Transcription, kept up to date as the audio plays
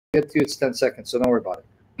get to you, it's 10 seconds, so don't worry about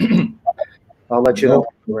it. I'll let you know when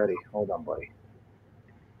you're ready. Hold on, buddy.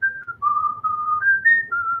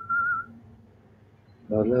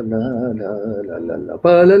 La la la la la la la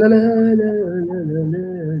la la la la la.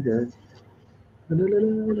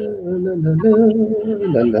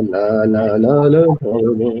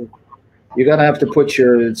 You're gonna have to put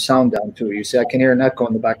your sound down too. You see, I can hear an echo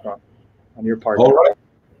in the background on your part. All right.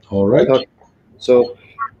 All right. Okay. So,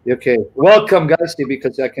 okay. Welcome, guys,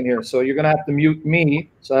 because I can hear. So you're gonna have to mute me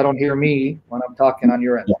so I don't hear me when I'm talking on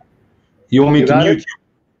your end. You want me to mute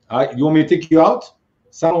you? You want me to take you out,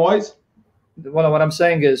 sound-wise? Well, what I'm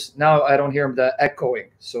saying is now I don't hear the echoing.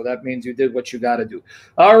 So that means you did what you got to do.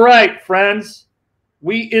 All right, friends.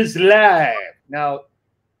 We is live. Now,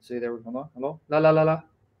 say there. Hello? La, la, la, la.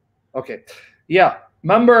 Okay. Yeah.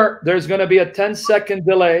 Remember, there's going to be a 10-second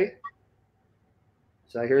delay.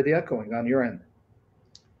 So I hear the echoing on your end.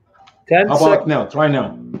 10 How about now? Try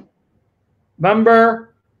now.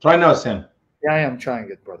 Remember? Try now, Sam. Yeah, I am trying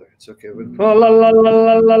it, brother. It's okay. La, la, la,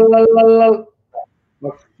 la, la, la, la.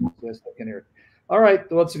 Yes, I can hear it. All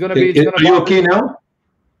right. What's going to be? Are you okay now?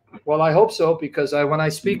 Well, I hope so, because when I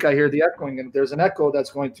speak, I hear the echoing, and if there's an echo,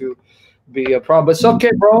 that's going to be a problem. But it's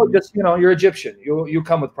okay, bro. Just, you're Egyptian. You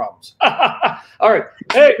come with problems. All right.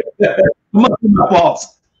 Hey.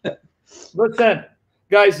 Listen,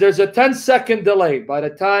 guys, there's a 10-second delay. By the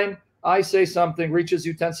time I say something, reaches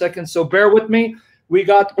you 10 seconds. So bear with me. We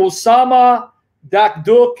got Usama,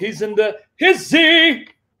 Dakdok. He's in the hizzy.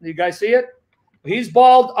 You guys see it? He's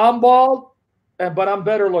bald. I'm bald. But I'm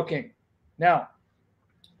better looking. Now,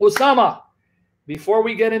 Usama, before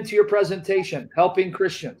we get into your presentation, helping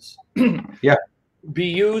Christians be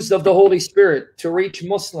used of the Holy Spirit to reach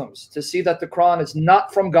Muslims, to see that the Quran is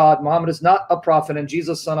not from God, Muhammad is not a prophet, and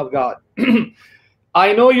Jesus, son of God.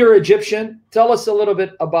 I know you're Egyptian. Tell us a little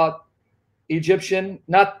bit about Egyptian,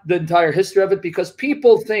 not the entire history of it, because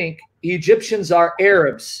people think Egyptians are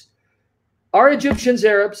Arabs. Are Egyptians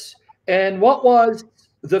Arabs? And what was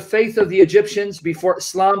the faith of the Egyptians before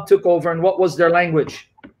Islam took over, and what was their language?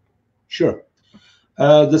 Sure.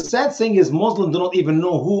 The sad thing is Muslims do not even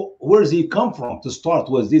know where does he come from to start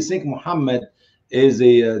with. They think Muhammad is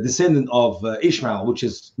a descendant of Ishmael, which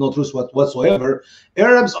is not true whatsoever.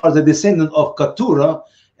 Arabs are the descendant of Keturah,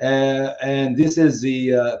 and this is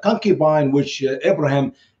the concubine which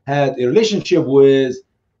Abraham had a relationship with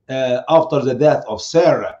after the death of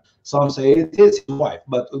Sarah. Some say it is his wife,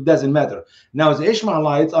 but it doesn't matter. Now, the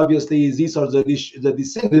Ishmaelites, obviously, these are the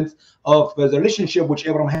descendants of the relationship which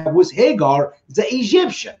Abraham had with Hagar, the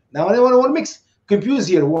Egyptian. Now, I don't want to confuse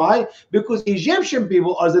here. Why? Because Egyptian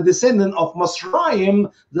people are the descendant of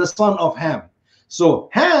Masraim, the son of Ham. So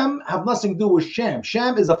Ham have nothing to do with Shem.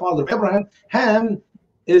 Shem is the father of Abraham. Ham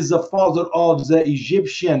is the father of the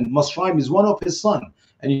Egyptian. Masraim is one of his sons.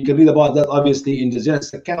 And you can read about that, obviously, in the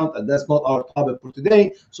Genesis account, and that's not our topic for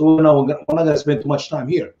today. So we're not going to spend too much time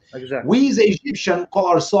here. Exactly. We, the Egyptian, call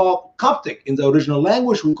ourselves Coptic. In the original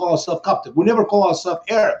language, we call ourselves Coptic. We never call ourselves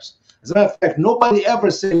Arabs. As a matter of fact, nobody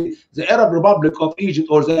ever said the Arab Republic of Egypt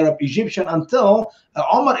or the Arab Egyptian until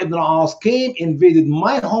Umar ibn al-As came, invaded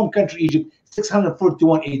my home country, Egypt,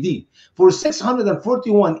 641 AD. For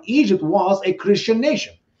 641, Egypt was a Christian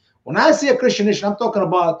nation. When I say a Christian nation, I'm talking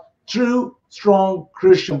about true, strong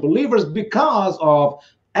Christian believers. Because of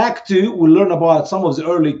Act 2, we learn about some of the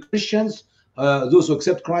early Christians, those who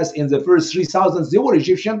accept Christ in the first 3,000s, they were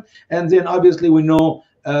Egyptian. And then obviously we know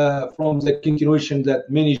from the continuation that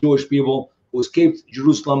many Jewish people who escaped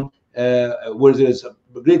Jerusalem, where there's a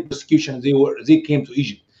great persecution, they came to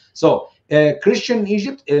Egypt. So Christian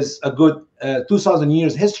Egypt is a good 2,000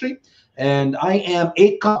 years history. And I am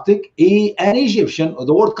a Coptic, an Egyptian.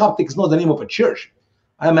 The word Coptic is not the name of a church.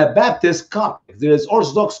 I'm a Baptist Coptic. There is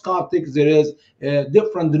Orthodox Coptic. There is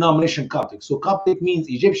different denomination Coptic. So Coptic means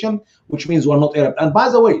Egyptian, which means we're not Arab. And by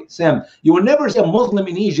the way, Sam, you will never see a Muslim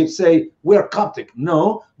in Egypt say, we're Coptic.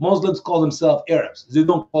 No, Muslims call themselves Arabs. They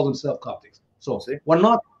don't call themselves Coptics. So we're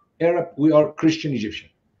not Arab. We are Christian Egyptian.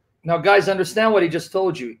 Now, guys, understand what he just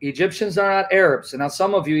told you. Egyptians are not Arabs. And now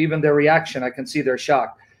some of you, even their reaction, I can see they're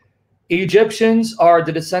shocked. Egyptians are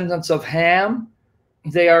the descendants of Ham.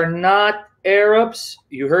 They are not Arabs.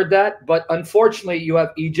 You heard that. But unfortunately, you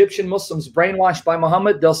have Egyptian Muslims brainwashed by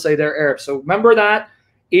Muhammad. They'll say they're Arabs. So remember that.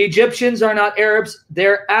 Egyptians are not Arabs.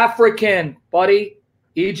 They're African, buddy.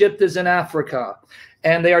 Egypt is in Africa.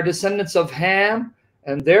 And they are descendants of Ham.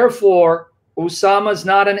 And therefore, Usama is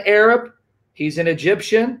not an Arab. He's an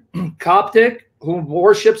Egyptian, Coptic, who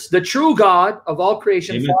worships the true God of all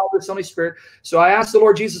creation, Amen. Father, Son, Holy Spirit. So I asked the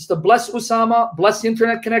Lord Jesus to bless Usama, bless the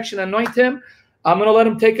internet connection, anoint him. I'm going to let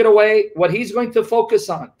him take it away. What he's going to focus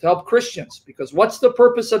on to help Christians, because what's the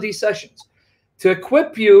purpose of these sessions? To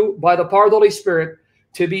equip you by the power of the Holy Spirit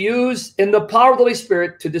to be used in the power of the Holy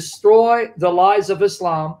Spirit to destroy the lies of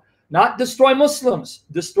Islam, not destroy Muslims,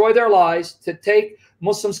 destroy their lies, to take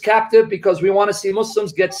Muslims captive, because we want to see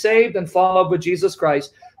Muslims get saved and fall in love with Jesus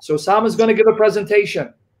Christ. So Sam is going to give a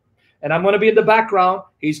presentation, and I'm going to be in the background.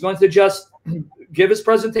 He's going to just give his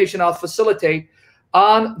presentation. I'll facilitate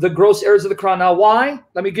on the gross errors of the Quran. Now, why?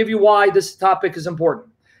 Let me give you why this topic is important.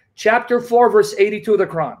 Chapter 4, verse 82 of the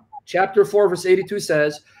Quran. Chapter 4, verse 82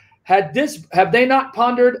 says, have they not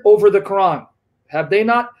pondered over the Quran? Have they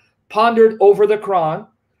not pondered over the Quran?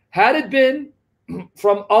 Had it been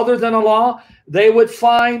from other than Allah, they would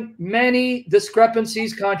find many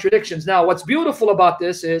discrepancies, contradictions. Now, what's beautiful about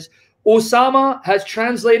this is Usama has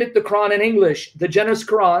translated the Quran in English, the generous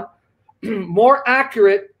Quran, more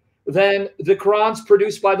accurate than the Qurans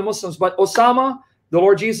produced by the Muslims. But Usama, the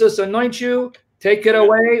Lord Jesus anoint you. Take it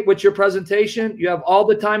away with your presentation. You have all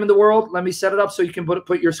the time in the world. Let me set it up so you can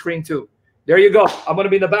put your screen too. There you go. I'm going to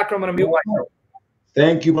be in the background. I'm going to mute myself.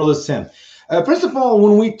 Thank you, Brother Sam. First of all,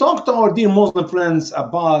 when we talk to our dear Muslim friends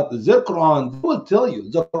about the Quran, they will tell you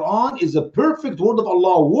the Quran is a perfect word of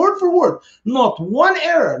Allah, word for word, not one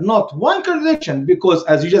error, not one contradiction. Because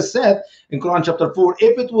as you just said in Quran chapter 4,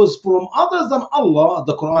 if it was from others than Allah,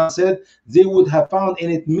 the Quran said, they would have found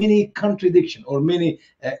in it many contradictions or many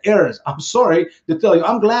errors. I'm sorry to tell you,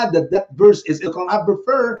 I'm glad that that verse is in the Quran. I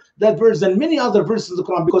prefer that verse than many other verses in the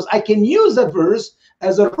Quran, because I can use that verse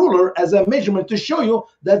as a ruler, as a measurement to show you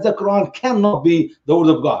that the Quran cannot be the word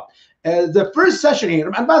of God. The first session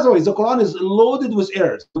here, and by the way, the Quran is loaded with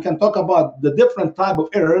errors. We can talk about the different type of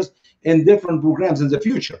errors in different programs in the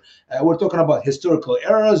future. We're talking about historical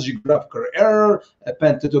errors, geographical error,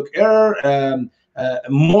 Pentateuch error,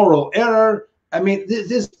 moral error. I mean,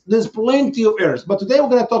 there's plenty of errors. But today we're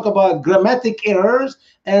going to talk about grammatic errors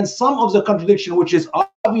and some of the contradiction, which is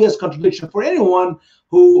obvious contradiction for anyone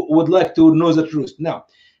who would like to know the truth. Now,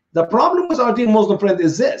 the problem with our dear Muslim friend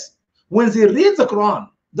is this. When they read the Quran,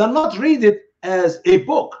 they not read it as a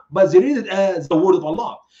book, but they read it as the word of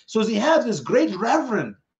Allah. So they have this great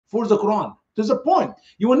reverence for the Quran, to the point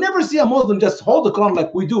you will never see a Muslim just hold the Quran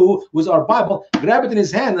like we do with our Bible, grab it in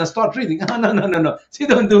his hand and start reading. No. See,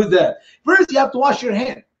 don't do that. First, you have to wash your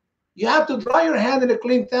hand. You have to dry your hand in a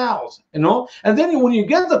clean towel, you know. And then when you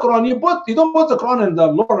get the Quran, you don't put the Quran in the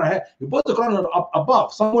lower hand. You put the Quran up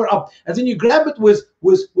above, somewhere up, and then you grab it with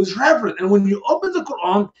reverence. And when you open the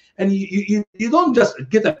Quran, and you don't just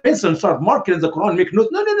get a pencil and start marking the Quran, make notes.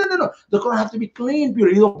 No. The Quran has to be clean, pure.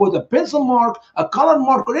 You don't put a pencil mark, a color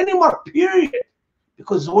mark, or any mark, period,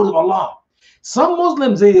 because it's the word of Allah. Some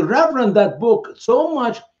Muslims, they reverence that book so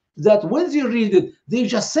much that when they read it, they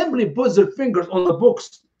just simply put their fingers on the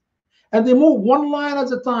books. And they move one line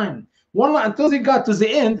at a time, one line, until they got to the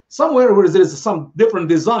end, somewhere where there's some different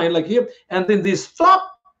design, like here, and then they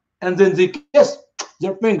stop, and then they kiss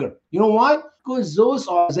their finger. You know why? Because those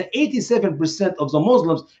are the 87% of the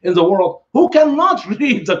Muslims in the world who cannot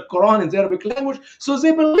read the Quran in the Arabic language. So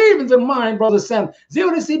they believe in their mind, Brother Sam, they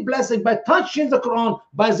will receive blessing by touching the Quran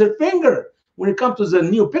by their finger. When it comes to the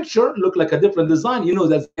new picture, look like a different design, you know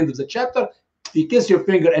that's the end of the chapter. You kiss your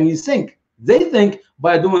finger and you think. They think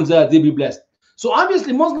by doing that, they be blessed. So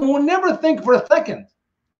obviously, Muslims will never think for a second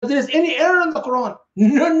that there is any error in the Quran.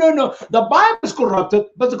 No. The Bible is corrupted,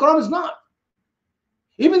 but the Quran is not.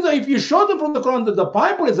 Even though if you show them from the Quran that the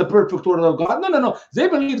Bible is the perfect word of God, no. They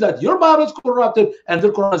believe that your Bible is corrupted and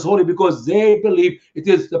their Quran is holy because they believe it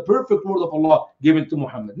is the perfect word of Allah given to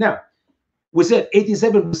Muhammad. Now, we said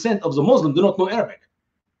 87% of the Muslims do not know Arabic.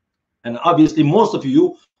 And obviously, most of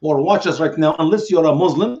you who are watching us right now, unless you're a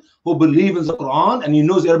Muslim who believe in the Quran and you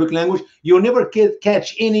know the Arabic language, you'll never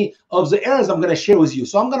catch any of the errors I'm going to share with you.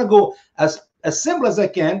 So I'm going to go as simple as I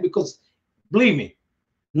can, because believe me,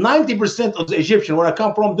 90% of the Egyptians where I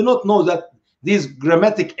come from do not know that these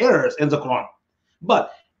grammatic errors in the Quran.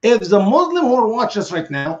 But if the Muslim who are watching us right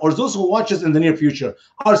now, or those who watch us in the near future,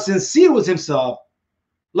 are sincere with himself,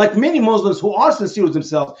 like many Muslims who are sincere with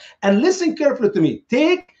themselves, and listen carefully to me,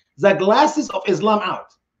 take the glasses of Islam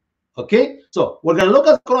out. Okay, so we're going to look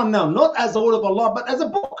at the Quran now, not as the word of Allah, but as a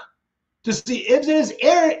book, to see if there is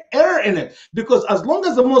error in it. Because as long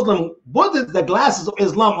as the Muslim put the glasses of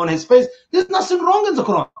Islam on his face, there's nothing wrong in the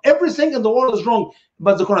Quran. Everything in the world is wrong,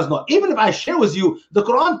 but the Quran is not. Even if I share with you, the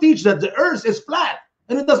Quran teaches that the earth is flat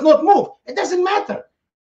and it does not move. It doesn't matter.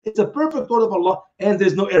 It's a perfect word of Allah, and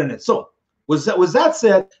there's no error in it. So with that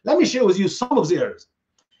said, let me share with you some of the errors.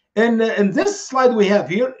 And in this slide we have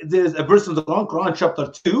here, there's a verse in the Quran, Quran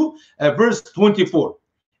chapter 2, verse 24.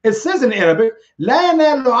 It says in Arabic, لا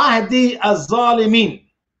ينال عهدي الظالمين.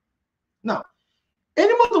 Now,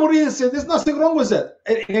 any Muslim will read it, says there's nothing wrong with that.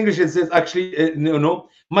 In English, it says actually,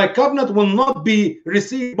 my covenant will not be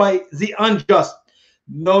received by the unjust.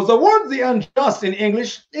 Now, the word the unjust in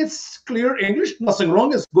English, it's clear English, nothing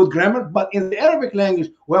wrong, it's good grammar, but in the Arabic language,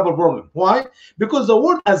 we have a problem. Why? Because the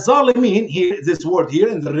word az-zalimin here, this word here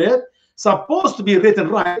in the red, supposed to be written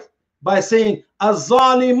right by saying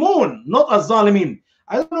az-zalimun, not az-zalimin.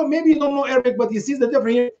 I don't know, maybe you don't know Arabic, but you see the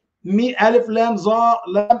difference here. Mi alif lam za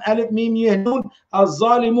lam alif mim ya nun,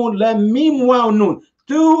 az-zalimun lam mim waw nun.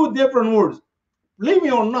 Two different words. Believe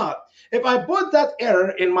me or not, if I put that error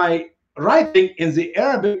in my writing in the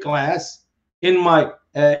Arabic class in my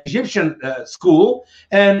Egyptian school,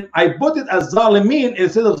 and I put it as zalimin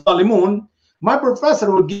instead of zalimun, my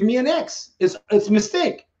professor would give me an X. It's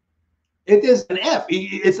mistake. It is an F.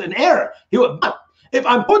 It's an error. But if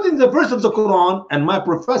I'm putting the verse of the Quran, and my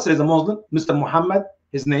professor is a Muslim, Mr. Muhammad,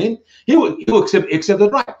 his name, he will accept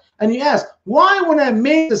it right. And you ask, why when I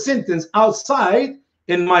make the sentence outside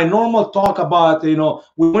in my normal talk about,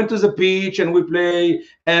 we went to the beach and we play,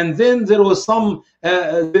 and then there was some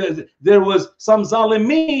zalimin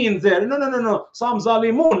there. No, some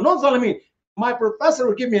zalimun, not zalimin. My professor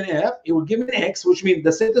would give me an F, he would give me an X, which means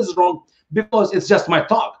the sentence is wrong because it's just my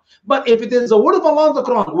talk. But if it is the word of Allah in the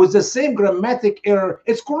Quran with the same grammatic error,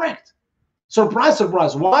 it's correct. Surprise,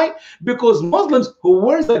 surprise. Why? Because Muslims who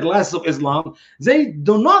wear the glasses of Islam, they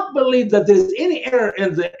do not believe that there is any error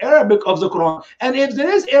in the Arabic of the Quran. And if there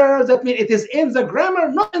is error, that means it is in the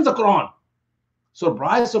grammar, not in the Quran.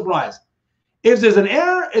 Surprise, surprise. If there's an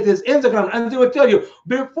error, it is in the grammar. And they will tell you,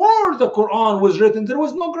 before the Quran was written, there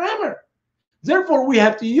was no grammar. Therefore, we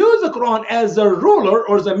have to use the Quran as the ruler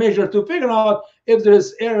or the measure to figure out if there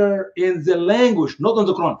is error in the language, not in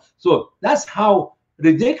the Quran. So that's how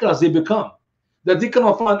ridiculous they become. That they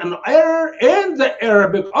cannot find an error in the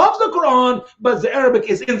Arabic of the Quran, but the Arabic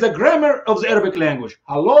is in the grammar of the Arabic language.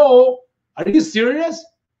 Hello? Are you serious?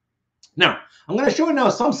 Now, I'm going to show you now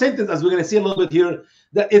some sentence, as we're going to see a little bit here,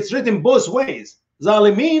 that it's written both ways.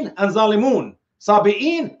 Zalimin and zalimun.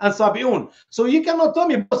 Sabi'in and sabi'un. So you cannot tell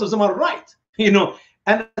me both of them are right.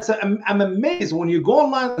 And I'm amazed when you go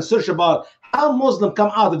online and search about how Muslims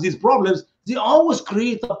come out of these problems, they always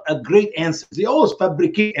create a great answer. They always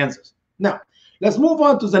fabricate answers. Now, let's move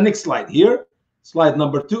on to the next slide here, slide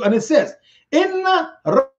number 2, and it says, Inna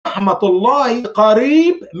rahmatullahi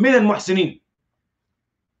qareeb min al-muhsinin.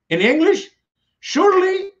 In English,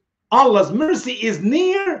 surely Allah's mercy is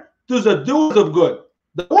near to the doers of good.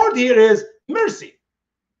 The word here is mercy.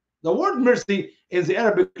 The word mercy in the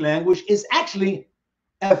Arabic language is actually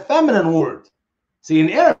a feminine word. See, in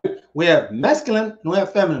Arabic, we have masculine and we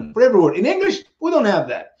have feminine for every word. In English, we don't have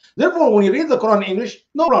that. Therefore, when you read the Quran in English,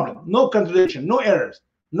 no problem, no contradiction, no errors,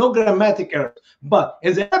 no grammatic errors. But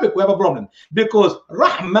in the Arabic, we have a problem because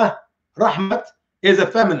rahmat is a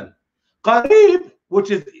feminine. Qareeb,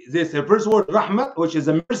 which is this, the first word, rahmat, which is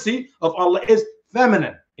the mercy of Allah, is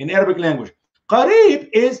feminine in Arabic language. Qareeb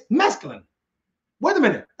is masculine. Wait a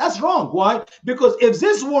minute, that's wrong. Why? Because if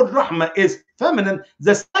this word rahmah is feminine,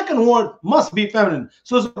 the second word must be feminine.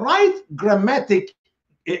 So the right grammatic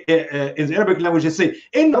in the Arabic language is say,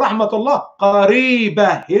 in rahmatullah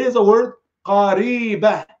qareebah. Here is the word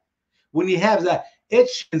qareebah. When you have the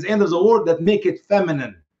H at the end of the word, that make it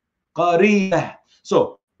feminine. Qareebah.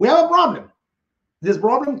 So we have a problem. This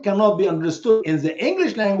problem cannot be understood in the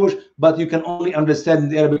English language, but you can only understand in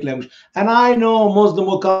the Arabic language. And I know Muslim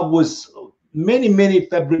will come up with many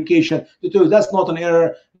fabrication to tell you that's not an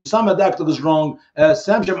error. Usama Dakdok is wrong.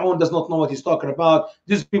 Sam Shamoun does not know what he's talking about.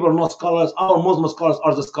 These people are not scholars. Our Muslim scholars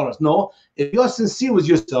are the scholars. No, if you are sincere with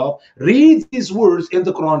yourself, read these words in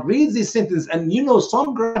the Quran, read these sentences, and you know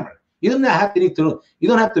some grammar. You don't have to need to know. You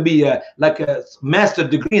don't have to be like a master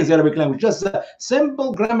degree in the Arabic language. Just a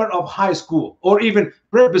simple grammar of high school or even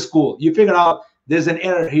prep school. You figure out there's an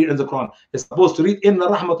error here in the Quran. It's supposed to read Inna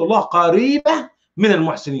rahmatullah qareebah min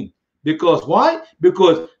al-muhsinin. Because why?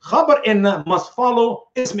 Because khabar inna must follow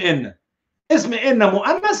ism inna. Ism inna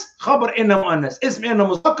mu'annas, khabar inna mu'annas. Ism inna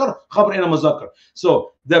muzakkar, khabar inna muzakkar.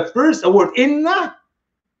 So the first word inna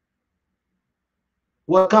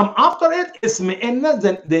will come after it, ism inna,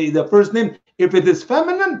 then the first name. If it is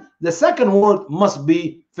feminine, the second word must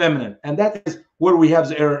be feminine. And that is where we have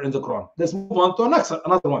the error in the Quran. Let's move on to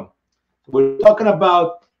another one. We're talking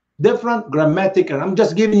about different grammatic, and I'm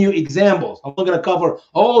just giving you examples. I'm not going to cover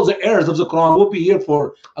all the errors of the Quran. We'll be here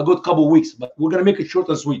for a good couple of weeks, but we're going to make it short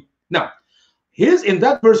and sweet. Now, here's in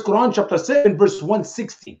that verse, Quran chapter 7, verse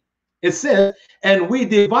 116. It says, and we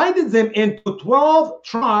divided them into 12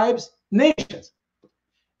 tribes, nations.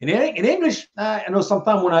 In English, I know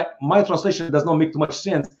sometimes when my translation does not make too much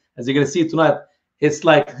sense, as you're going to see tonight, it's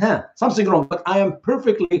like, something wrong. But I am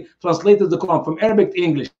perfectly translated the Quran from Arabic to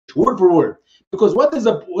English, word for word. Because what is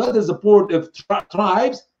the point of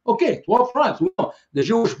tribes? Okay, 12 tribes. We know the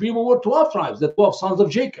Jewish people were 12 tribes, the 12 sons of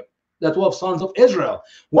Jacob, the 12 sons of Israel.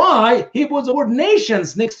 Why he puts the word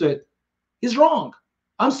nations next to it is wrong.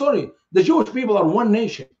 I'm sorry. The Jewish people are one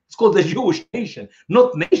nation. It's called the Jewish nation,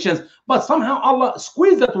 not nations. But somehow Allah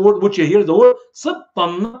squeezed that word, which you hear the word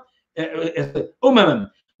سبطا أمما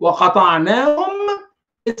وقطعناهم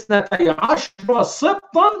اثنتي عشر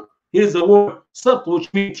سبطا. Here's the word سبط,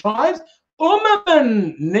 which means tribes.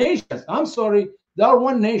 أمما, nations. I'm sorry, they are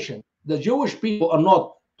one nation. The Jewish people are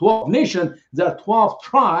not 12 nations. They are 12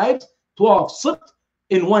 tribes, 12 سبط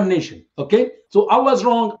in one nation. Okay, so Allah's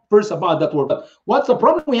wrong first about that word. But what's the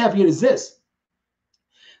problem we have here is this: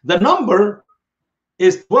 the number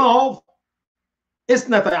is 12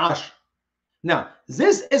 اثنتي عشر. Now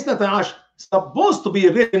this اثنتي عشر supposed to be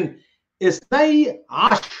written اثني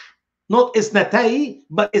عشر, not اثنتي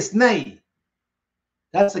but اثني.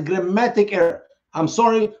 That's a grammatic error. I'm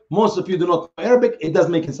sorry, most of you do not know Arabic. It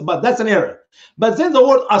doesn't make sense, but that's an error. But then the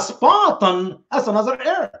word asbatan, that's another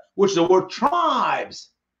error, which is the word tribes.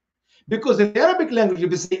 Because in the Arabic language,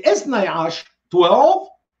 if you say isnai ash, 12,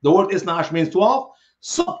 the word isnai ash means 12,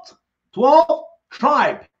 subt, 12,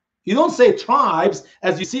 tribe. You don't say tribes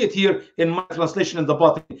as you see it here in my translation in the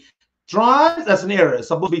bottom. Tribes, that's an error. It's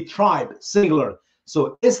supposed to be tribe, singular.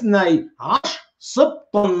 So isnai ash,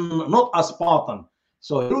 subtan, not asbatan.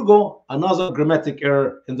 So here we go, another grammatic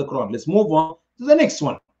error in the Quran. Let's move on to the next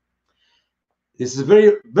one. This is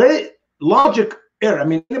very, very logic error. I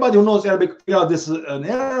mean, anybody who knows Arabic, yeah, this is an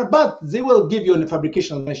error, but they will give you a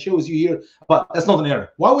fabrication that shows you here, but that's not an error.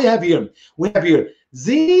 What we have here? We have here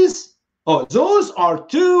these, those are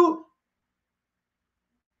two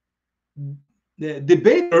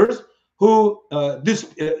debaters who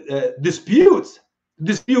dispute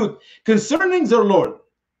concerning their Lord.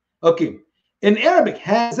 Okay. In Arabic,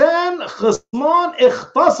 هذان خصمان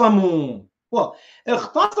اختصموا. Well,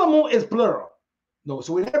 اختصموا is plural. No,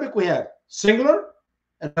 so in Arabic we have singular,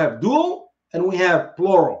 and we have dual, and we have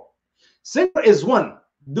plural. Singular is one,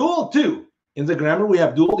 dual two. In the grammar we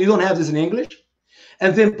have dual. You don't have this in English.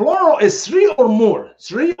 And then plural is three or more,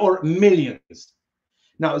 three or millions.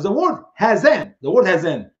 Now the word hazan,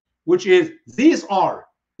 which is these are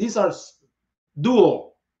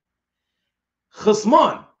dual.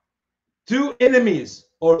 Khasman, two enemies,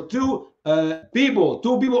 or two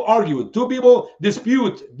people argue, two people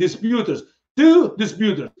disputers, two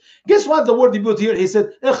disputers. Guess what the word dispute here? He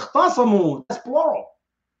said اختصموا. That's plural.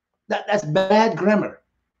 That's bad grammar.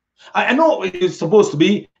 I know it's supposed to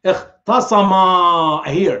be اختصما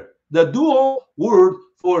here. The dual word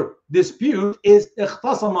for dispute is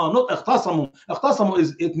اختصما, not اختصموا. اختصموا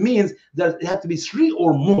it means that it has to be three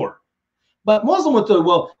or more. But Muslim would say,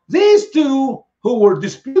 well, these two who were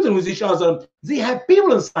disputing with each other, they have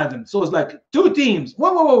people inside them. So it's like two teams.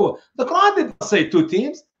 Whoa. The Quran did not say two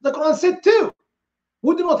teams. The Quran said two.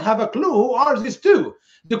 We do not have a clue who are these two.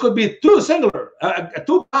 There could be two singular,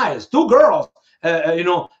 two guys, two girls, a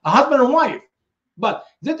husband and wife. But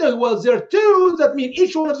there are two, that mean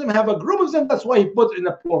each one of them have a group of them. That's why he put it in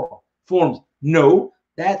a plural forms. No,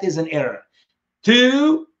 that is an error.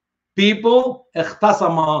 Two people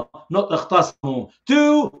اختصما, not اختصموا.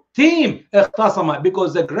 Two team اختصما,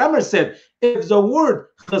 because the grammar said if the word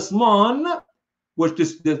خصمان, which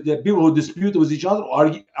the people who dispute with each other,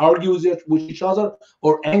 argue with each other,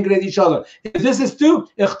 or angry at each other, if this is two,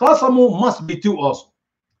 اختصموا must be two also.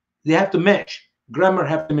 They have to match. Grammar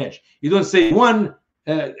have to match. You don't say one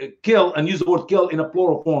kill and use the word kill in a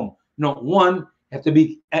plural form. No, one have to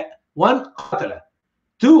be one قتل,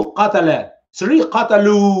 two قتل, three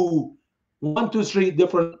قتلوا. 1, 2, 3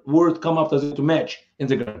 different words come after to match in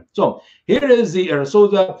the grammar. So here is the error. So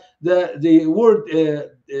the word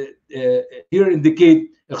here indicate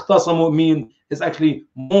اختصموا mean is actually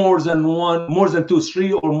more than one, more than two,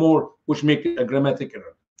 three or more, which make it a grammatic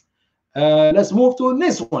error. Let's move to the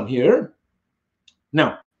next one here.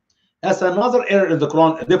 Now, that's another error in the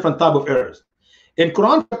Quran, a different type of errors. In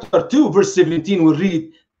Quran chapter 2, verse 17, we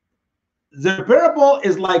read, the parable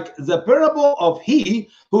is like the parable of he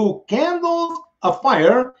who kindles a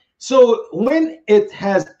fire, so when it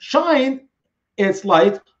has shined its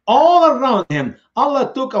light all around him,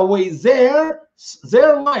 Allah took away their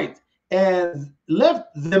light and left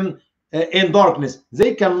them in darkness.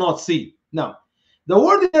 They cannot see. Now, the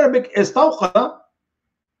word in Arabic استوقد,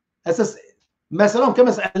 مثلا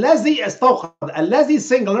كما الذي استوقد, الذي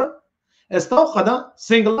singular, استوقد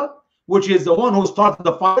singular, which is the one who started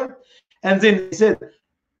the fire. And then he said,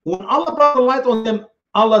 When Allah brought the light on them,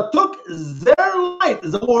 Allah took their light.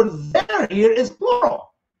 The word "their" here is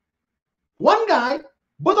plural. One guy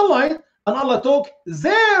put a light, and Allah took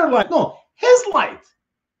their light. No, his light.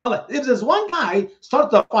 If there's one guy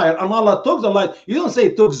started a fire and Allah took the light, you don't say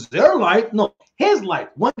took their light. No, his light.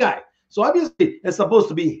 One guy. So obviously it's supposed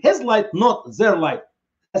to be his light, not their light.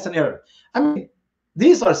 That's an error. I mean,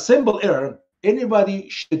 these are simple error. Anybody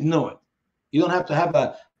should know it. You don't have to have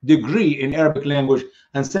a degree in Arabic language,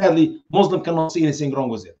 and sadly, Muslim cannot see anything wrong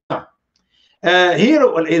with it. Now, here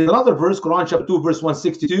in another verse, Quran chapter 2, verse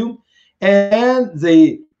 162, and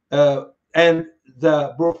the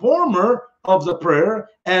performer of the prayer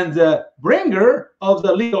and the bringer of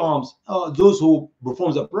the legal alms, those who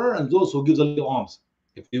performs the prayer and those who gives the legal alms,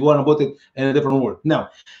 if you want to put it in a different word. Now,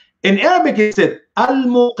 in Arabic, it said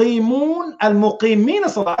al-muqimun, al-muqimin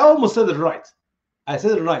as-salah. I almost said it right. I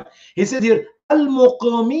said it right. He said here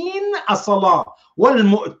al-muqimin as-salah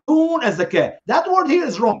wal-mu'tun az-zakah. That word here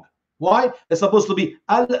is wrong. Why? It's supposed to be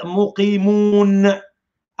al-muqimun,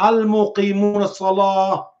 al-muqimun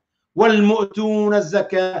as-salah wal-mu'tun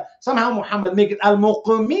az-zakah. Somehow Muhammad make it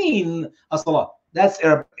al-muqimin as-salah. That's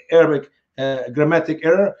Arabic grammatic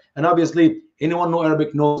error, and obviously anyone know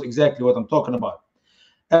Arabic knows exactly what I'm talking about.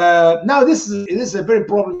 Now this is a very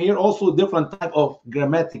problem here, also different type of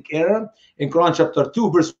grammatic error. In Quran chapter 2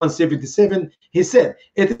 verse 177, he said,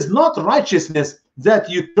 it is not righteousness that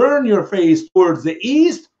you turn your face towards the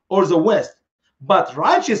east or the west, but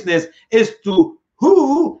righteousness is to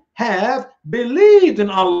who have believed in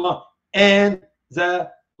Allah and the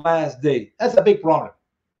last day. That's a big problem.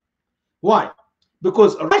 Why?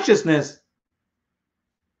 Because righteousness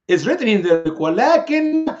is written in the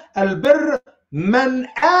ولكن البر من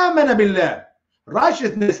آمن بالله.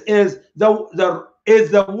 Righteousness is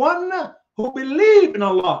the one who believe in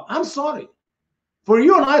Allah. I'm sorry. For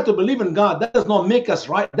you and I to believe in God, that does not make us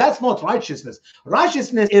right. That's not righteousness.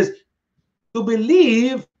 Righteousness is to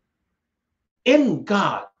believe in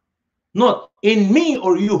God, not in me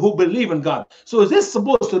or you who believe in God. So is this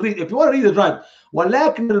supposed to read, if you want to read it right,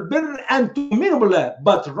 ولكن البر أن تؤمنوا بالله.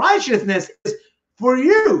 But righteousness is for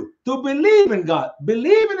you to believe in God.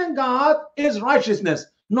 Believing in God is righteousness,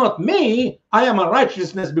 not me. I am a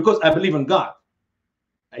righteousness because I believe in God.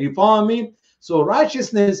 Are you following me? So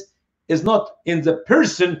righteousness is not in the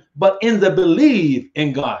person, but in the belief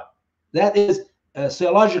in God. That is a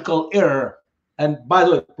theological error. And by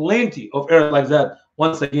the way, plenty of errors like that,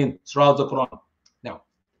 once again, throughout the Quran. Now,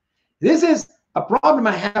 this is a problem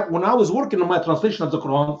I have when I was working on my translation of the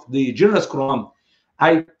Quran, the generous Quran.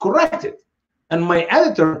 I corrected, and my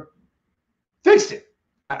editor fixed it.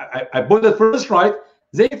 I put it first right,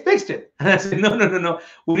 they fixed it. And I said, no,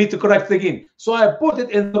 we need to correct it again. So I put it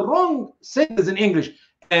in the wrong sentence in English.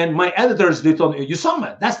 And my editors, they told me,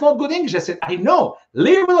 Usama, that's not good English. I said, I know,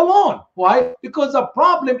 leave it alone. Why? Because the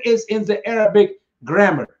problem is in the Arabic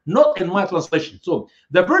grammar, not in my translation. So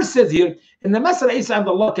the verse says here, إن مثل عيسى عند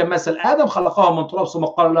الله كمثل آدم خلقه من تراب ثم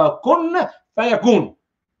قال له كن فيكون.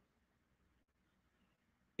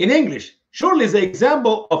 In English, surely the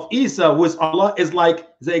example of Isa with Allah is like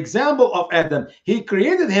the example of Adam. He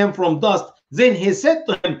created him from dust. Then he said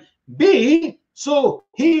to him, be, so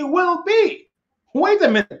he will be. Wait a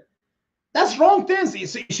minute. That's wrong tense. You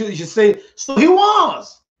should say, so he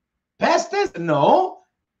was. Past tense? No.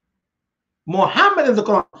 Muhammad in the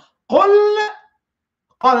Quran. قل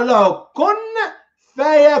قال له كن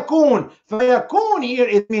فيكون. فيكون here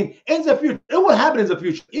it means in the future. It will happen in the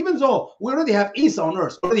future. Even though we already have Isa on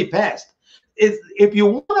earth, already passed. If you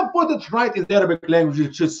want to put it right in the Arabic language,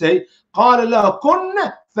 you should say قال له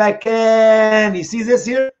كن فكان. You see this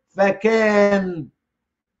here? فكان.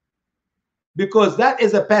 Because that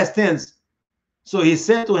is a past tense. So he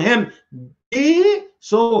said to him, be,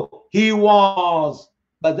 so he was.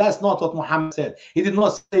 But that's not what Muhammad said. He did not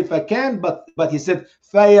say fakan, but he said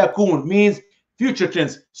fayakun, means future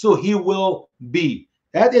tense. So he will be.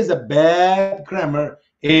 That is a bad grammar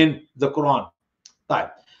in the Quran. Right.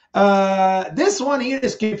 This one here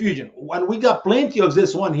is confusion. And we got plenty of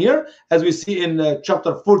this one here, as we see in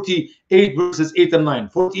chapter 48, verses 8 and 9.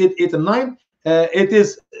 48, 8 and 9. It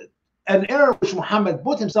is an error which Muhammad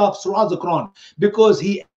put himself throughout the Quran, because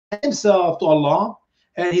he himself to Allah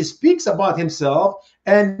and he speaks about himself,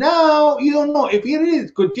 and now you don't know if he really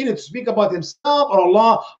continued to speak about himself or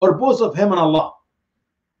Allah or both of him and Allah.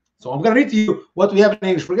 So I'm going to read to you what we have in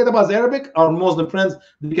English. Forget about the Arabic. Our Muslim friends,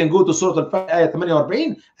 they can go to Surah Al-Fatiha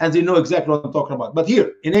 48 and they know exactly what I'm talking about. But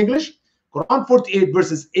here in English, Quran 48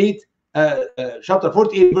 verses 8, chapter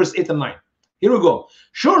 48 verse 8 and 9. Here we go.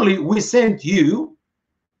 Surely we sent you,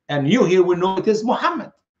 and you here we know it is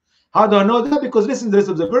Muhammad. How do I know that? Because listen to the rest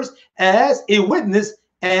of the verse, as a witness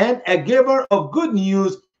and a giver of good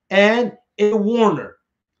news and a warner.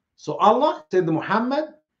 So Allah sent Muhammad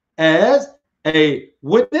as a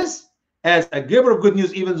witness, as a giver of good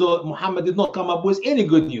news, even though Muhammad did not come up with any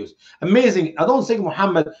good news. Amazing. I don't think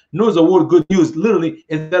Muhammad knows the word good news literally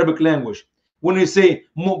in the Arabic language. When we say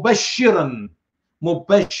mubashiran,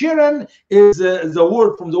 mubashiran is the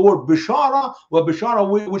word from the word bishara, or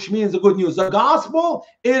bishara, which means the good news. The gospel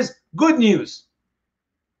is good news.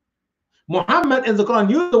 Muhammad in the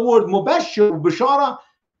Quran used the word mubashir, bishara,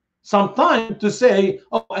 sometime to say,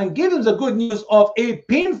 oh, and give them the good news of a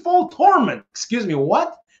painful torment. Excuse me,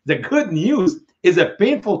 what? The good news is a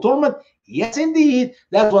painful torment? Yes, indeed.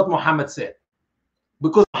 That's what Muhammad said.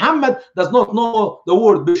 Because Muhammad does not know the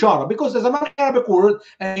word bishara, because there's an Arabic word,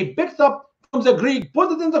 and he picked up from the Greek,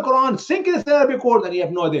 put it in the Quran, think it's an Arabic word, and he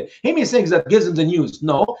have no idea. He may think that gives him the news.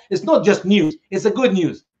 No, it's not just news, it's a good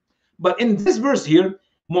news. But in this verse here,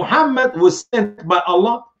 Muhammad was sent by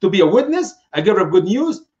Allah to be a witness, a giver of good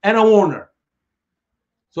news, and a warner.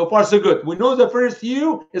 So far, so good. We know the first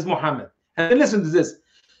you is Muhammad. And listen to this.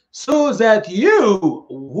 So that you,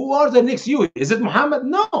 who are the next you? Is it Muhammad?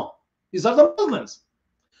 No. These are the Muslims.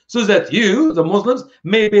 So that you, the Muslims,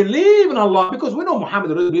 may believe in Allah, because we know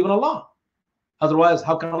Muhammad already believes in Allah. Otherwise,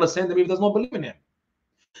 how can Allah send him if he does not believe in him?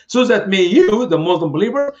 So that may you, the Muslim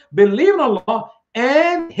believer, believe in Allah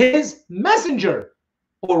and his messenger.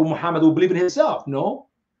 Or Muhammad will believe in himself. No.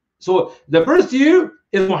 So the first you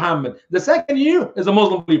is Muhammad. The second you is the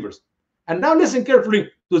Muslim believers. And now listen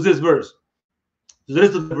carefully to this verse. To the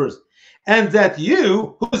rest of the verse. And that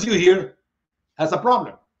you, who's you here, has a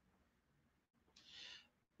problem.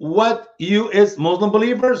 What you is Muslim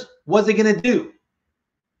believers, what's he going to do?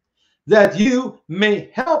 That you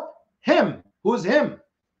may help him. Who's him?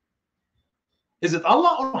 Is it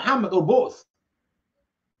Allah or Muhammad or both?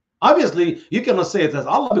 Obviously, you cannot say it as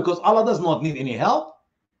Allah, because Allah does not need any help.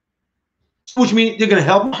 Which means you're going to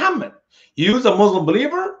help Muhammad. You, as a Muslim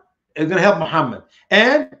believer, is going to help Muhammad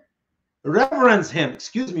and reverence him.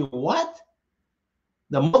 Excuse me, what?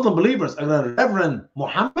 The Muslim believers are going to reverence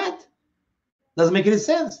Muhammad? Doesn't make any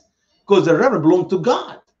sense, because the reverence belongs to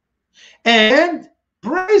God. And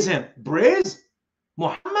praise him. Praise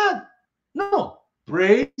Muhammad? No,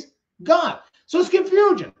 praise God. So it's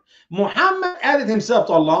confusion. Muhammad added himself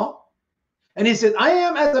to Allah, and he said, I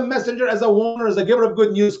am as a messenger, as a warner, as a giver of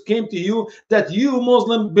good news, came to you, that you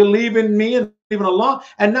Muslim believe in me and believe in Allah.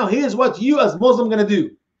 And now here's what you as Muslim going to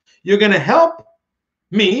do. You're going to help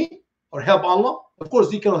me or help Allah. Of course,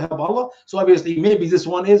 you cannot help Allah. So obviously, maybe this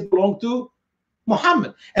one is belong to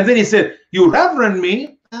Muhammad. And then he said, you reverend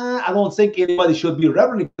me. I don't think anybody should be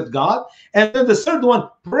reverencing God. And then the third one,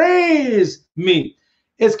 praise me.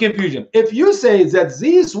 It's confusion. If you say that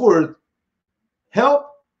these words, help,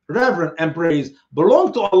 reverend, and praise,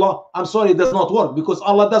 belong to Allah, I'm sorry, it does not work, because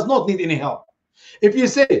Allah does not need any help. If you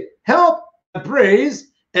say help and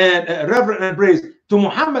praise and reverend and praise to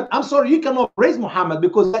Muhammad, I'm sorry, you cannot praise Muhammad,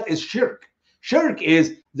 because that is shirk. Shirk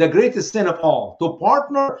is the greatest sin of all. To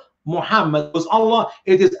partner Muhammad with Allah,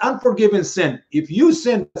 it is unforgiven sin. If you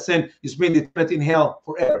sin, you spend eternity in hell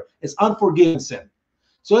forever. It's unforgiven sin.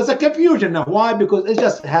 So it's a confusion now. Why? Because it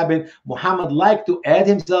just happened. Muhammad liked to add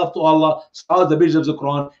himself to Allah, start the pages of the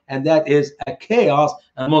Quran, and that is a chaos,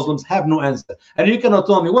 and Muslims have no answer. And you cannot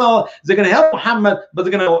tell me, well, they're going to help Muhammad, but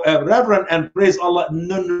they're going to reverend and praise Allah.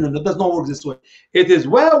 No, no, no, no. It does not work this way. It is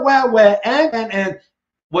where, and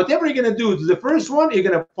whatever you're going to do to the first one, you're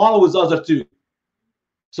going to follow his other two.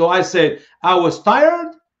 So I said, I was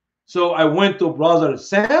tired, so I went to Brother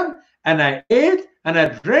Sam, and I ate, and I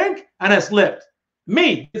drank, and I slept.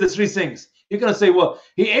 Me, the three things. You're gonna say, well,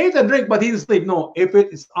 he ate and drank, but he didn't sleep. No, if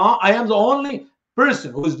it is, I am the only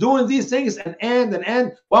person who is doing these things,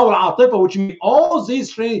 and wow, which means all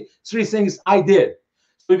these three things I did.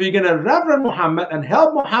 So if you're gonna reverend Muhammad and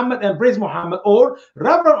help Muhammad and praise Muhammad, or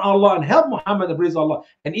reverend Allah and help Muhammad and praise Allah,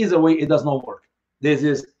 and either way, it does not work. This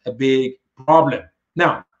is a big problem.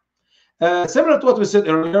 Now, similar to what we said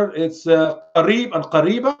earlier, it's qarib and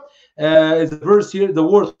qariba. Is the verse here. The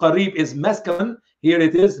word qarib is masculine. Here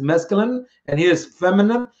it is masculine, and here is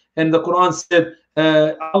feminine. And the Quran said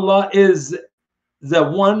Allah is the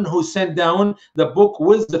one who sent down the book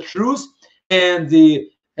with the truth and the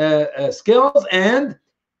scales. And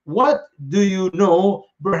what do you know?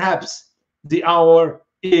 Perhaps the hour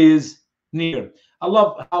is near. I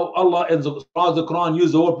love how Allah in the Quran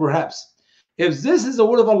used the word perhaps. If this is the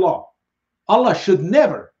word of Allah, Allah should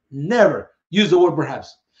never use the word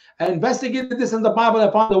perhaps. I investigated this in the Bible.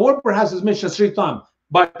 I found the word perhaps is mentioned 3 times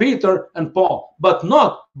by Peter and Paul, but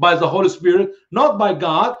not by the Holy Spirit, not by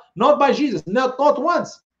God, not by Jesus, not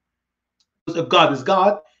once. If God is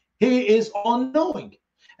God, he is all-knowing.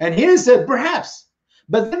 And here he said perhaps.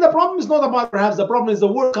 But then the problem is not about perhaps. The problem is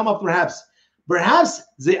the word come up perhaps. Perhaps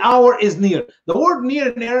the hour is near. The word near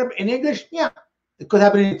in Arab, in English, yeah, it could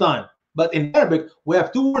happen anytime. But in Arabic, we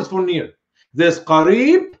have two words for near. There's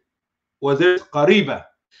qarib or there's qariba.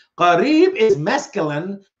 Qarib is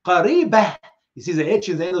masculine. Qariba, you see the H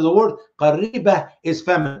in the end of the word. Qariba is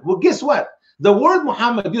feminine. Well, guess what? The word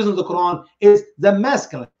Muhammad used in the Quran is the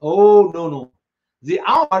masculine. Oh, no, no. The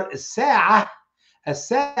hour is sa'ah. A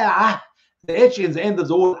sa'ah, the H in the end of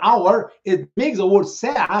the word hour, it makes the word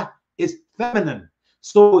sa'ah is feminine.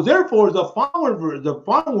 So therefore, the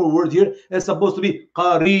following word here is supposed to be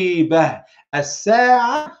qariba.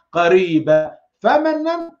 As-sa'a qariba.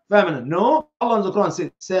 Feminine, feminine. No, Allah in the Quran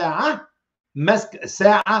said sa'a,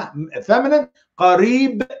 sa'a feminine,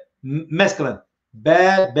 qarib masculine.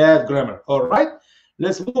 Bad grammar. All right,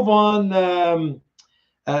 let's move on.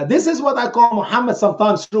 This is what I call Muhammad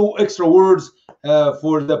sometimes threw extra words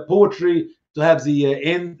for the poetry to have the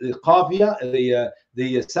end, the qafiyah,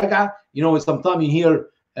 the saga. You know, sometimes you hear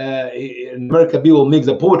in America people make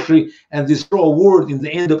the poetry and they throw a word in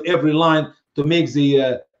the end of every line to make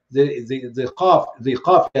the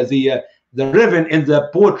rhythm in the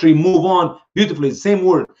poetry move on beautifully. The same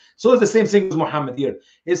word. So it's the same thing as Muhammad here.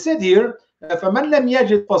 It said here, فمن لم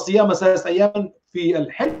يجد فصيام ثلاثة أيام في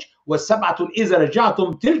الحج والسبعة إذا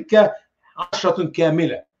رجعتم تلك عشرة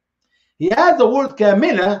كاملة. He adds the word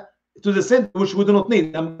كاملة to the sentence which we do not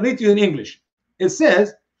need. I'm going to read to you in English. It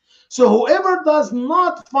says, so whoever does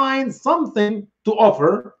not find something to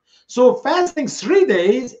offer, so fasting 3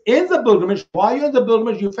 days in the pilgrimage, while you're in the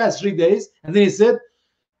pilgrimage, you fast 3 days. And then he said,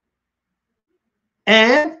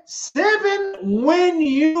 and 7 when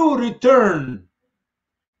you return.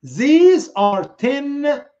 These are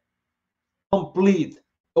 10 complete.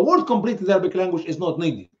 The word complete in the Arabic language is not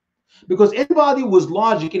needed. Because anybody with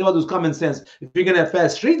logic, anybody with common sense, if you're going to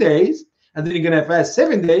fast 3 days, and then you're going to fast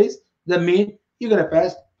 7 days, that means you're going to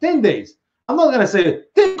fast 10 days. I'm not going to say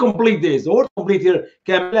 10 complete days. The word complete here,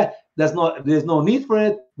 kamila, there's no need for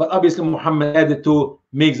it, but obviously Muhammad added to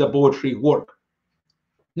make the poetry work.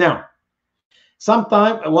 Now,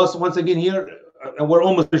 sometime once again here, and we're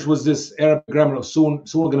almost finished with this Arabic grammar. Soon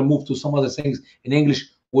we're going to move to some other things in English,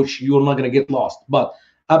 which you're not going to get lost. But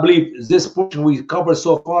I believe this portion we covered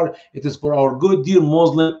so far, it is for our good dear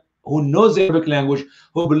Muslim who knows the Arabic language,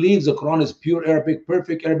 who believes the Quran is pure Arabic,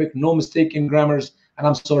 perfect Arabic, no mistake in grammars. And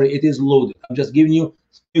I'm sorry, it is loaded. I'm just giving you a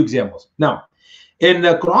few examples. Now, in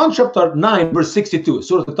the Quran chapter 9, verse 62,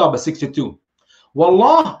 Surah At-Tawbah 62,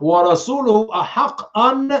 Wallah wa rasuluhu ahaq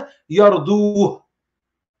an yarduh.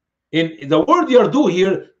 In the word yardu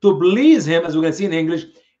here, to please him, as we can see in English,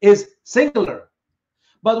 is singular.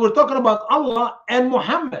 But we're talking about Allah and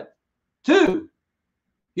Muhammad too.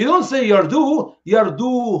 You don't say yardu,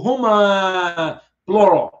 yarduhuma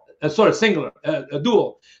plural. Sorry, singular,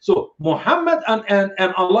 dual. So Muhammad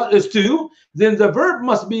and Allah is 2. Then the verb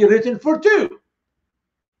must be written for 2.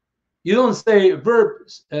 You don't say verb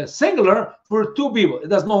singular for 2 people. It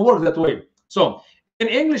does not work that way. So in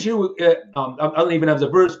English here, I don't even have the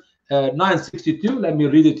verse 962. Let me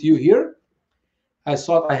read it to you here. I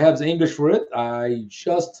thought I have the English for it. I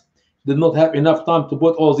just did not have enough time to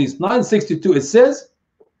put all these. 962, it says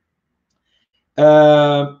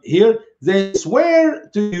here, they swear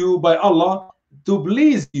to you by Allah to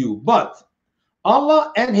please you, but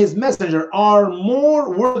Allah and his messenger are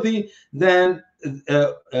more worthy than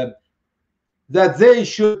that they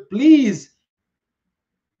should please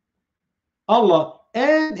Allah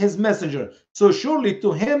and his messenger. So surely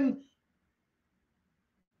to him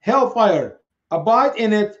hellfire, abide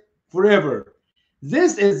in it forever.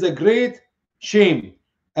 This is a great shame.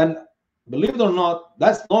 And believe it or not,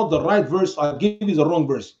 that's not the right verse. I'll give you the wrong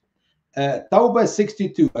verse. Tawbah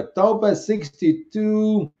 62. Tawbah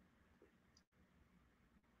 62.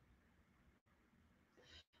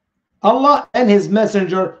 Allah and his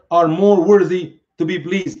messenger are more worthy to be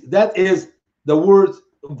pleased. That is the word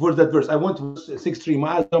for that verse. I went to 63.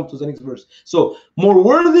 My eyes jumped to the next verse. So more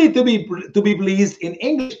worthy to be pleased in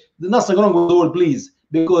English. There's nothing wrong with the word please,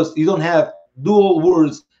 because you don't have dual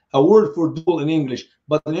words, a word for dual in English.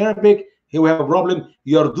 But in Arabic, here we have a problem.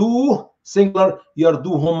 Yardu singular,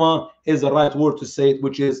 yarduhuma is the right word to say it,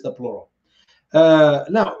 which is the plural.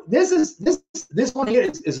 Now this one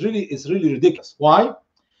here is really ridiculous. Why?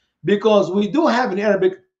 Because we do have in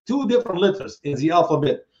Arabic 2 different letters in the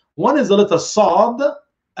alphabet. One is the letter Sad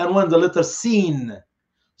and one is the letter Sin.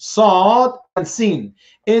 Sad and seen.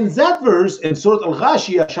 In that verse, in Surah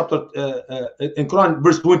Al-Ghashiyah, chapter in Quran,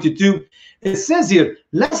 verse 22, it says here,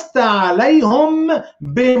 لَسْتَ عَلَيْهُمْ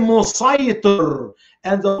بِمُصَيْطِرٍ.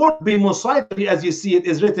 And the word بِمُصَيْطِرِ, as you see it,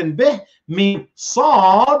 is written bih, mean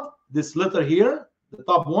sad, this letter here, the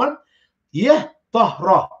top one, yeah,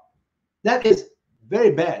 tahra. That is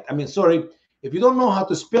very bad. I mean, sorry, if you don't know how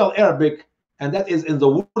to spell Arabic, and that is in the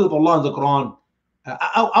word of Allah in the Quran,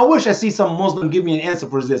 I wish I see some Muslim give me an answer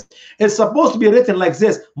for this. It's supposed to be written like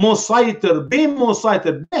this: Musaitir, bim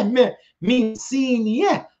musaitir, bih means seen,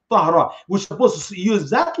 yeah, tahra. We're supposed to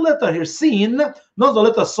use that letter here, seen, not the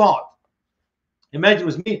letter sad. Imagine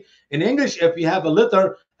with me in English, if you have a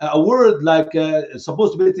letter, a word like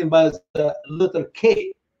supposed to be written by the letter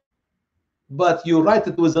K, but you write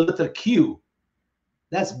it with the letter Q.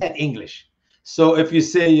 That's bad English. So if you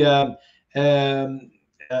say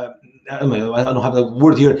I don't have the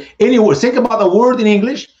word here. Any word. Think about a word in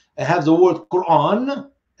English. It has the word Quran,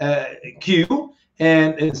 Q,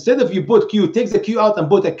 and instead of you put Q, take the Q out and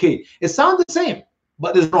put a K. It sounds the same,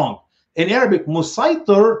 but it's wrong. In Arabic,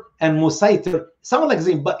 musaitir and musaitir sound like the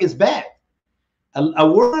same, but it's bad. A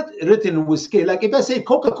word written with K, like if I say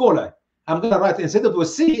Coca-Cola, I'm gonna write it, instead of with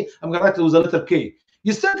C, I'm gonna write it with a letter K.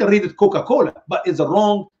 You still can read it Coca-Cola, but it's the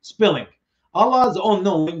wrong spelling. Allah is the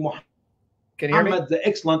all-knowing, Muhammad the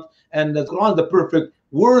excellent, and the Quran the perfect.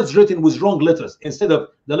 Words written with wrong letters. Instead of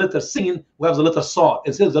the letter sin, we have the letter saw.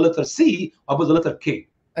 Instead of the letter C, I put the letter K.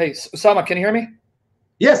 Hey, Usama, can you hear me?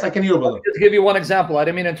 Yes, I can hear you, brother. Just give you one example. I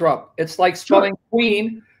didn't mean to interrupt. It's like spelling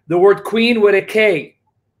queen, the word queen with a K.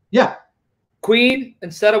 Yeah. Queen,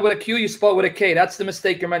 instead of with a Q, you spell it with a K. That's the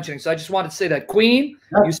mistake you're mentioning. So I just wanted to say that. Queen,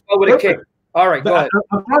 you spell with a K. All right, go ahead.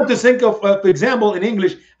 I'm trying to think of an example in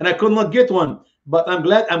English, and I could not get one. But I'm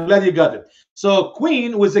glad you got it. So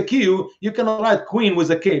queen with a Q, you cannot write queen with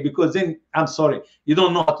a K, because then I'm sorry, you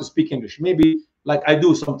don't know how to speak English. Maybe like I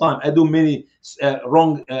do sometimes. I do many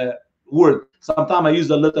wrong words. Sometimes I use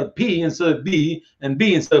the letter P instead of B, and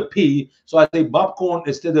B instead of P. So I say popcorn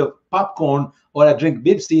instead of popcorn, or I drink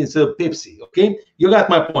Pepsi instead of Pepsi. Okay, you got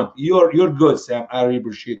my point. You're good, Sam. I really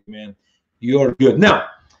appreciate it, man. You're good. Now,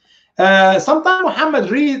 sometimes Muhammad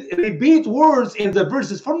repeat words in the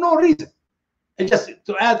verses for no reason. And just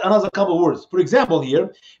to add another couple of words. For example,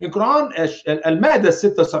 here in Quran, Al-Ma'idah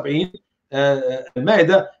 76,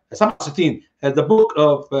 Al-Ma'idah 67, the book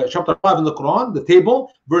of chapter 5 in the Quran, the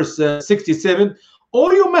table, verse 67.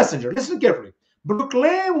 O you messenger, listen carefully,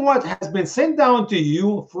 proclaim what has been sent down to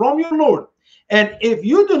you from your Lord. And if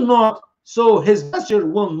you do not, so his message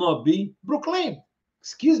will not be proclaimed.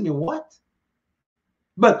 Excuse me, what?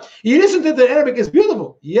 But you listen to the Arabic, is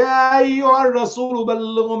beautiful. Ya ayyuha ar-rasul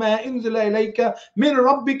balligh ma unzila ilayka min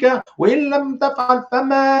rabbika wa in lam taf'al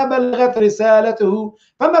fama balaghat risalatuhu.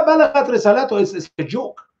 Fama balaghat risalatuhu is a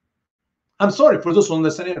joke. I'm sorry for those who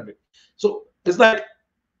understand Arabic. So it's like,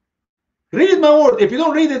 read my word. If you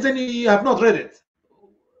don't read it, then you have not read it.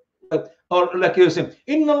 Or like you say,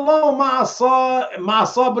 Inna Allah ma'a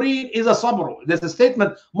sabrin is a sabr. That's a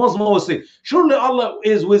statement Muslims always say. Surely Allah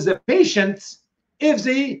is with the patients if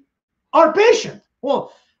they are patient.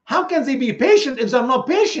 Well, how can they be patient if they're not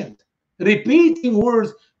patient? Repeating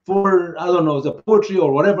words for, I don't know, the poetry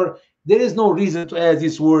or whatever, there is no reason to add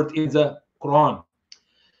this word in the Quran.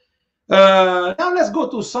 Now let's go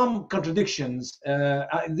to some contradictions.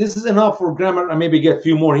 This is enough for grammar. I maybe get a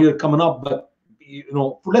few more here coming up, but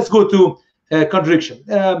let's go to contradiction.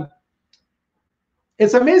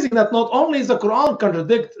 It's amazing that not only is the Quran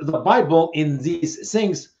contradict the Bible in these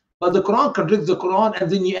things, but the Quran contradicts the Quran,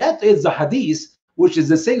 and then you add to it the Hadith, which is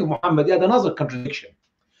the saying of Muhammad, yet another contradiction.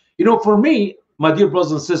 For me, my dear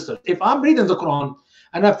brothers and sisters, if I'm reading the Quran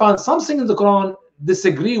and I find something in the Quran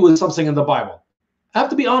disagree with something in the Bible, I have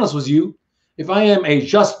to be honest with you. If I am a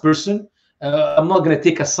just person, I'm not going to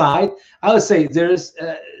take a side. I would say there's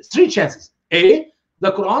 3 chances. A,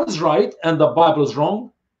 the Quran is right and the Bible is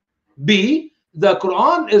wrong. B, the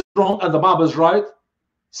Quran is wrong and the Bible is right.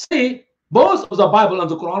 C, both of the Bible and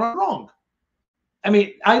the Quran are wrong. I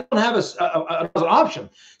mean, I don't have another option.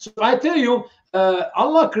 So if I tell you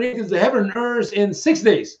Allah created the heaven and earth in 6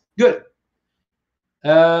 days, good.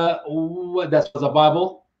 That's what the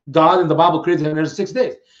Bible, God in the Bible created heaven and earth in 6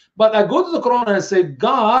 days. But I go to the Quran and I say,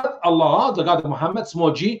 God, Allah, the God of Muhammad,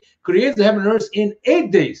 small g, created the heaven and earth in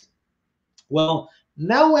 8 days. Well,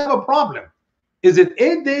 now we have a problem. Is it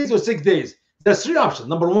 8 days or 6 days? There's 3 options.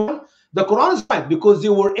 Number 1, the Quran is right because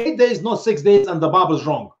there were 8 days, not 6 days, and the Bible is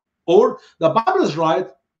wrong. Or the Bible is right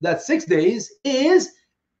that 6 days is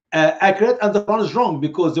accurate and the Quran is wrong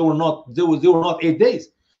because they were not 8 days.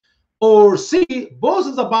 Or C, both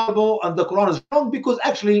of the Bible and the Quran is wrong because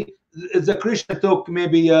actually the creation took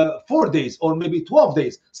maybe 4 days or maybe 12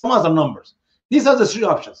 days, some other numbers. These are the three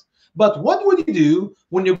options. But what would you do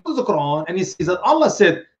when you go to the Quran and you see that Allah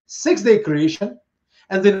said 6-day creation,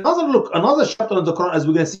 and then another chapter in the Quran, as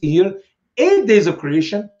we can see here, 8 days of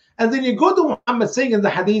creation, and then you go to Muhammad saying in the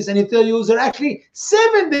hadith and he tell you there are actually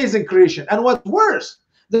 7 days in creation. And what's worse,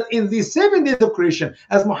 that in these 7 days of creation,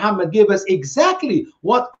 as Muhammad gave us exactly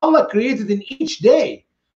what Allah created in each day,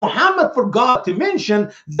 Muhammad forgot to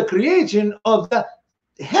mention the creation of the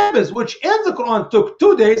heavens, which in the Quran took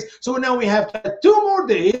 2 days. So now we have 2 more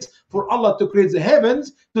days for Allah to create the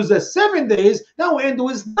heavens to the 7 days. Now we end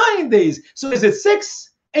with 9 days. So is it 6,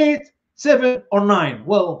 8, 7, or 9?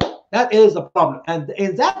 Well, that is the problem. And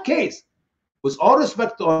in that case, with all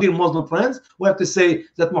respect to our dear Muslim friends, we have to say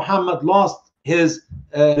that Muhammad lost his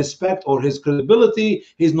respect or his credibility.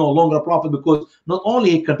 He's no longer a prophet, because not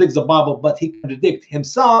only he contradicts the Bible, but he contradicts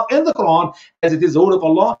himself in the Quran, as it is the word of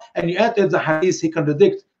Allah, and you add to the hadith, he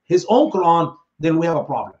contradicts his own Quran, then we have a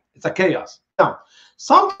problem. It's a chaos. Now,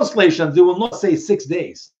 some translations, they will not say 6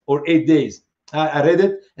 days or 8 days. I read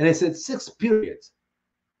it and it said 6 periods.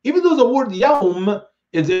 Even though the word yawm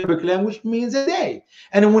in the Arabic language means a day.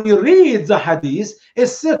 And when you read the hadith, it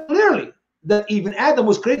said clearly that even Adam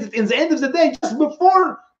was created in the end of the day, just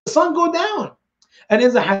before the sun go down. And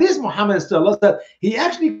in the hadith, Muhammad tells us that he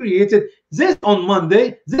actually created this on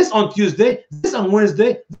Monday, this on Tuesday, this on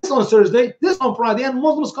Wednesday, this on Thursday, this on Friday. And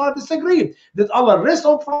Muslim scholars disagree. Did Allah rest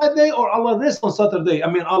on Friday or Allah rest on Saturday?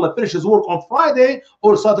 I mean, Allah finishes work on Friday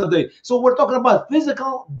or Saturday. So we're talking about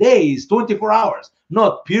physical days, 24 hours,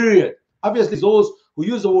 not period. Obviously, those who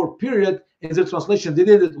use the word period in the translation, they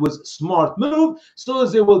did it with smart move, so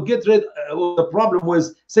they will get rid of the problem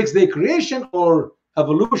with 6-day creation or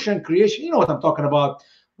evolution creation. You know what I'm talking about.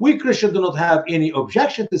 We Christians do not have any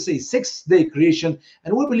objection to say 6-day creation,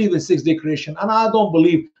 and we believe in 6-day creation. And I don't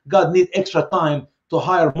believe God needs extra time to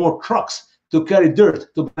hire more trucks to carry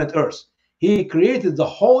dirt to planet Earth. He created the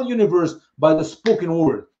whole universe by the spoken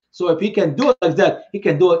word. So if he can do it like that, he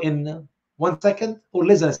can do it in 1 second or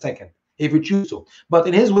less than a second, if you choose to. But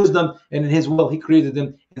in his wisdom and in his will, he created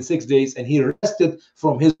them in 6 days, and he rested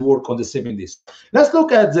from his work on the 7 days. Let's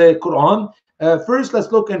look at the Quran. First,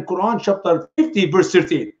 let's look in Quran chapter 50, verse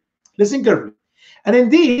 38. Listen carefully. And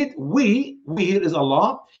indeed, we here is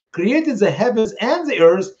Allah, created the heavens and the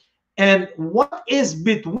earth, and what is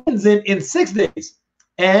between them in 6 days,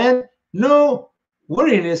 and no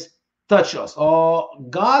weariness touched us. Oh,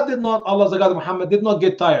 God did not, Allah, the God of Muhammad, did not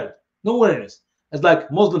get tired. No weariness. It's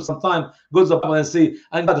like Muslims sometimes go to the Bible and say,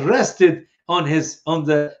 and God rested on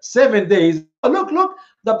the 7 days. But look,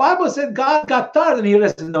 the Bible said God got tired and he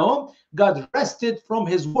rested. No, God rested from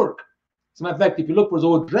his work. As a matter of fact, if you look for the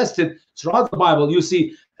word rested throughout the Bible, you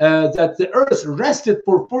see that the earth rested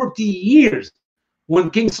for 40 years when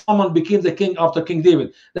King Solomon became the king after King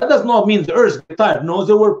David. That does not mean the earth got tired. No,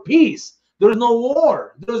 there were peace. There is no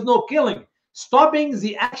war. There is no killing. Stopping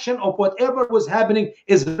the action of whatever was happening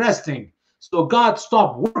is resting. So God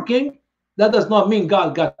stopped working. That does not mean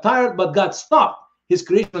God got tired, but God stopped his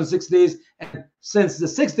creation in 6 days. And since the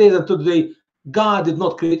 6 days until today, God did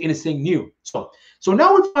not create anything new. So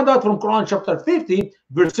now we find out from Quran chapter 50,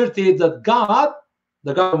 verse 38, that God,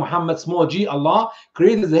 the God of Muhammad, small g, Allah,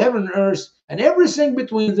 created the heaven and earth and everything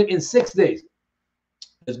between them in 6 days.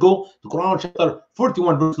 Let's go to Quran chapter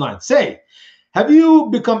 41, verse 9. Say, have you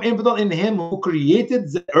become infidel in him who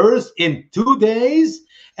created the earth in 2 days,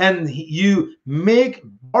 and you make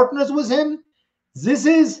partners with him? This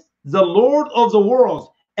is the Lord of the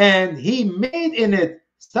world, and he made in it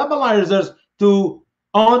stabilizers to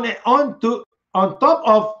on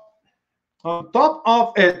top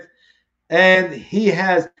of it, and he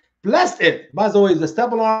has blessed it. By the way, the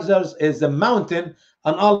stabilizers is the mountain,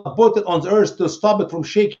 and Allah put it on the earth to stop it from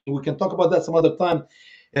shaking. We can talk about that some other time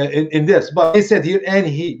in this. But he said here, and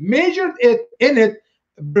he measured it in it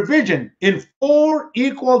provision in 4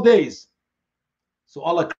 equal days. So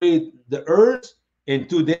Allah created the earth in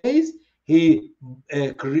 2 days. Allah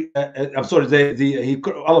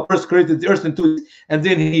first created the earth in 2 days, and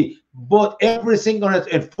then he bought everything on it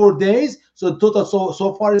in 4 days. So total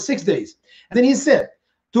so far is 6 days. And then he said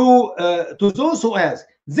to those who ask,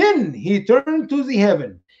 then he turned to the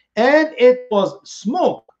heaven, and it was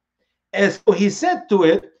smoke. And so he said to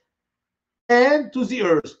it and to the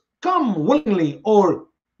earth, come willingly or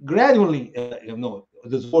gradually. No,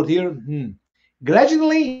 this word here,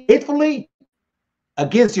 gradually, hatefully,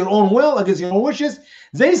 against your own will, against your own wishes.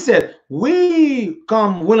 They said, we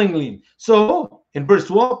come willingly. So in verse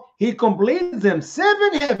 12, he completed them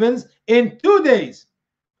 7 heavens in 2 days.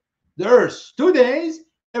 The earth 2 days,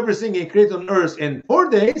 everything he created on earth in 4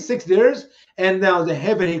 days, 6 days, and now the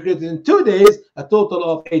heaven he created in 2 days, a total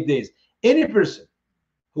of 8 days. Any person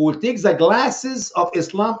who will take the glasses of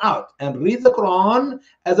Islam out and read the Quran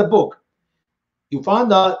as a book, you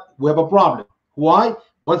find out we have a problem. Why?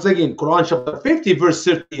 Once again, Quran chapter 50 verse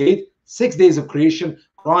 38, 6 days of creation.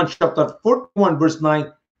 Quran chapter 41 verse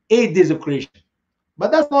 9, 8 days of creation.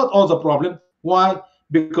 But that's not all the problem. Why?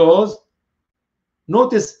 Because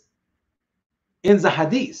notice in the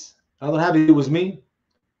hadith, I don't have it with me,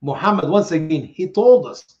 Muhammad, once again, he told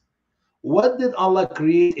us, what did Allah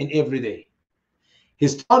create in every day? He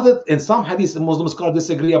started, in some hadiths, Muslim scholars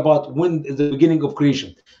disagree about when is the beginning of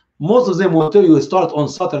creation. Most of them will tell you start on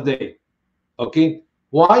Saturday. Okay?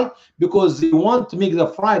 Why? Because they want to make the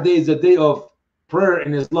Friday the day of prayer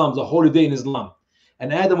in Islam, the holy day in Islam.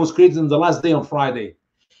 And Adam was created on the last day on Friday.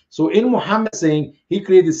 So in Muhammad saying he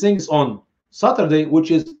created things on Saturday, which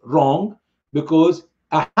is wrong, because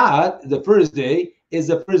Ahad, the first day, is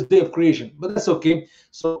the first day of creation. But that's okay.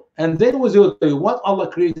 So, and then was able to tell you what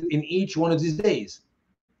Allah created in each one of these days.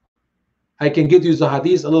 I can get you the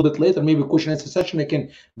hadith a little bit later, maybe question answer session, I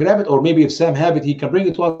can grab it, or maybe if Sam have it, he can bring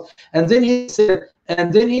it to us. And then he said,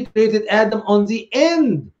 and then he created Adam on the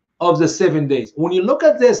end of the 7 days. When you look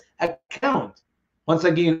at this account, once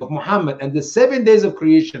again, of Muhammad and the 7 days of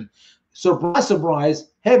creation, surprise,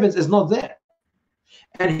 surprise, heavens is not there.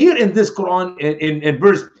 And here in this Quran, in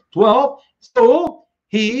verse 12, so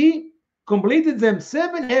he completed them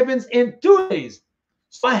 7 heavens in 2 days.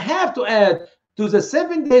 So I have to add to the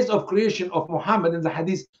 7 days of creation of Muhammad in the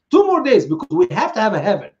hadith 2 more days, because we have to have a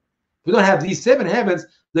heaven. If we don't have these 7 heavens,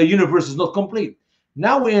 the universe is not complete.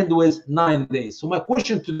 Now we end with 9 days. So my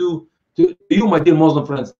question to you, my dear Muslim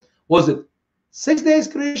friends, was it 6 days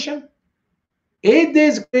creation, 8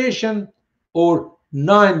 days creation, or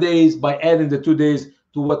 9 days by adding the 2 days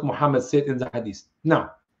to what Muhammad said in the hadith?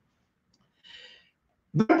 Now,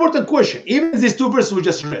 very important question. Even these 2 verses we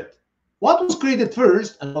just read, what was created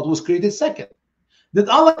first and what was created second? Did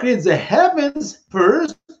Allah create the heavens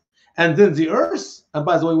first and then the earth? And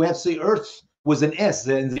by the way, we have to say earth with an S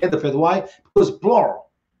in the end of it. Why? Because plural.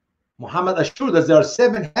 Muhammad assured us there are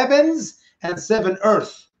 7 heavens and 7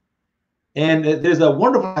 earths. And there's a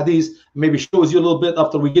wonderful hadith, maybe shows you a little bit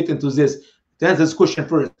after we get into this, to answer this question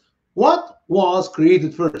first. What was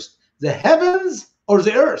created first, the heavens or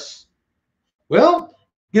the earth? Well,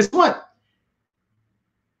 guess what?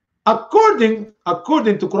 According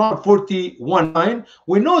to Quran 41:9,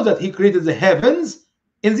 we know that he created the heavens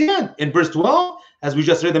in the end, in verse 12, as we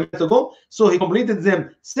just read a minute ago. So he completed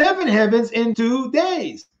them 7 heavens in 2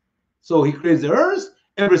 days. So he created the earth,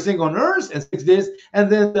 everything on earth in 6 days,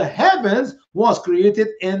 and then the heavens was created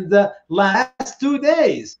in the last 2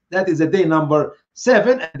 days. That is the day number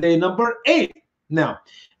 7 and day number 8. Now,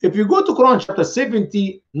 if you go to Quran chapter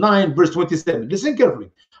 79 verse 27, listen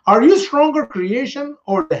carefully. Are you stronger creation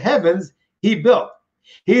or the heavens he built?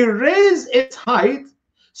 He raised its height,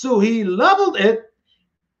 so he leveled it.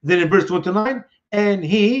 Then in verse 29, and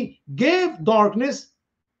he gave darkness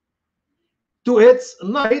to its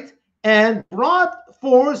night and brought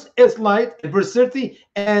forth its light. In verse 30,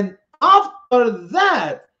 and after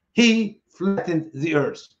that he flattened the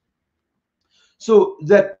earth. So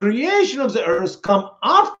the creation of the earth come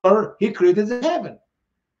after he created the heaven.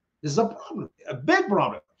 This is a problem, a big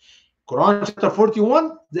problem. Quran chapter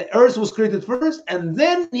 41, the earth was created first, and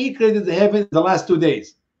then he created the heaven in the last 2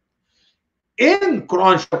 days. In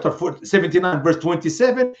Quran chapter 79, verse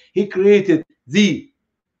 27, he created the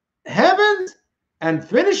heavens and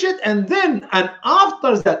finished it, and then, and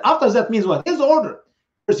after that means what? His order.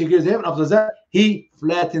 First he created the heaven, after that, he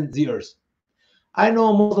flattened the earth. I know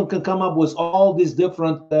a Muslim can come up with all these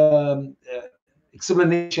different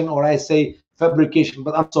explanation, or I say fabrication,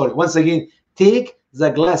 but I'm sorry. Once again, take the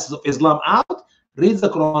glasses of Islam out, read the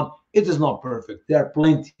Quran. It is not perfect. There are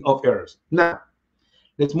plenty of errors. Now,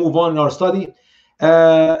 let's move on in our study.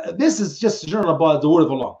 This is just a journal about the word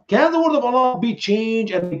of Allah. Can the word of Allah be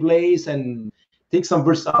changed and replaced, and take some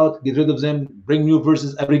verses out, get rid of them, bring new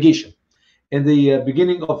verses, abrogation? In the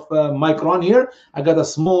beginning of my Quran here, I got a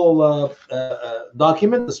small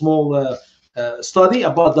document, a small study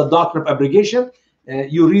about the doctrine of abrogation.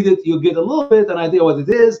 You read it, you get a little bit an idea what it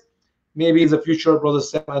is. Maybe in the future, Brother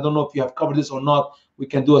Sam, I don't know if you have covered this or not, we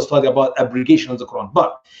can do a study about abrogation of the Quran.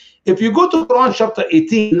 But if you go to Quran chapter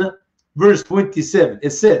 18, verse 27, it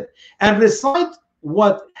said, and recite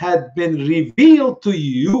what had been revealed to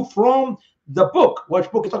you from the book.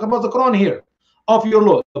 Which book? You're talking about the Quran here. Of your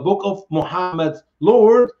Lord, the book of Muhammad,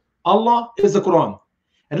 Lord, Allah is the Quran.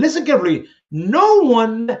 And listen carefully, no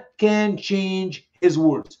one can change his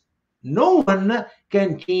words. No one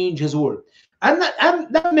can change his word. And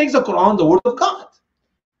that makes the Quran the word of God.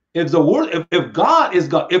 If the word, if God is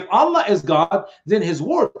God, if Allah is God, then his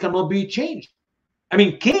word cannot be changed. I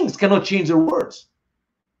mean, kings cannot change their words.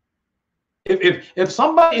 If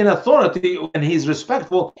somebody in authority and he's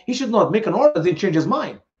respectful, he should not make an order and then change his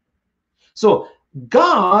mind. So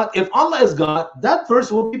God, if Allah is God, that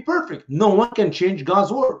verse will be perfect. No one can change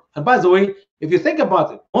God's word. And by the way, if you think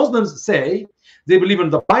about it, Muslims say they believe in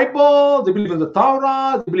the Bible, they believe in the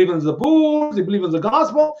Torah, they believe in the Zabur, they believe in the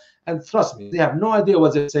gospel, and trust me, they have no idea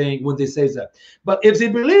what they're saying when they say that. But if they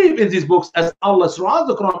believe in these books as Allah throughout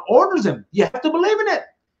the Quran orders them, you have to believe in it.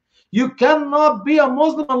 You cannot be a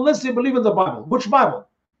Muslim unless you believe in the Bible. Which Bible?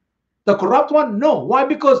 The corrupt one? No. Why?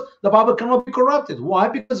 Because the Bible cannot be corrupted. Why?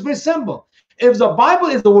 Because it's very simple. If the Bible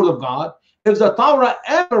is the word of God, if the Torah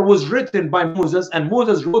ever was written by Moses and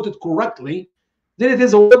Moses wrote it correctly, then it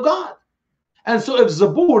is the word of God. And so if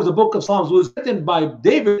Zabur, the book of Psalms, was written by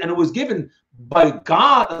David and it was given by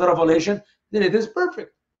God as a revelation, then it is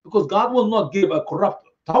perfect. Because God will not give a corrupt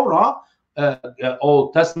Torah,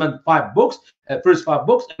 Old Testament 5 books, first 5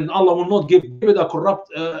 books, and Allah will not give David a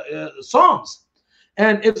corrupt Psalms.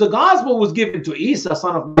 And if the gospel was given to Isa,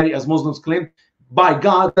 son of Mary, as Muslims claim, by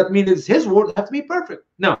God, that means his word have to be perfect.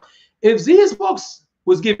 Now, if these books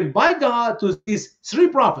was given by God to these 3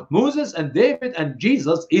 prophets, Moses and David and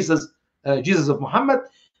Jesus, Jesus of Muhammad,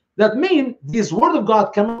 that means this word of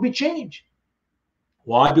God cannot be changed.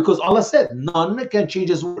 Why? Because Allah said none can change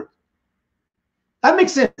his word. That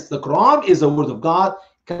makes sense. The Quran is the word of God,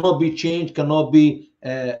 cannot be changed, cannot be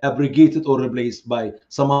abrogated or replaced by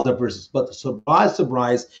some other verses. But surprise,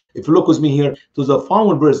 surprise, if you look with me here to the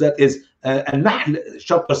following verse, that is An-Nahl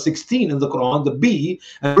chapter 16 in the Quran, the B,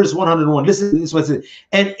 and verse 101. Listen to this one.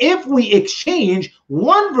 And if we exchange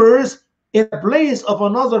one verse in place of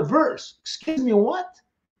another verse, excuse me, what?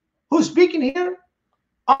 Who's speaking here?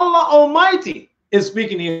 Allah Almighty is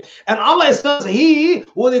speaking here. And Allah says he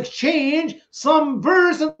will exchange some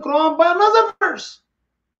verse in the Quran by another verse.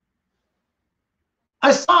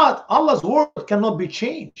 I thought Allah's word cannot be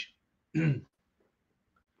changed.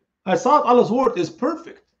 I thought Allah's word is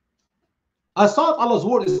perfect. I thought Allah's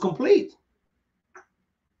word is complete.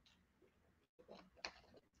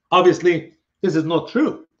 Obviously, this is not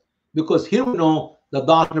true, because here we know the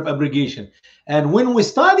doctrine of abrogation. And when we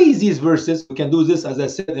study these verses, we can do this, as I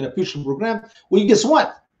said, in a future program. Well, guess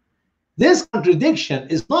what? This contradiction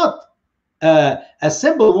is not a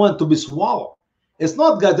simple one to be swallowed. It's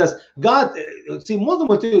not God. God. See, Muslim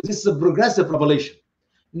will tell you this is a progressive revelation.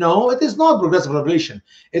 No, it is not progressive revelation.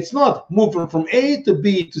 It's not moving from A to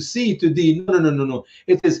B to C to D. No.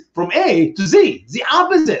 It is from A to Z, the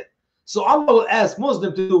opposite. So Allah will ask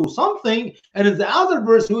Muslim to do something, and in the other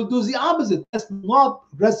verse he will do the opposite. That's not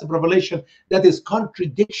progressive revelation. That is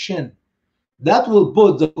contradiction. That will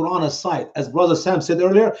put the Quran aside. As Brother Sam said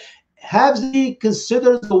earlier, have they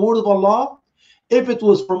considered the word of Allah? If it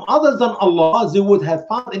was from other than Allah, they would have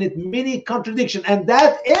found in it many contradictions. And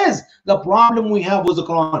that is the problem we have with the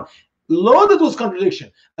Quran. Loaded with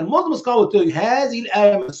contradiction. And Muslim scholars will tell you, هذه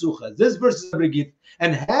الآية منسوخة. This verse is abrogated.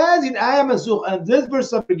 And هذه الآية منسوخة. And this verse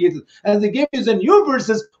is abrogated. And they give you the new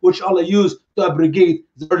verses which Allah used to abrogate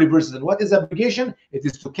the early verses. And what is abrogation? It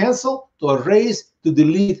is to cancel, to erase, to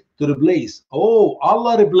delete, to replace. Oh,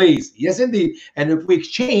 Allah replace. Yes, indeed. And if we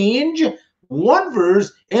exchange one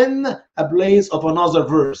verse in a place of another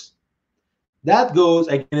verse, that goes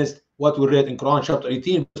against what we read in Quran chapter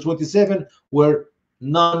 18 verse 27, where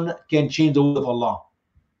none can change the word of Allah.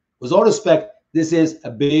 With all respect, this is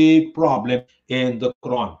a big problem in the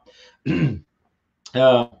Quran.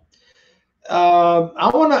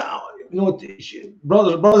 I want to,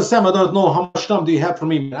 brother Sam, I don't know how much time do you have for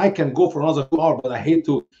me. I can go for another 2 hours, but I hate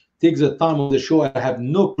to take the time of the show. I have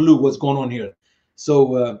no clue what's going on here.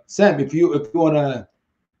 So Sam, if you want to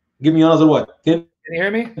give me another what, 10, can you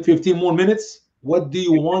hear me? 15 more minutes, what do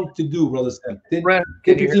you want to do, brother Sam? 10,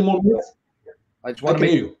 15 more minutes? I just want to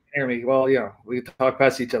make you hear me. Well, yeah, we talk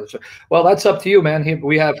past each other. So, well, that's up to you, man.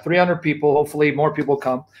 We have 300 people. Hopefully more people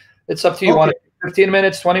come. It's up to you. Okay. Want 15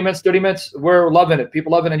 minutes, 20 minutes, 30 minutes? We're loving it.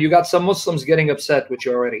 People loving it. And you got some Muslims getting upset with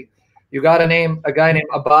you already. You got a guy named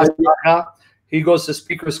Abbas. He goes to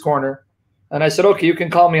Speaker's Corner. And I said, okay, you can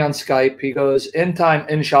call me on Skype. He goes, in time,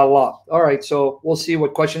 inshallah. All right, so we'll see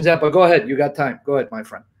what questions have. But go ahead. You got time. Go ahead, my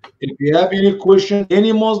friend. If you have any question,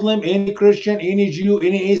 any Muslim, any Christian, any Jew,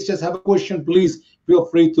 any atheist have a question, please feel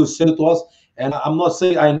free to send it to us. And I'm not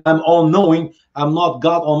saying I'm all-knowing. I'm not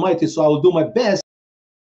God Almighty, so I will do my best.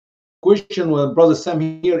 Question with Brother Sam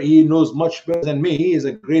here, he knows much better than me. He is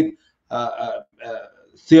a great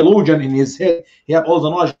theologian in his head. He have all the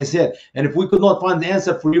knowledge in his head. And if we could not find the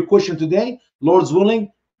answer for your question today, Lord's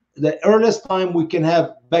willing, the earliest time we can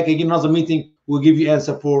have back again another meeting, we'll give you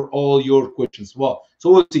answer for all your questions. Well,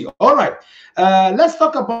 so we'll see. All right, let's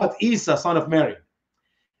talk about Isa, son of Mary.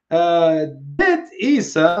 Did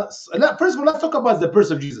Isa? First of all, let's talk about the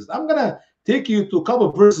birth of Jesus. I'm gonna take you to a couple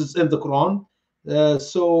of verses in the Quran.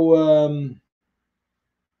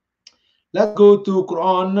 Let's go to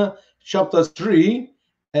Quran chapter 3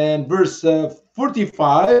 and verse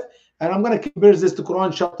 45. And I'm going to compare this to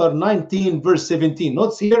Quran chapter 19, verse 17.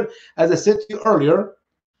 Notice here, as I said to you earlier,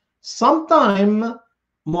 sometime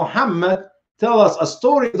Muhammad tell us a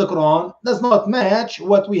story of the Quran does not match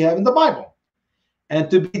what we have in the Bible. And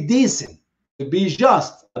to be decent, to be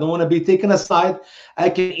just, I don't want to be taken aside, I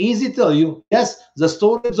can easily tell you, yes, the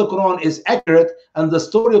story of the Quran is accurate, and the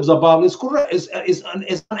story of the Bible is correct, is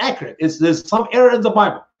inaccurate. There's some error in the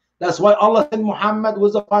Bible. That's why Allah said Muhammad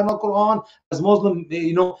was the final Quran. As Muslim,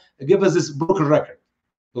 give us this broken record.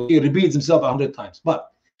 Okay, he repeats himself 100 times.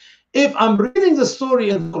 But if I'm reading the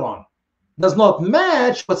story in the Quran, does not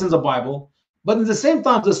match what's in the Bible, but at the same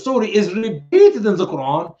time the story is repeated in the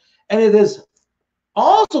Quran, and it is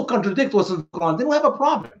also contradict what's in the Quran, then we have a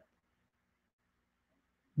problem.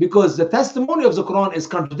 Because the testimony of the Quran is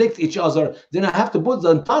contradict each other, then I have to put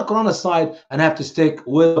the entire Quran aside and have to stick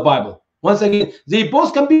with the Bible. Once again, they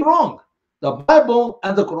both can be wrong. The Bible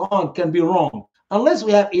and the Quran can be wrong. Unless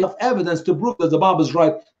we have enough evidence to prove that the Bible is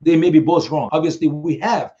right, they may be both wrong. Obviously, we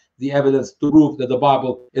have the evidence to prove that the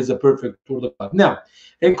Bible is a perfect word of God. Now,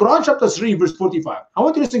 in Quran chapter 3, verse 45, I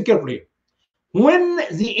want you to listen carefully. When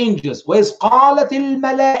the angels, وَإِذْ قَالَتِ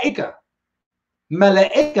الْمَلَائِكَةِ,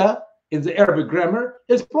 Malaika in the Arabic grammar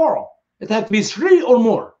is plural. It has to be 3 or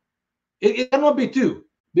more. It cannot be 2,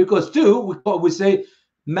 because 2, we say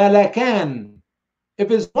Malakan.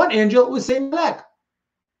 If it's one angel, we say Malak.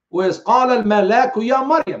 وَإِذْ قَالَ الْمَلَاكُ يَا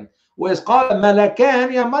مَرْيَمْ, وَإِذْ قَالَ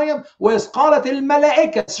مَلَكَانِ يَا مَرْيَمْ, وَإِذْ قَالَتِ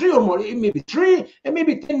الْمَلَائِكَةِ. 3 or more. It may be 3, it may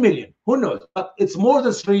be 10 million. Who knows? But it's more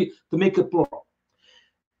than 3 to make it plural.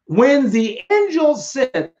 When the angel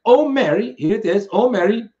said, "O Mary," here it is, "O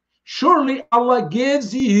Mary, surely Allah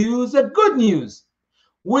gives you the good news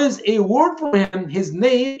with a word from him. His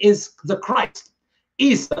name is the Christ,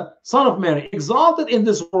 Isa, son of Mary, exalted in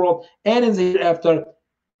this world and in the hereafter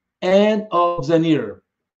and of the near."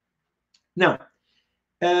 Now,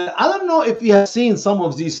 I don't know if you have seen some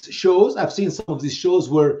of these shows. I've seen some of these shows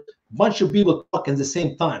where a bunch of people talk at the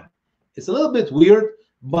same time. It's a little bit weird,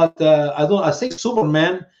 but I think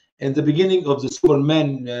Superman, in the beginning of the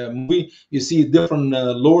Superman movie, you see different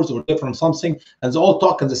lords or different something, and they all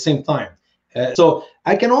talk at the same time. So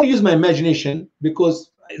I can only use my imagination,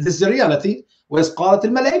 because this is the reality. وَإِذْ قَالَتِ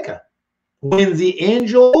الْمَلَائِكَةِ, when the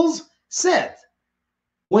angels said.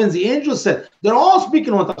 When the angels said, they're all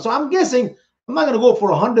speaking one time. So I'm guessing, I'm not going to go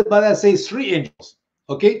for 100, but I say 3 angels.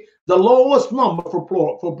 Okay, the lowest number for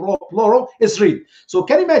plural is 3. So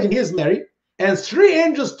can you imagine? Here's Mary, and 3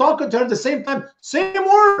 angels talking to her at the same time, same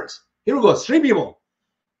words. Here we go, 3 people.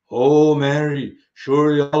 "Oh Mary,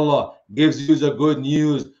 surely Allah gives you the good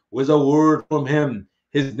news with a word from him.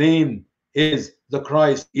 His name is the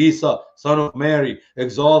Christ, Isa, son of Mary,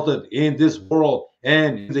 exalted in this world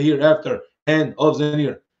and in the hereafter and of the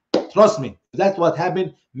near." Trust me, that's what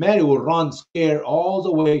happened. Mary will run scared all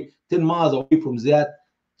the way 10 miles away from that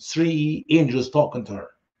 3 angels talking to her.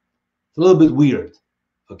 It's a little bit weird.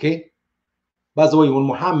 Okay? By the way, when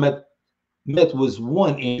Muhammad met with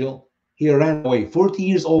 1 angel, he ran away. 40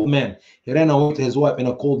 years old man. He ran away to his wife in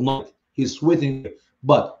a cold night. He's sweating.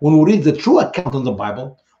 But when we read the true account in the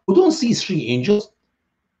Bible, we don't see 3 angels.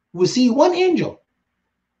 We see 1 angel.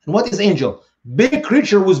 And what is angel? Big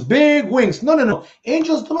creature with big wings. No.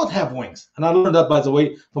 Angels do not have wings. And I learned that, by the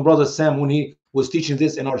way, from Brother Sam when he was teaching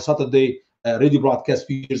this in our Saturday radio broadcast a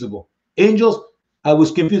few years ago. Angels, I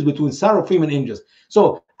was confused between seraphim and angels.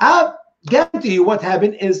 So I guarantee you what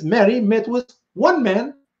happened is Mary met with 1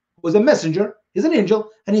 man who was a messenger. He's an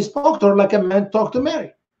angel, and he spoke to her like a man talked to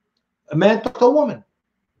Mary. A man talked to a woman.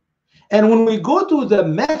 And when we go to the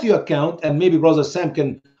Matthew account, and maybe Brother Sam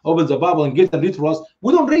can open the Bible and get and read for us,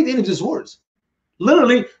 we don't read any of these words.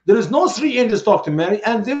 Literally, there is no 3 angels talk to Mary,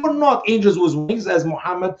 and they were not angels with wings, as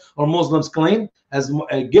Muhammad or Muslims claim, as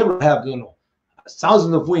Gabriel have,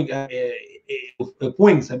 thousands of wings.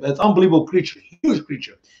 It's unbelievable creature, huge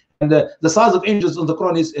creature. And the size of angels in the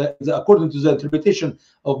Quran is, according to the interpretation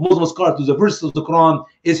of Muslim scholars to the verses of the Quran,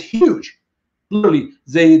 is huge. Literally,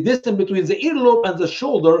 the distance between the earlobe and the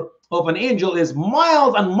shoulder of an angel is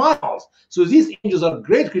miles and miles. So these angels are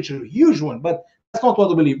great creatures, huge one, but that's not what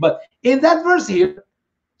we believe. But in that verse here,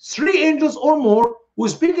 3 angels or more were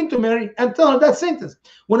speaking to Mary and telling her that sentence.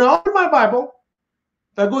 When I open my Bible,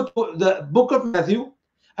 if I go to the book of Matthew,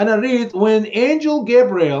 And I read, when angel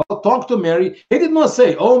Gabriel talked to Mary, he did not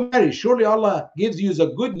say, "Oh Mary, surely Allah gives you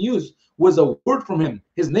the good news with a word from him.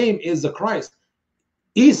 His name is the Christ,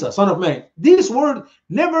 Isa, son of Mary." This word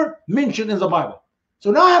never mentioned in the Bible.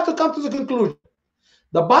 So now I have to come to the conclusion.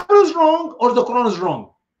 The Bible is wrong or the Quran is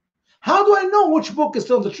wrong. How do I know which book is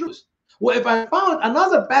telling the truth? Well, if I found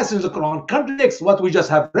another passage in the Quran contradicts what we just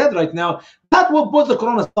have read right now, that will put the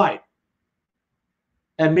Quran aside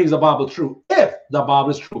and makes the Bible true. If the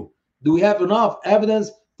Bible is true, do we have enough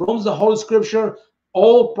evidence from the Holy Scripture,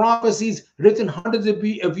 all prophecies written hundreds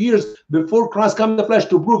of years before Christ came in the flesh,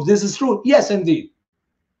 to prove this is true? Yes, indeed.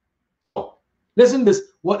 So, listen to this,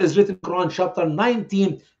 what is written in Quran chapter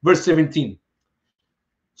 19, verse 17.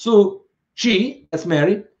 So she, that's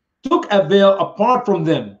Mary, took a veil apart from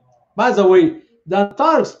them. By the way, the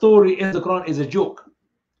entire story in the Quran is a joke.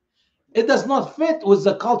 It does not fit with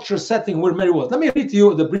the culture setting where Mary was. Let me read to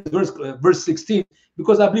you the verse 16,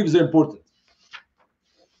 because I believe it's important.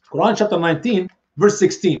 Quran chapter 19, verse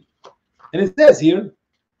 16. And it says here,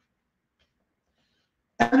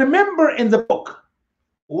 and remember in the book.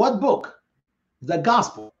 What book? The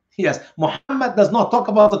gospel. Yes, Muhammad does not talk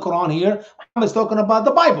about the Quran here. Muhammad is talking about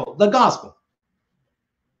the Bible, the gospel.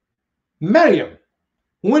 Maryam,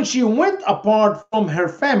 when she went apart from her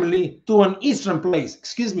family to an eastern place.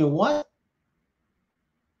 Excuse me, what?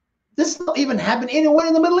 This not even happen anywhere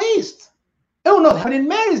in the Middle East. It will not happen in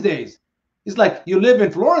Mary's days. It's like you live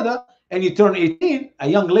in Florida and you turn 18, a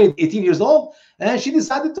young lady, 18 years old, and she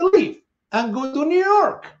decided to leave and go to New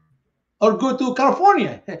York or go to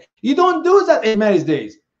California. You don't do that in Mary's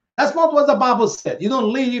days. That's not what the Bible said. You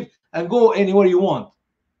don't leave and go anywhere you want.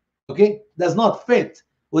 Okay? Does not fit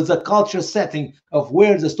with the culture setting of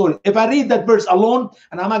where the story. If I read that verse alone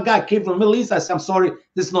and I'm a guy came from the Middle East, I say, I'm sorry,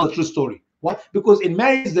 this is not a true story. Why? Because in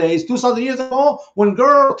Mary's days, 2,000 years ago, when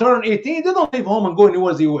girls turn 18, they don't leave home and go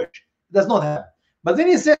anywhere they wish. It does not happen. But then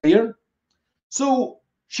he said here, so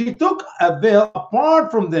she took a veil apart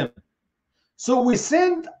from them. So we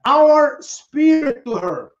sent our spirit to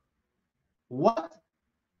her. What?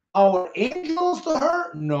 Our angels to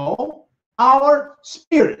her? No, our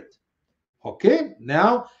spirit. Okay,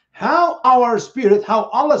 now how our spirit, how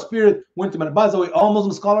Allah's spirit went to Mary. By the way, all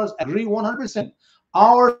Muslim scholars agree 100%.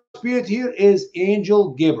 Our spirit here is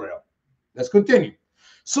angel Gabriel. Let's continue.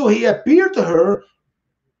 So he appeared to her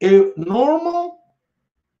a normal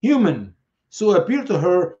human. So appeared to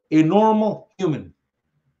her a normal human.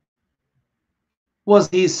 Was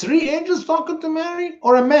these three angels talking to Mary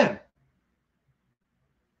or a man?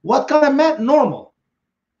 What kind of man? Normal.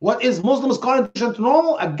 What is Muslims calling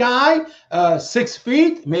normal? A guy, 6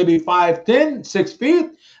 feet, maybe 5'10", 6 feet,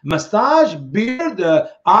 mustache, beard,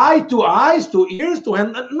 eye, 2 eyes, 2 ears, 2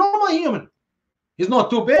 hands. A normal human. He's not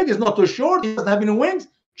too big, he's not too short, he doesn't have any wings,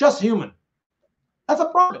 just human. That's a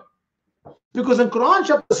problem. Because in Quran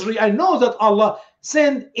chapter 3, I know that Allah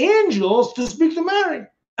sent angels to speak to Mary,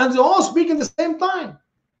 and they all speak at the same time.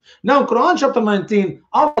 Now in Quran chapter 19,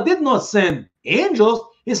 Allah did not send angels,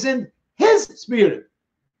 he sent his spirit.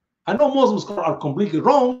 I know Muslims are completely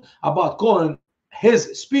wrong about calling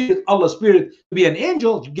his spirit, Allah's spirit, to be an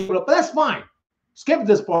angel, but that's fine. Skip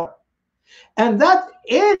this part. And that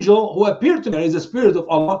angel who appeared to Mary, the spirit of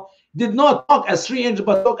Allah, did not talk as three angels,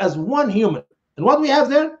 but talk as one human. And what we have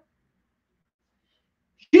there?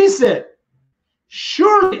 She said,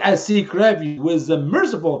 surely I seek refuge with the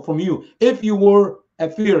merciful from you, if you were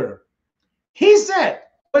a fearer. He said,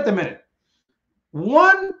 wait a minute,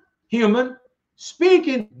 one human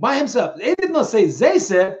speaking by himself. It did not say they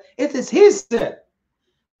said, it is he said,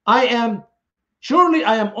 surely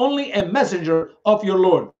I am only a messenger of your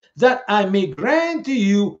Lord, that I may grant to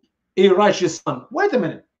you a righteous son. Wait a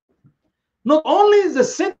minute. Not only the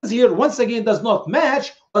sentence here, once again, does not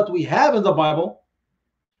match what we have in the Bible,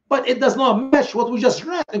 but it does not match what we just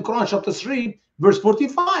read in Quran chapter 3, verse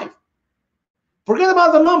 45. Forget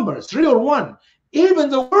about the numbers, 3 or 1. Even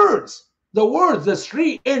the words the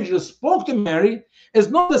three angels spoke to Mary is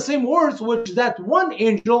not the same words which that one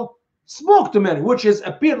angel spoke to Mary, which is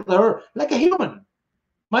appeared to her like a human.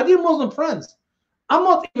 My dear Muslim friends, I'm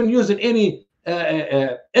not even using any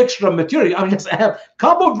extra material. I have a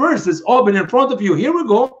couple of verses open in front of you. Here we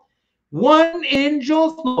go. One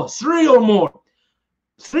angel, no, 3 or more.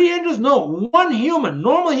 3 angels, no, one human,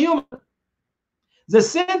 normal human. The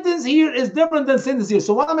sentence here is different than sentence here.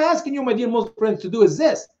 So what I'm asking you, my dear Muslim friends, to do is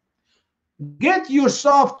this. Get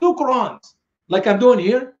yourself 2 Qurans, like I'm doing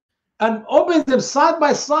here, and open them side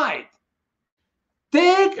by side.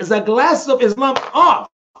 Take the glasses of Islam off.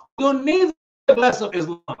 You don't need the glasses of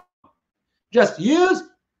Islam. Just use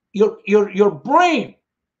your brain,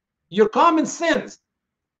 your common sense.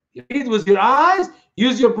 You read with your eyes,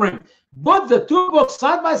 Use your brain. Put the two books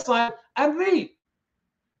side by side and read.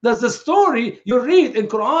 Does the story you read in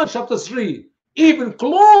Quran chapter 3 even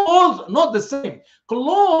close, not the same,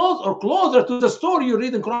 close or closer to the story you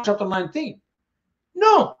read in Quran chapter 19?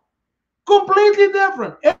 No, completely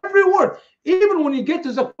different. Every word. Even when you get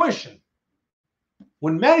to the question,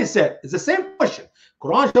 when Mary said, it's the same question.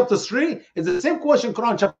 Quran chapter 3 is the same question,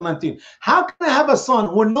 Quran chapter 19. How can I have a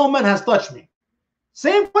son when no man has touched me?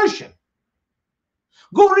 Same question.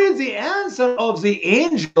 Go read the answer of the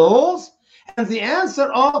angels and the answer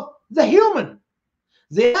of the human.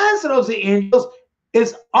 The answer of the angels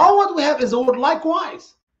is all what we have is the word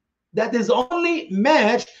likewise. That is only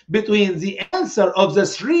match between the answer of the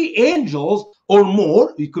 3 angels or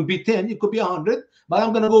more. It could be 10, it could be 100, but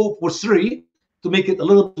I'm going to go for 3 to make it a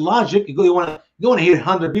little bit logic. You want to hear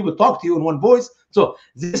 100 people talk to you in one voice. So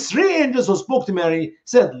the 3 angels who spoke to Mary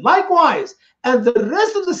said likewise, and the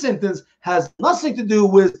rest of the sentence has nothing to do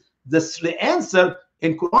with the answer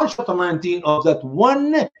in Quran chapter 19 of that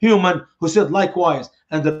one human who said likewise,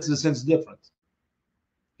 and the rest of the sentence is different.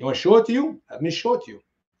 You want to show it to you? Let me show it to you.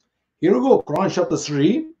 Here we go, Quran chapter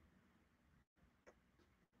 3.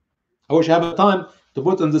 I wish I have time to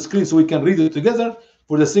put on the screen so we can read it together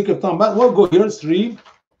for the sake of time, but we'll go here, 3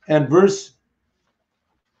 and verse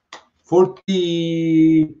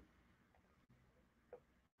 40.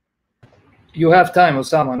 You have time,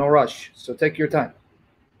 Usama, no rush. So take your time.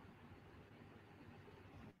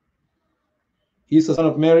 Isa, son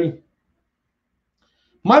of Mary.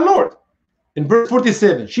 My Lord, in verse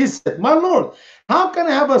 47, she said, my Lord, how can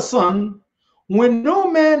I have a son when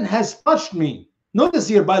no man has touched me? Notice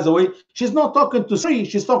here, by the way, she's not talking to 3,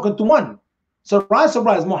 she's talking to 1. Surprise,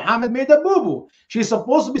 surprise, Muhammad made a boo-boo. She's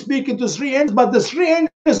supposed to be speaking to 3 angels, but the 3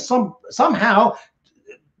 angels somehow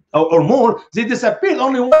or more, they disappeared.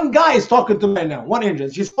 Only 1 guy is talking to me right now, 1 angel.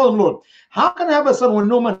 She's told him, Lord, how can I have a son when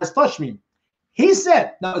no man has touched me? He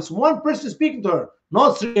said, now it's 1 person speaking to her,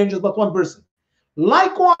 not 3 angels, but 1 person.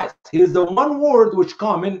 Likewise, here's the one word which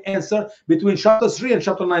common answer between chapter 3 and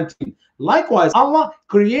chapter 19. Likewise, Allah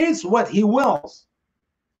creates what he wills.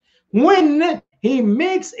 When he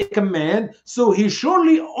makes a command, so he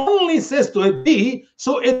surely only says to it be,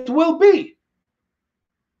 so it will be.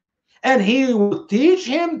 And he will teach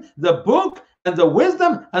him the book and the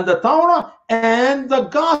wisdom and the Torah and the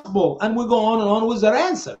gospel. And we go on and on with their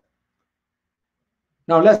answer.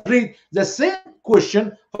 Now let's read the same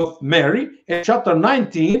question of Mary in chapter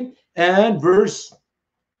 19 and verse,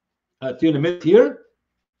 in a minute here.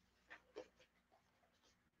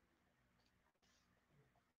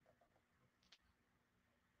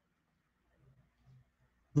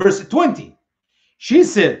 Verse 20. She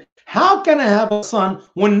said, how can I have a son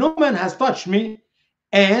when no man has touched me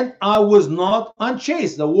and I was not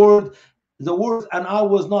unchaste? The word and I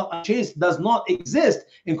was not unchaste does not exist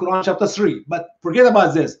in Quran chapter 3. But forget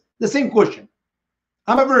about this. The same question.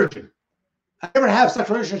 I'm a virgin. I never have such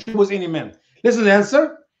a relationship with any man. Listen to the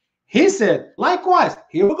answer. He said, likewise.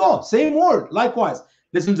 Here we go. Same word, likewise.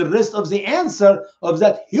 Listen to the rest of the answer of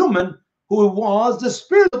that human who was the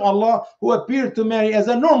Spirit of Allah who appeared to Mary as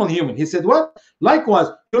a normal human. He said what? Likewise,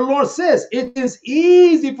 your Lord says, it is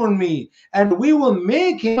easy for me, and we will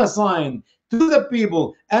make him a sign to the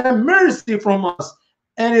people and a mercy from us,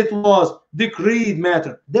 and it was decreed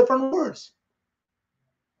matter. Different words.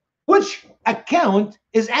 Which account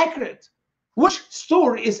is accurate? Which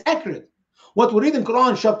story is accurate? What we read in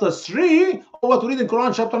Quran chapter 3 or what we read in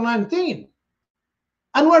Quran chapter 19?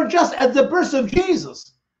 And we're just at the birth of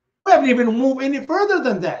Jesus. We haven't even moved any further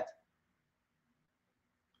than that.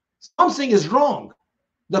 Something is wrong.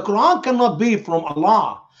 The Quran cannot be from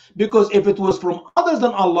Allah, because if it was from others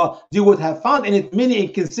than Allah, you would have found in it many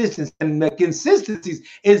inconsistencies, and the consistencies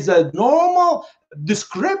is a normal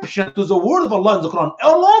description to the word of Allah in the Quran,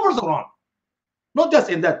 all over the Quran, not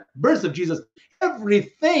just in that verse of Jesus.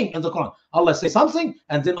 Everything in the Quran, Allah says something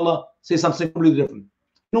and then Allah says something completely different.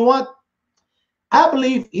 You know what? I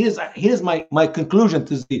believe here's my conclusion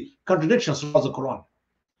to the contradictions of the Quran.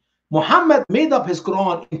 Muhammad made up his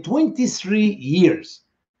Quran in 23 years,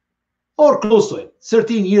 or close to it.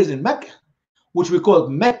 13 years in Mecca, which we call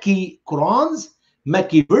Mecca Qurans,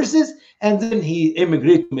 Mecca verses, and then he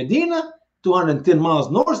immigrated to Medina, 210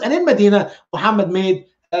 miles north, and in Medina, Muhammad made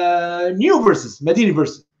new verses, Medina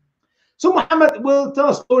verses. So Muhammad will tell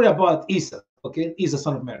a story about Isa, okay, Isa,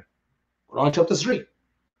 son of Mary, Quran chapter 3.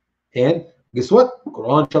 And guess what?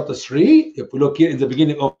 Quran chapter 3, if we look here in the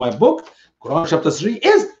beginning of my book, Quran chapter 3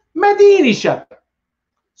 is Medini chapter.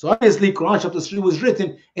 So obviously Quran chapter 3 was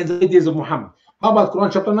written in the days of Muhammad. How about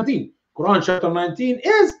Quran chapter 19? Quran chapter 19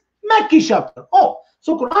 is Mecca chapter. Oh,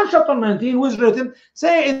 so Quran chapter 19 was written,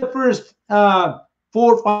 say, in the first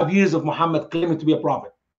 4 or 5 years of Muhammad claiming to be a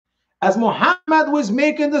prophet. As Muhammad was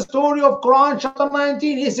making the story of Quran chapter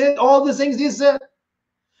 19, he said all the things he said.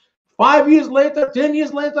 5 years later, 10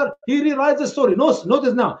 years later, he rewrites the story.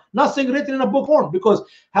 Notice now, nothing written in a book form, because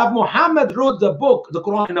have Muhammad wrote the book, the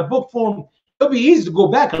Quran, in a book form, it'll be easy to go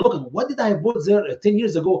back and look at what did I put there 10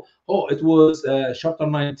 years ago. Oh, it was chapter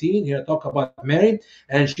 19. Here I talk about Mary,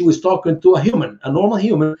 and she was talking to a human, a normal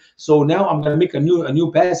human. So now I'm going to make a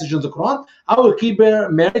new passage in the Quran. I will keep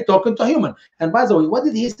Mary talking to a human. And by the way, what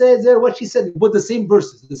did he say there? What she said? He put the same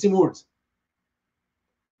verses, the same words.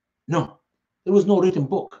 No, there was no written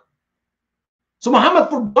book. So Muhammad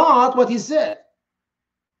forgot what he said.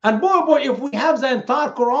 And boy, if we have the entire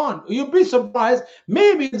Quran, you'd be surprised.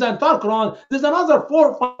 Maybe in the entire Quran, there's another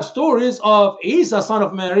 4 or 5 stories of Isa, son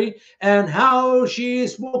of Mary, and how she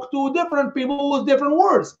spoke to different people with different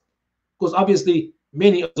words. Because obviously,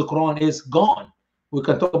 many of the Quran is gone. We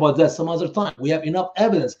can talk about that some other time. We have enough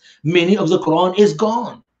evidence. Many of the Quran is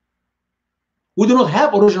gone. We do not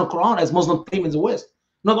have original Quran as Muslims claim in the West.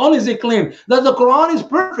 Not only they claim that the Quran is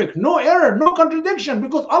perfect, no error, no contradiction,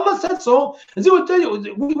 because Allah said so, and they will tell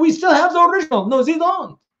you, we still have the original. No, they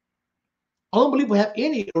don't. I don't believe we have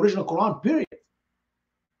any original Quran, period.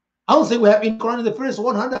 I don't think we have any Quran in the first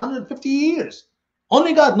 100, 150 years.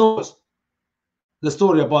 Only God knows the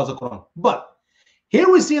story about the Quran. But here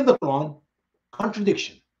we see in the Quran,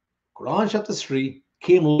 contradiction. Quran chapter 3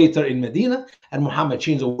 came later in Medina, and Muhammad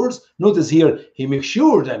changed the words. Notice here, he makes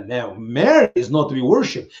sure that now Mary is not to be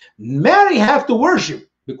worshipped. Mary have to worship,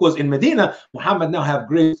 because in Medina, Muhammad now have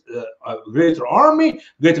greater army,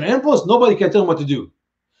 greater influence. Nobody can tell him what to do.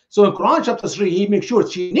 So in Quran chapter 3, he makes sure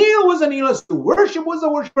she kneel with the kneelers, to worship with the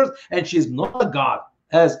worshippers, and she's not a god,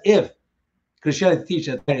 as if Christianity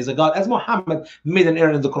teaches that there is a God, as Muhammad made an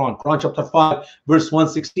error in the Quran. Quran chapter 5, verse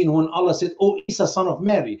 116, when Allah said, "O Isa, son of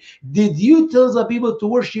Mary, did you tell the people to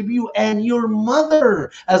worship you and your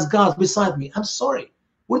mother as gods beside me?" I'm sorry.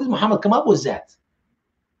 Where did Muhammad come up with that?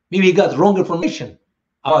 Maybe he got wrong information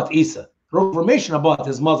about Isa, wrong information about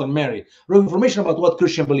his mother Mary, wrong information about what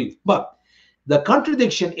Christians believe. But the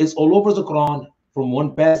contradiction is all over the Quran from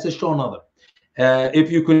one passage to another.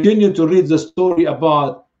 If you continue to read the story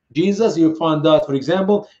about Jesus, you find out, for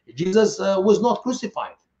example, Jesus was not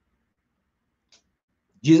crucified.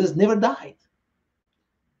 Jesus never died.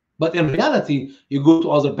 But in reality, you go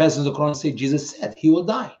to other passages of the Quran and say, Jesus said he will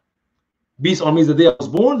die. Peace on me the day I was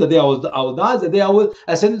born, the day I will die, the day I will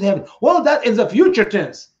ascend to heaven. Well, that is the future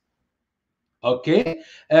tense. Okay,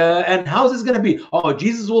 and how's this going to be? Oh,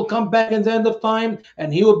 Jesus will come back in the end of time,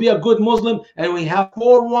 and he will be a good Muslim, and we have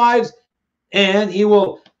 4 wives, and he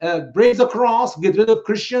will break the cross, get rid of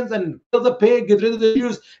Christians, and kill the pig, get rid of the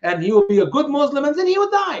Jews, and he will be a good Muslim, and then he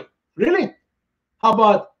will die. Really? How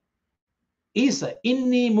about Isa?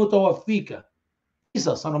 Inni mutawaffika.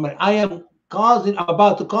 Isa, son of Mary, I am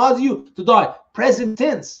about to cause you to die. Present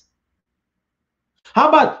tense. How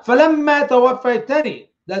about falamma tawaffaytani?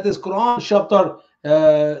 That is Quran chapter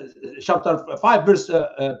 5 verse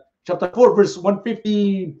chapter 4 verse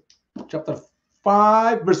 150, chapter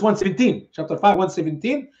 5 verse 117, chapter 5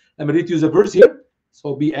 117. Let me read you the verse here,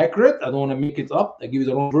 so be accurate. I don't want to make it up. I give you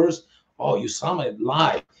the wrong verse. Oh, Usama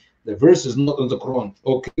lied. The verse is not in the Quran.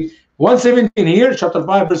 Okay, 117 here, chapter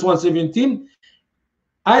 5 verse 117.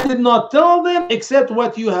 I did not tell them except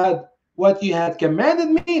what you had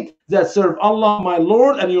commanded me, that serve Allah my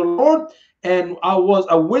Lord and your Lord, and I was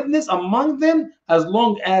a witness among them as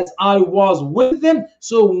long as I was with them.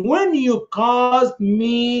 So when you caused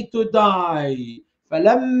me to die,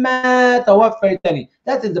 فَلَمَّا تَوَفَّيْتَنِي,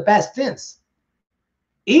 that is the past tense.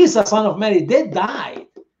 Isa, son of Mary, did die.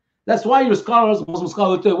 That's why your scholars, Muslim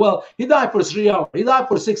scholars, tell, well, he died for 3 hours, he died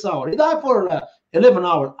for 6 hours, he died for 11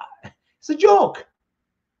 hours. It's a joke.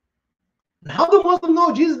 How do Muslims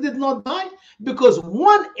know Jesus did not die? Because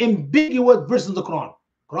one ambiguous verse in the Quran,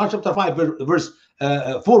 Quran chapter 5 verse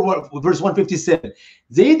 4 verse 157,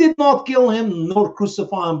 they did not kill him nor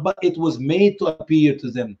crucify him, but it was made to appear to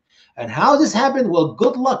them. And how this happened? Well,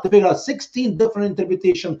 good luck to figure out 16 different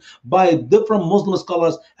interpretations by different Muslim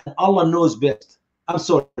scholars, and Allah knows best. I'm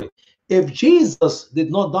sorry. If Jesus did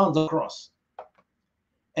not die on the cross,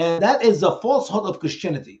 and that is the falsehood of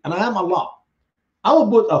Christianity, and I am Allah, I will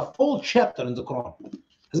put a full chapter in the Quran.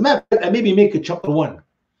 As a matter of fact, I maybe make it chapter 1.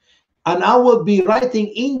 And I will be writing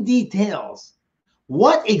in details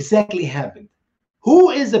what exactly happened.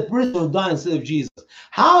 Who is the person who died instead of Jesus?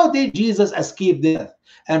 How did Jesus escape death?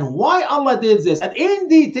 And why Allah did this? And in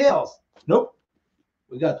details. Nope.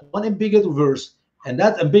 We got one ambiguous verse, and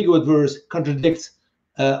that ambiguous verse contradicts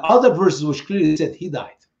other verses which clearly said he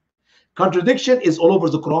died. Contradiction is all over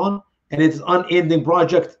the Quran, and it's an unending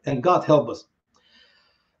project, and God help us.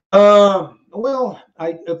 Well,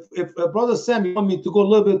 if Brother Sam, you want me to go a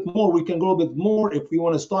little bit more, we can go a little bit more. If we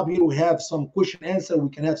want to stop here, we have some question answer. We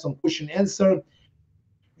can have some question answer.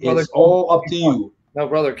 Brother, It's all up to you. no,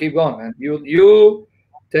 brother, keep going, man. You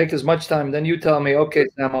take as much time. Then you tell me, okay,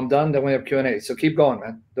 Sam, I'm done. Then we have Q&A. So keep going,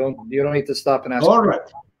 man. You don't need to stop and ask. All right.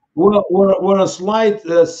 We're on slide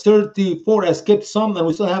 34. I skipped some, and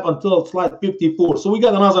we still have until slide 54. So we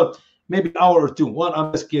got another maybe hour or two. One,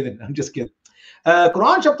 I'm just kidding. I'm just kidding.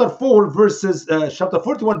 Quran chapter 4 verses chapter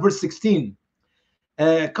 41 verse 16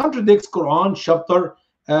 contradicts Quran chapter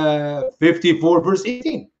 54 verse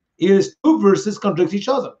 18. Here's two verses contradict each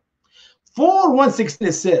other. 4:116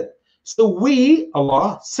 is said, so we,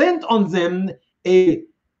 Allah, sent on them a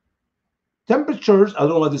temperatures, I don't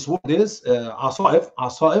know what this word is, asa'if,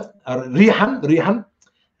 rihan,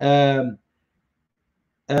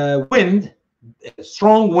 wind,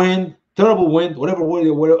 strong wind, terrible wind, whatever word,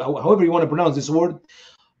 however you want to pronounce this word,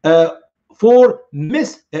 for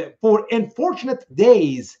unfortunate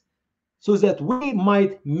days, so that we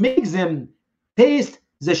might make them taste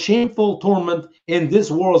the shameful torment in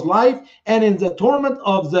this world's life, and in the torment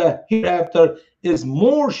of the hereafter is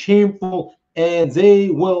more shameful, and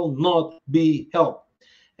they will not be helped.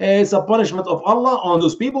 It's a punishment of Allah on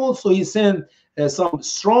those people. So he sent some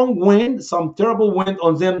strong wind, some terrible wind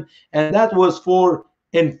on them, and that was for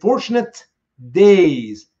unfortunate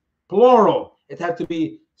days, plural. It had to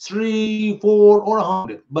be 3, 4, or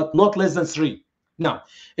 100, but not less than 3. Now,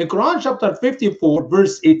 in Quran chapter 54,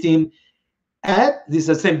 verse 18, Ad, these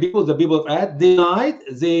are the same people, the people of Ad, denied,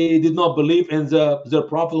 they did not believe in the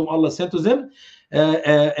prophet whom Allah sent to them.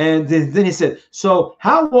 And then he said, so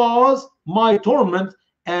how was my torment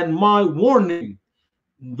and my warning?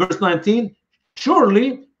 Verse 19,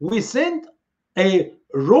 surely we sent a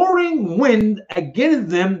roaring wind against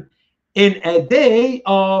them in a day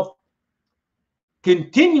of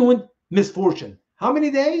continuing misfortune. How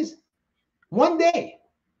many days? 1 day.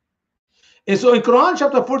 And so in Quran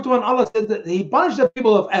chapter 41, Allah said that he punished the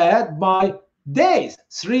people of Ad by days,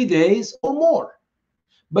 3 days or more.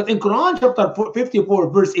 But in Quran chapter 54,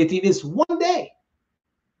 verse 18, is 1 day.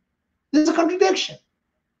 This is a contradiction.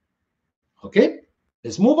 Okay,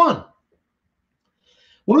 let's move on.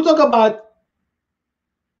 When we talk about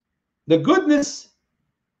the goodness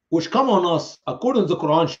which come on us, according to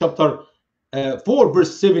Quran chapter 4,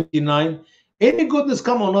 verse 79, any goodness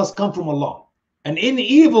come on us come from Allah. And any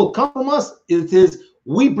evil come from us, it is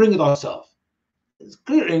we bring it ourselves. It's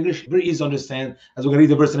clear English, very easy to understand, as we're going to read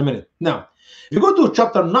the verse in a minute. Now, if you go to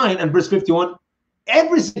chapter 9 and verse 51,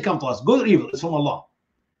 everything comes to us, good or evil, is from Allah.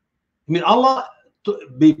 I mean, Allah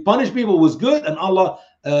punish people was good, and Allah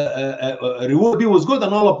reward people was good,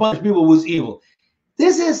 and Allah punish people was evil.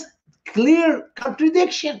 This is clear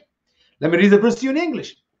contradiction. Let me read the verse to you in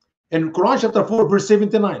English. In Quran chapter 4, verse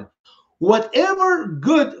 79. Whatever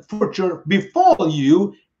good fortune befall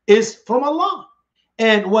you is from Allah,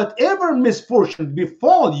 and whatever misfortune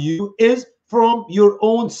befall you is from your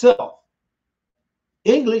own self.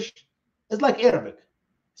 English is like Arabic.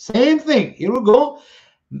 Same thing. Here we go.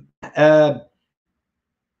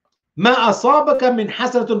 ما أصابك من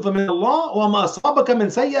حسنة فمن الله وما أصابك من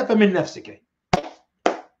سيئة فمن نفسك.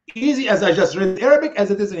 Easy as I just read Arabic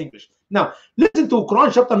as it is in English. Now, listen to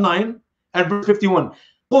Quran chapter 9 and verse 51.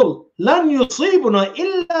 قل لن يصيبنا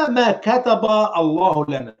إلا ما كتب الله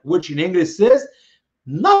لنا, which in English says,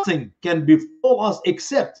 nothing can befall us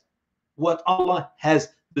except what Allah has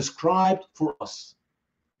described for us.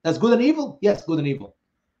 That's good and evil? Yes, good and evil.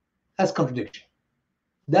 That's contradiction.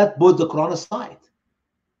 That puts the Quran aside.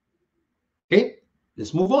 Okay,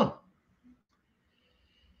 let's move on.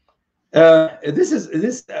 This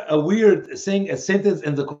is a weird thing, a sentence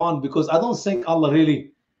in the Quran, because I don't think Allah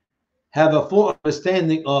really have a full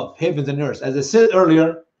understanding of heavens and earth. As I said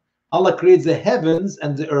earlier, Allah creates the heavens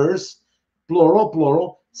and the earth,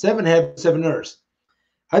 plural, 7 heavens, 7 earths.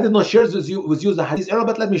 I did not share this with you the hadith error,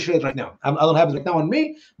 but let me share it right now. I don't have it right now on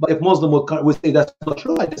me, but if Muslim would say that's not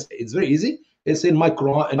true, I just say it's very easy. It's in my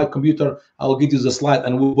Quran, in my computer. I will give you the slide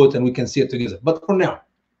and we'll put and we can see it together. But for now,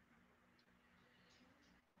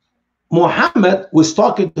 Muhammad was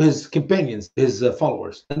talking to his companions, his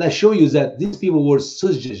followers, and I show you that these people were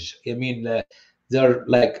sujaj. I mean, they're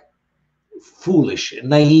like foolish,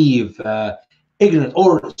 naive, ignorant,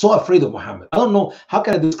 or so afraid of Muhammad. I don't know how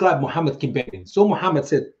can I describe Muhammad's companions. So Muhammad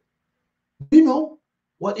said, "Do you know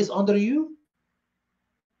what is under you?"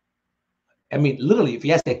 I mean, literally, if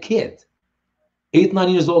you ask a kid, 8, 9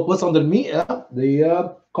 years old, what's under me?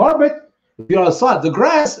 The carpet. If you're outside, the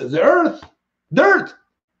grass, the earth, dirt.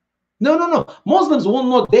 No. Muslims will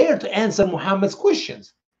not dare to answer Muhammad's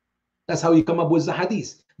questions. That's how you come up with the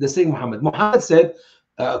hadith. The same Muhammad. Muhammad said,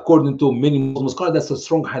 according to many Muslim scholars. That's a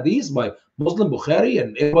strong hadith by Muslim, Bukhari,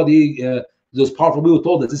 and everybody. Those powerful people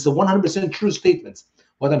told us this is a 100% true statement.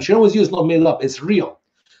 What I'm sharing with you is not made up; it's real.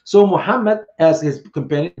 So Muhammad asked his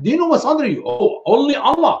companion, "Do you know what's under you?" "Oh, only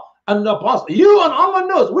Allah and the Apostle. You and Allah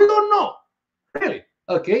knows. We don't know." "Really?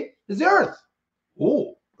 Okay. It's the earth."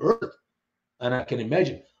 "Oh, earth." And I can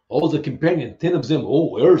imagine all the companions, 10 of them.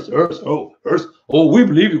 "Oh, earth, earth, oh, earth. Oh, we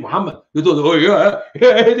believe you, Muhammad." You told, "Oh, yeah,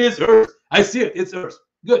 yeah, it is earth. I see it. It's earth."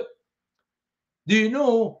 Good. "Do you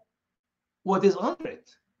know what is under it?"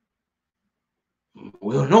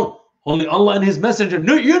 "We don't know. Only Allah and His Messenger."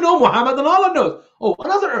 "No, you know Muhammad and Allah knows." "Oh,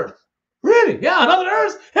 another earth." "Really? Yeah, another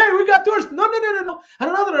earth. Hey, we got two earths." "No, no, no, no, no. And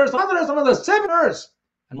another earth, another earth, another 7 earths."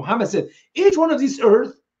 And Muhammad said, each one of these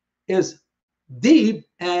earths is deep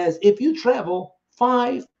as if you travel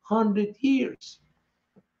 500 years.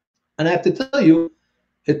 And I have to tell you,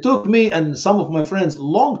 it took me and some of my friends a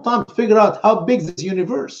long time to figure out how big this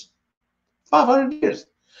universe. 500 years.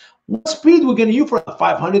 What speed we're going to use for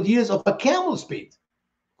 500 years of a camel speed?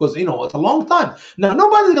 Because, you know, it's a long time. Now,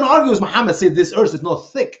 nobody's going to argue with Muhammad said this earth is not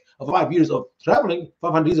thick of 5 years of traveling,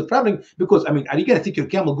 500 years of traveling, because, I mean, are you going to take your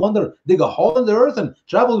camel, go under, dig a hole in the earth and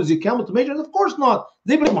travel with your camel to measure it? Of course not.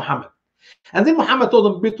 They believe Muhammad. And then Muhammad told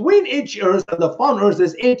them, between each earth and the fun earth,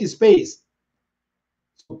 there's empty space.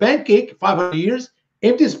 So pancake, 500 years,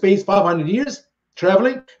 empty space, 500 years,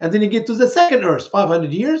 traveling, and then you get to the second earth,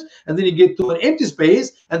 500 years, and then you get to an empty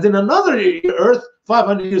space, and then another earth,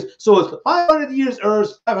 500 years. So it's 500 years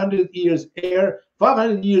earth, 500 years air,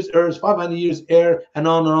 500 years earth, 500 years air, and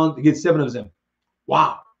on to get 7 of them.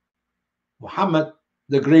 Wow. Muhammad,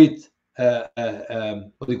 the great, what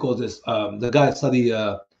do you call this? The guy study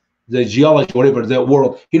the geology, whatever, the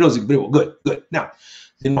world. He knows it very well. Good, good. Now,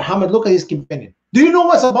 then Muhammad, look at his companion. Do you know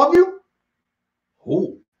what's above you?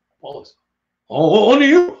 Oh, pause. Oh, only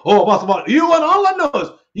you. Oh, what's above you? And Allah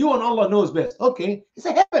knows. You and Allah knows best. Okay, it's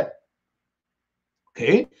a heaven.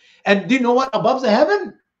 Okay, and do you know what above the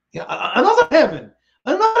heaven? Yeah, another heaven,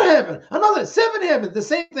 another heaven, another 7 heavens. The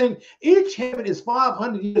same thing. Each heaven is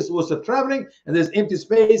 500 years worth of traveling, and there's empty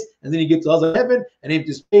space, and then you get to other heaven, and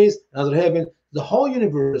empty space, another heaven. The whole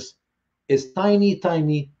universe is tiny,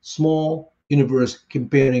 tiny, small universe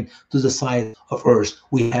comparing to the size of Earth.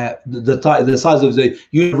 We have the size of the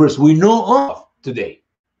universe we know of today.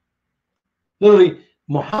 Literally,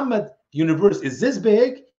 Muhammad universe is this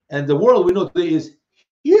big, and the world we know today is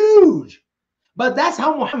huge. But that's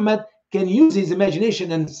how Muhammad can use his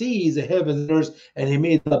imagination and see the heavens and earth, and he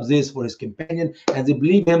made up this for his companion, and they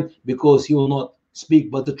believe him because he will not speak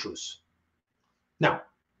but the truth. Now,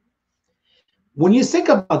 when you think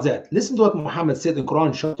about that, listen to what Muhammad said in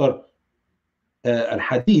Quran chapter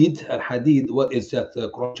Al-Hadid. What is that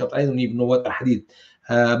Quran chapter? I don't even know what Al-Hadid.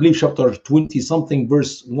 I believe chapter 20 something,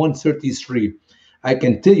 verse 133. I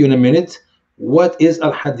can tell you in a minute what is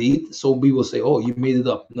Al-Hadid. So we will say, oh, you made it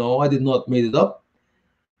up. No, I did not made it up.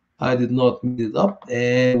 I did not made it up.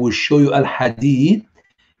 And we'll show you Al-Hadid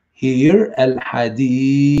here.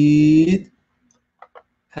 Al-Hadid.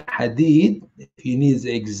 Al-Hadid, if you need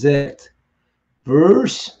the exact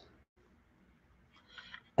verse.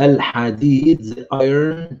 Al-Hadid, the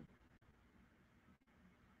iron.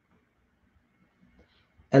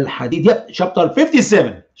 Al-Hadid, yep, chapter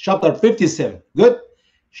 57. Chapter 57. Good.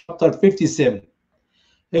 Chapter 57.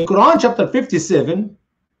 In Quran, chapter 57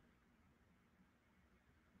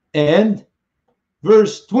 and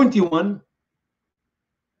verse 21.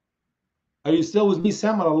 Are you still with me,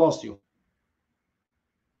 Sam, or I lost you?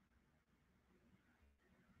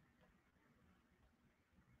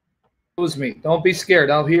 Lose me. Don't be scared.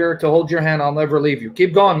 I'm here to hold your hand. I'll never leave you.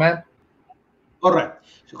 Keep going, man. All right.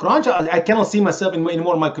 So Quran, I cannot see myself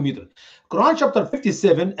anymore on my computer. Quran chapter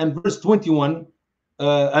 57 and verse 21.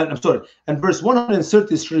 I'm sorry, and verse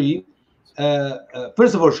 133.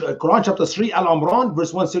 First of all, Quran chapter 3, Al-Imran,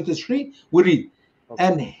 verse 133. We read, okay.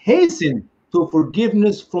 And hasten to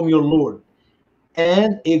forgiveness from your Lord,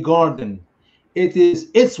 and a garden.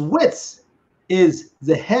 Its width is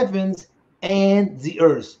the heavens and the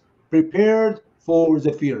earth, prepared for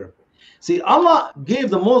the fear. See, Allah gave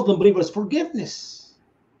the Muslim believers forgiveness,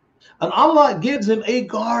 and Allah gives them a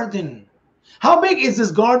garden. How big is this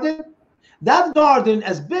garden? That garden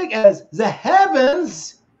as big as the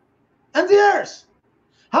heavens and the earth.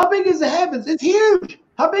 How big is the heavens? It's huge.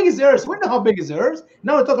 How big is the earth? We know how big is the earth.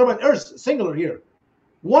 Now we're talking about earth, singular here.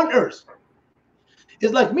 One earth.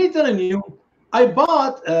 It's like me telling you, I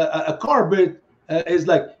bought a carpet is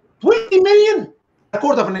like 20 million, a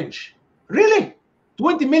quarter of an inch. Really?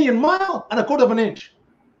 20 million mile and a quarter of an inch.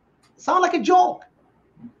 Sound like a joke.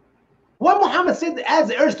 Why Muhammad said add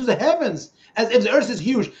the earth to the heavens, as if the earth is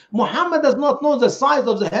huge? Muhammad does not know the size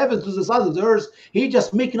of the heavens to the size of the earth. He's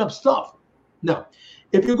just making up stuff. Now,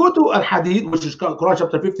 if you go to Al-Hadith, which is Quran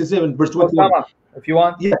chapter 57, verse 21. If you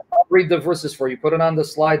want, yeah, I'll read the verses for you. Put it on the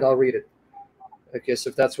slide, I'll read it. Okay,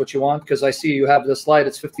 so if that's what you want, because I see you have the slide,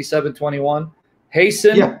 it's 57:21.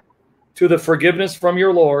 Hasten to the forgiveness from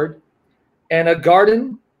your Lord, and a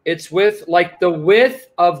garden, it's with like the width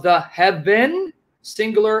of the heaven,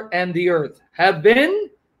 singular, and the earth. Heaven,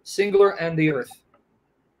 singular, and the earth.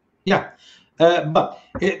 Yeah. But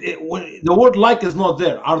the word like is not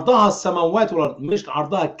there. عرضها السماوات والأرض مش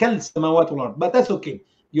عرضها كالسماوات والأرض. But that's okay.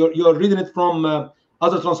 You're reading it from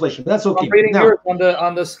other translation. That's okay. I'm reading yours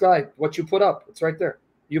on the slide. What you put up, it's right there.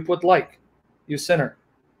 You put like, you sinner.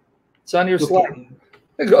 It's on your slide.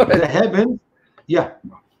 Go ahead. The heaven, yeah.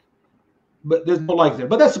 But there's no like there.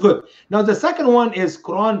 But that's good. Now the second one is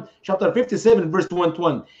Quran chapter 57, verse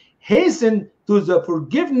 21. Hasten to the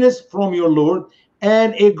forgiveness from your Lord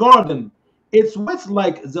and a garden. Its width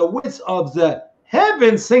like the width of the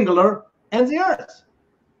heaven, singular, and the earth.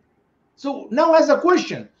 So now as a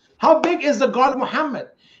question, how big is the God Muhammad?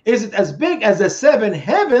 Is it as big as the 7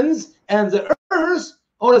 heavens and the earth,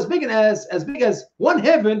 or as big as one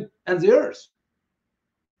heaven and the earth?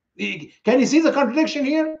 Can you see the contradiction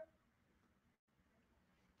here?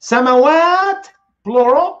 Samawat,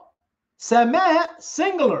 plural. Sama,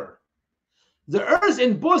 singular. The earth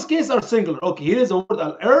in both cases are singular. Okay, here is the word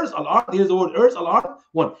al-earth, al-ard. Here's the word earth, al-ard,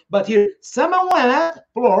 one. But here, samawat,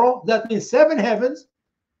 plural, that means 7 heavens,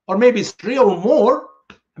 or maybe 3 or more.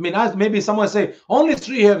 I mean, maybe someone say, only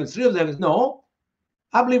 3 heavens, 3 of the heavens. No,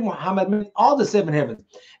 I believe Muhammad meant all the 7 heavens.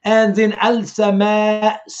 And then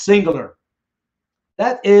al-sama, singular.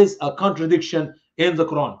 That is a contradiction in the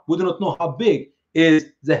Quran. We do not know how big is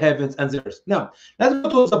the heavens and the earth. Now, let's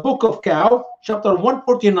go to the book of Cow, chapter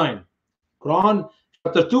 149. Quran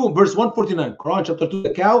chapter 2, verse 149. Quran chapter 2, the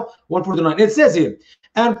Cow, 149. It says here,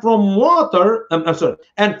 and from water,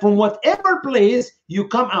 and from whatever place you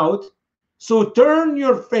come out, so turn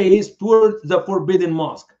your face toward the forbidden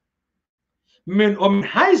mosque. ومن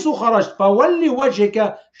حيث خرجت فولي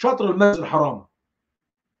وجهك شطر المسجد الحرام.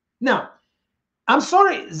 Now, I'm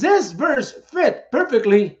sorry, this verse fit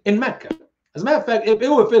perfectly in Mecca. As a matter of fact, it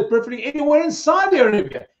would fit perfectly anywhere in Saudi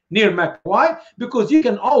Arabia near Mecca. Why? Because you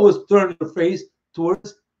can always turn your face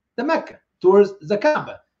towards the Mecca, towards the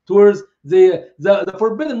Kaaba, towards the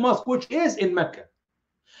forbidden mosque, which is in Mecca.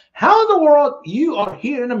 How in the world you are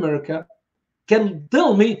here in America can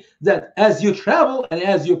tell me that as you travel and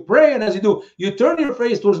as you pray and as you do, you turn your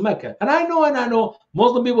face towards Mecca? And I know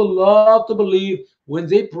Muslim people love to believe when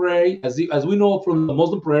they pray, as we know from the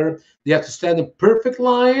Muslim prayer, they have to stand in perfect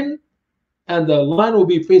line, and the line will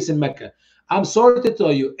be facing Mecca. I'm sorry to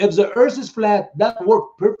tell you, if the earth is flat, that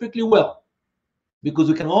works perfectly well, because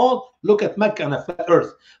we can all look at Mecca on a flat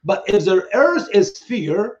earth. But if the earth is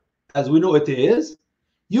sphere, as we know it is,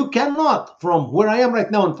 you cannot, from where I am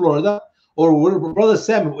right now in Florida, or wherever Brother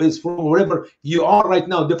Sam is from, wherever you are right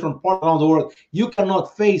now, different parts around the world, you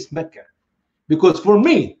cannot face Mecca. Because for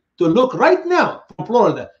me to look right now from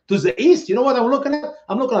Florida to the east, you know what I'm looking at?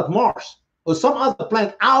 I'm looking at Mars or some other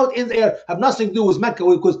planet out in the air, have nothing to do with Mecca,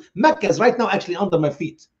 because Mecca is right now actually under my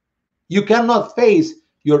feet. You cannot face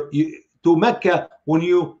to Mecca when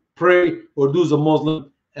you pray or do the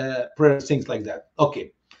Muslim prayer, things like that.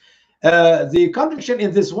 Okay. The contradiction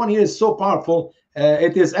in this one here is so powerful.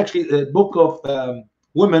 It is actually a book of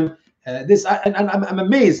women. I'm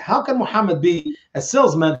amazed. How can Muhammad be a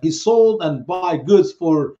salesman? He sold and buy goods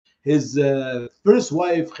for his first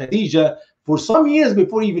wife, Khadija, for some years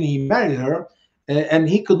before even he married her, and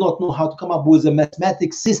he could not know how to come up with a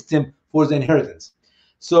mathematic system for the inheritance.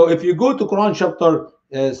 So if you go to Quran chapter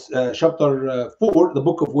 4, the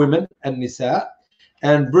book of women and Nisa,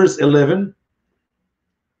 and verse 11,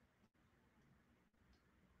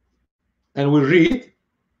 and we read,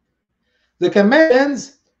 the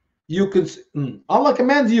commands Allah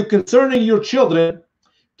commands you concerning your children,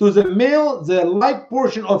 to the male the like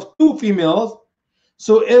portion of 2 females.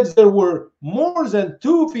 So if there were more than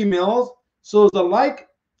 2 females, so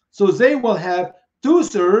they will have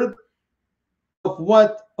 2/3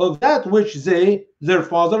 of that which their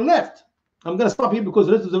father left. I'm going to stop here because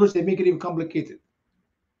the rest of the verse they make it even complicated.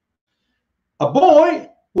 A boy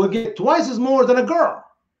will get twice as more than a girl.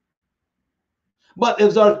 But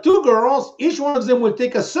if there are 2 girls, each one of them will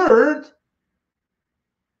take 1/3,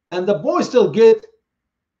 and the boys still get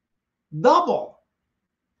double.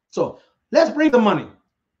 So let's break the money.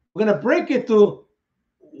 We're going to break it to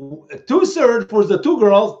 2/3 for the 2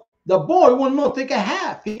 girls. The boy will not take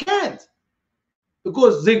 1/2. He can't.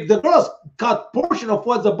 because the girls got portion of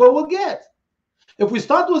what the boy will get. If we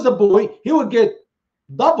start with the boy, he will get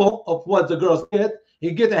double of what the girls get.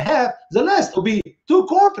 He get a half. The rest will be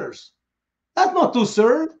 2/4. That's not too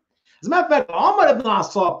third. As a matter of fact, Umar ibn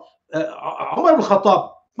Assab, Umar ibn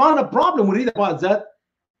Khattab found a problem. We read about that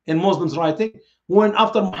in Muslims writing. When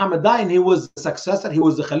after Muhammad died, and he was the successor, he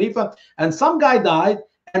was the Khalifa, and some guy died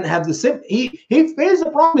and had the same. He faced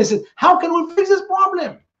the problem. He said, "How can we fix this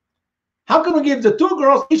problem? How can we give the 2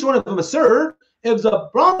 girls, each one of them, a third, if the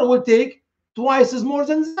brother will take twice as more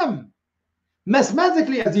than them?"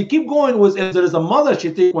 Mathematically, as you keep going with, if there is a mother,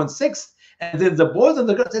 she take 1/6, and then the boys and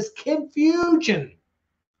the girls, it's confusion.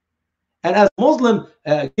 And as Muslim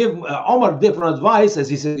give Omar different advice, as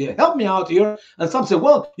he said, "Yeah, help me out here." And some say,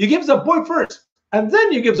 "Well, you give the boy first, and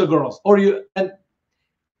then you give the girls," or you. And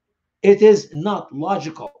it is not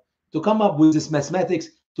logical to come up with this mathematics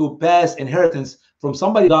to pass inheritance from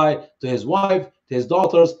somebody died to his wife, to his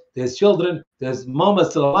daughters, to his children, to his mom is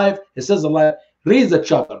still alive, his sister alive. Read the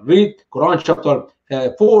chapter. Read Quran chapter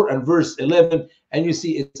 4 and verse 11, and you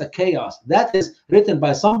see it's a chaos. That is written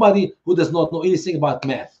by somebody who does not know anything about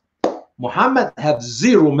math. Muhammad had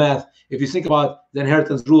zero math if you think about the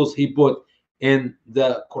inheritance rules he put in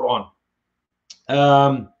the Quran.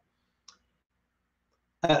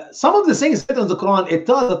 Some of the things written in the Quran, it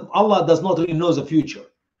tells that Allah does not really know the future.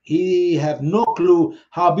 He have no clue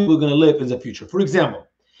how people are going to live in the future. For example,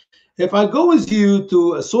 if I go with you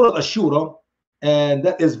to Surah Ash-Shura, and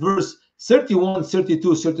that is verse 31,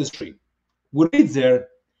 32, 33, we read there,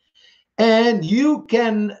 and you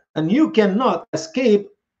cannot escape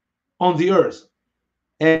on the earth,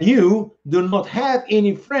 and you do not have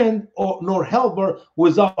any friend or nor helper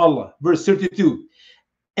without Allah. Verse 32,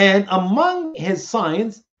 and among his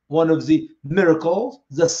signs, one of the miracles,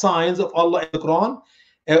 the signs of Allah in the Quran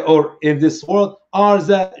or in this world, are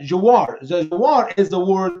the jawar. The jawar is the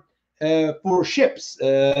word for ships,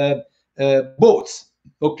 boats.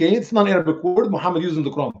 Okay, it's not an Arabic word. Muhammad used in the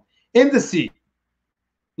Quran. In the sea,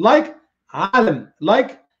 like alam,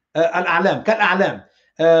 like al-a'lam, kal-a'lam.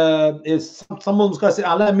 Is some Muslims say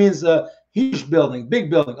alam means a huge building, big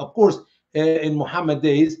building. Of course, in Muhammad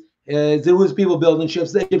days, there was people building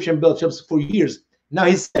ships. The Egyptian built ships for years. Now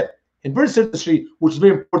he said in verse 33, which is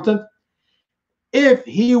very important, if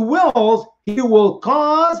he wills, he will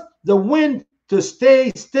cause the wind to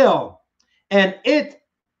stay still, and it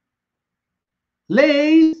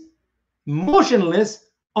lays motionless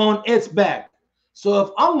on its back. So if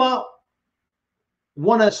Allah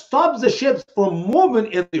want to stop the ships from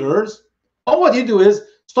moving in the earth, all what he do is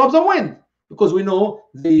stop the wind, because we know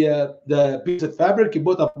the piece of fabric you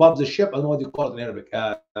put above the ship, I don't know what you call it in Arabic,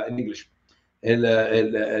 in English,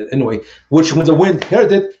 anyway, which when the wind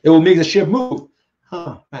heard it, it will make the ship move.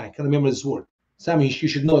 Man, I can't remember this word. Sammy, you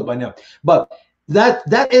should know it by now. But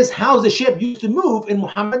that is how the ship used to move in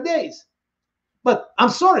Muhammad days. But I'm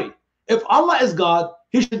sorry, if Allah is God,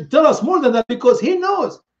 he should tell us more than that, because he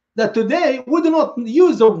knows that today we do not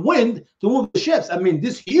use the wind to move the ships. I mean,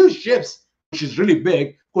 these huge ships, which is really big.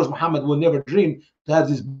 Of course, Muhammad will never dream to have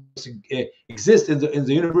this exist in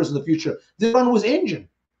the universe in the future. They run with engine.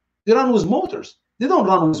 They run with motors. They don't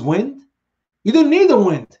run with wind. You don't need the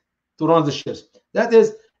wind to run the ships. That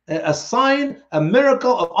is a sign, a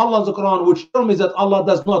miracle of Allah in the Quran, which tells me that Allah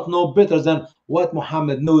does not know better than what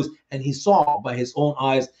Muhammad knows, and he saw by his own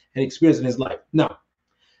eyes and experienced in his life. Now,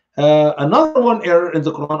 another one error in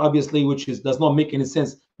the Quran, obviously, which does not make any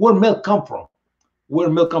sense, where milk come from. Where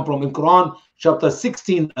milk come from in Quran, chapter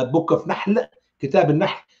 16, a book of Nahl, Kitab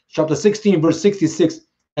al-Nahl, chapter 16, verse 66.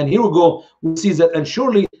 And here we go. We see that, and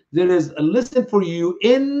surely there is a lesson for you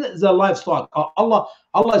in the livestock. Allah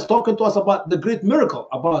is talking to us about the great miracle,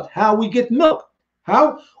 about how we get milk,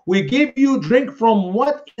 how we give you drink from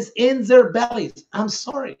what is in their bellies. I'm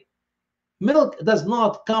sorry, milk does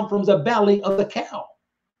not come from the belly of the cow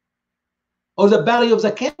or the belly of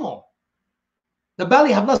the camel. The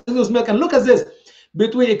belly have nothing to do with milk. And look at this,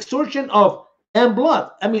 between extortion of and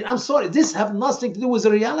blood. I mean, I'm sorry, this have nothing to do with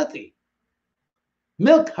the reality.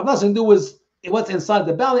 Milk have nothing to do with what's inside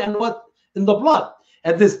the belly and what in the blood.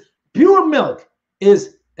 And this pure milk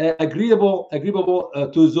is agreeable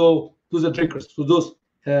to the drinkers, to those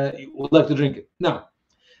who would like to drink it. Now,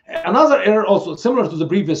 another error also similar to the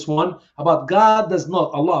previous one about God does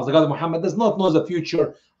not, Allah, the God of Muhammad, does not know the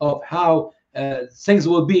future of how things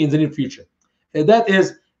will be in the near future. That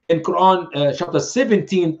is in Quran chapter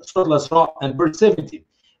 17, Surah Al-Isra, and verse 17.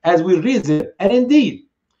 As we read it, and indeed,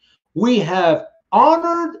 we have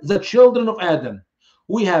honored the children of Adam.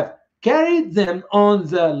 We have carried them on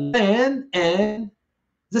the land and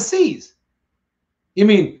the seas. You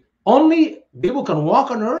mean only people can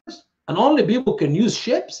walk on earth and only people can use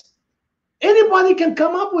ships? Anybody can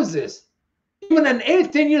come up with this. Even an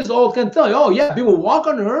 18 years old can tell you, oh yeah, people walk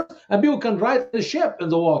on earth and people can ride the ship in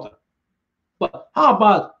the water. But how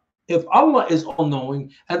about if Allah is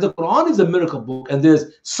all-knowing and the Quran is a miracle book and there's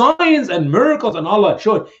signs and miracles and Allah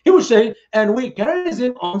showed, he would say, and we carry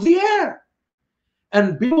it on the air.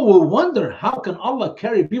 And people will wonder, how can Allah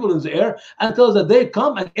carry people in the air until the day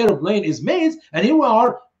come an airplane is made, and here we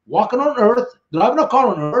are walking on earth, driving a car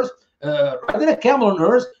on earth, riding a camel on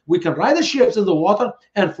earth. We can ride the ships in the water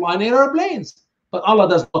and fly in airplanes. But Allah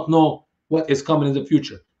does not know what is coming in the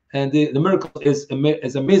future. And the miracle is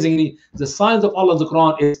amazingly, the signs of Allah in the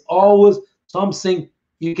Quran is always something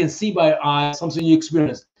you can see by your eyes, something you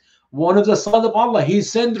experience. One of the signs of Allah, He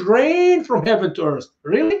sends rain from heaven to earth.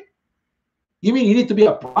 Really? You mean you need to be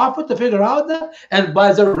a prophet to figure out that? And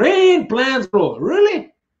by the rain, plants grow.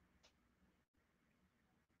 Really?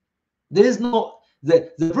 There is no,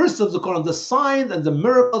 the verse of the Quran, the signs and the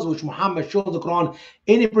miracles which Muhammad showed in the Quran,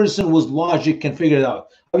 any person with logic can figure it out.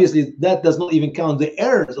 Obviously, that does not even count the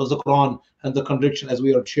errors of the Quran and the contradiction as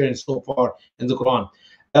we are sharing so far in the Quran.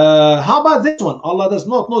 How about this one? Allah does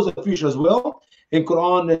not know the future as well. In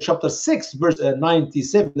Quran chapter 6, verse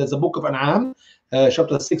 97, that's the book of An'am,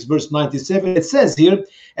 chapter 6, verse 97, it says here,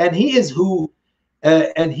 and he is who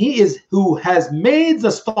has made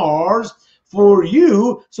the stars for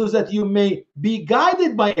you so that you may be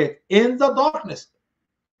guided by it in the darkness.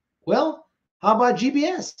 Well, how about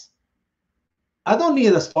GPS? I don't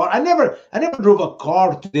need a star. I never drove a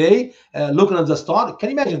car today looking at the star. Can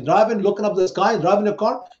you imagine driving, looking up the sky, driving a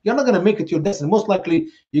car? You're not going to make it to your destiny. Most likely,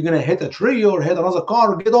 you're going to hit a tree or hit another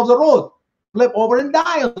car or get off the road, flip over and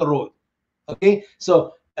die on the road. Okay,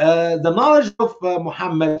 so the knowledge of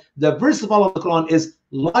Muhammad, the verse of Allah in the Quran is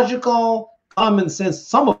logical, common sense,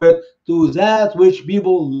 some of it, to that which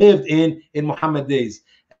people lived in Muhammad days.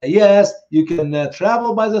 Yes, you can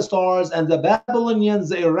travel by the stars, and the Babylonians,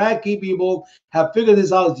 the Iraqi people have figured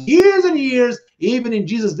this out years and years. Even in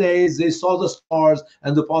Jesus' days, they saw the stars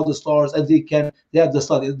and they followed the stars, and they have the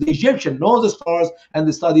study. The Egyptian knows the stars and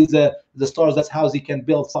they study the stars. That's how they can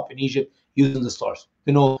build stuff in Egypt using the stars.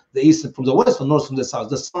 You know, the east from the west, the north from the south,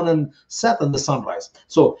 the sun and set and the sunrise.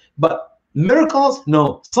 So, but miracles,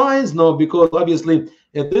 no. Signs, no, because obviously,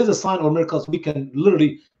 if there is a sign or miracles, we can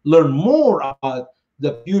literally learn more about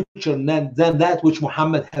the future than that which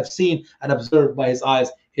Muhammad have seen and observed by his eyes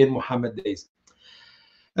in Muhammad days.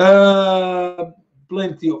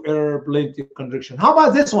 Plenty of error, plenty of contradiction. How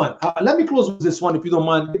about this one? Let me close with this one, if you don't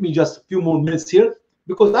mind. Give me just a few more minutes here,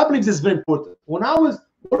 because I believe this is very important. When I was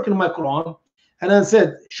working on my Quran, and I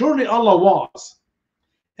said, surely Allah was.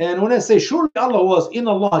 And when I say surely Allah was, in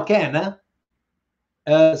Allah kana,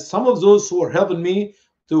 some of those who are helping me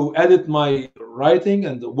to edit my writing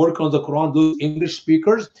and work on the Quran, those English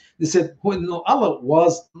speakers, they said, well, no, Allah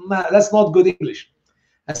was, nah, that's not good English.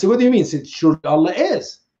 I said, what do you mean? He said, surely Allah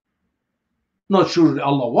is. Not surely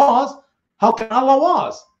Allah was. How can Allah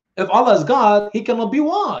was? If Allah is God, He cannot be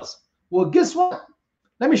was. Well, guess what?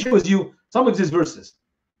 Let me share with you some of these verses.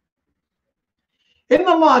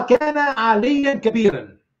 Inna Allah kana aliyan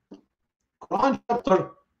kabiran. Quran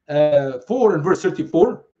chapter 4 and verse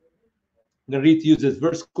 34. I'm going to read to you this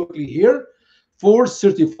verse quickly here.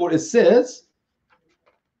 4:34, it says,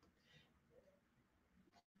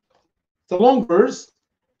 it's a long verse.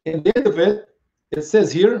 In the end of it, it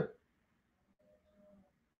says here,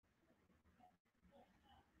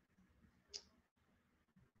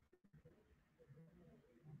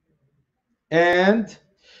 and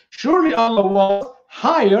surely Allah was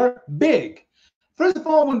higher, big. First of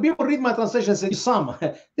all, when people read my translation, say,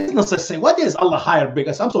 Usama, there's no such thing. What is Allah higher, big?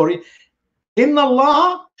 I said, I'm sorry. Inna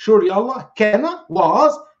Allah, surely Allah, kana,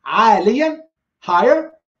 was, aliyan,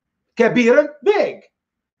 higher, kabiran, big.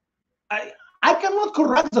 I cannot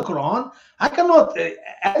correct the Quran. I cannot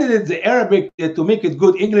edit the Arabic to make it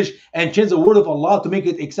good English and change the word of Allah to make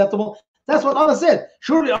it acceptable. That's what Allah said.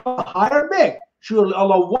 Surely Allah higher, big. Surely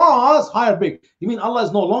Allah was higher, big. You mean Allah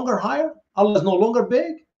is no longer higher? Allah is no longer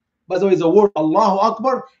big? By the way, the word Allahu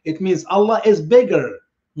Akbar, it means Allah is bigger,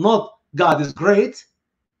 not God is great.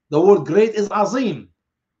 The word great is azim.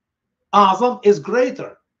 Azam is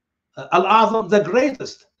greater. Al-Azam, the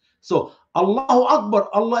greatest. So Allahu Akbar,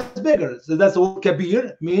 Allah is bigger. So that's the word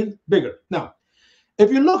kabir, means bigger. Now,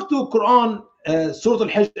 if you look to Quran, Surah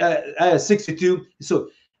Al-Hajj, 62, so,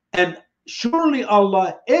 and surely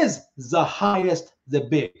Allah is the highest, the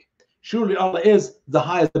big. Surely Allah is the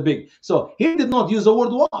highest, the big. So he did not use the word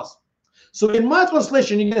was. So in my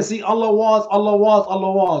translation, you can see Allah was, Allah was,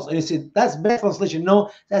 Allah was. And you see, that's bad translation. No,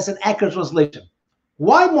 that's an accurate translation.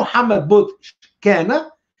 Why Muhammad put kana?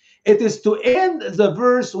 It is to end the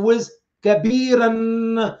verse with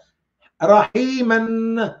كبيرا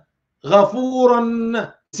رحيما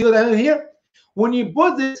غفورا. See what I mean here? When you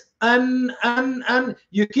put this and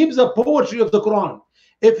you keep the poetry of the Quran.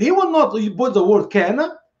 If he will not put the word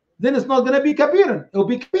kana, then it's not going to be kabiran. It will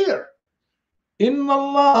be kabir. Inna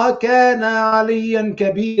Allah kana aliyan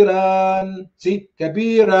kabiran. See,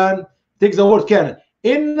 kabiran takes the word kana.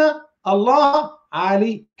 Inna Allah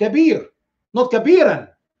ali kabir, not kabiran.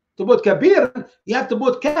 To put kabiran, you have to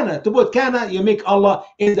put kana. To put kana, you make Allah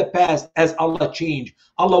in the past as Allah changed.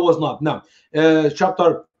 Allah was not. Now,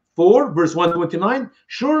 chapter 4, verse 129.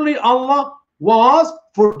 Surely Allah was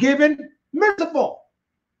forgiven, merciful.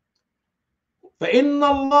 فَإِنَّ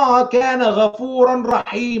اللَّهَ كَانَ غَفُورًا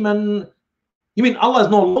رَحِيمًا. You mean Allah is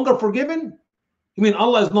no longer forgiven? You mean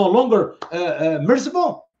Allah is no longer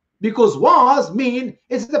merciful? Because was mean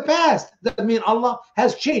it's the past. That means Allah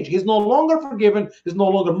has changed. He's no longer forgiven. He's no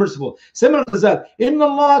longer merciful. Similar to that, Inna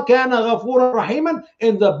Allah kana ghafuran rahiman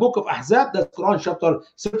in the book of Ahzab, that's Quran chapter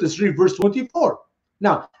 33, verse 24.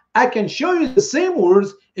 Now, I can show you the same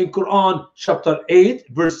words in Quran chapter 8,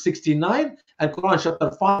 verse 69, and Quran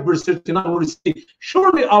chapter 5, verse 39, where it says,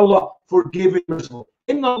 surely Allah forgiving, merciful.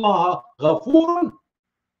 Inna Allah ghafurun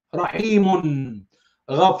rahimun.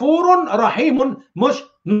 غفور رحيم مش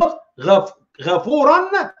not غفورا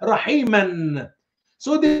رحيما.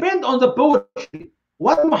 So it depends on the poetry.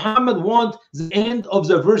 What Muhammad wants the end of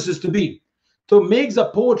the verses to be, to make the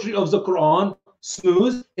poetry of the Quran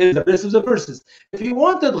smooth in the rest of the verses. If he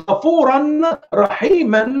wanted غفورا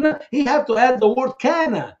رحيما, he had to add the word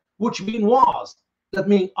kana, which means was. That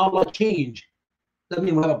means Allah changed. That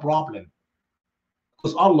means we have a problem,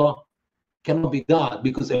 because Allah cannot be God.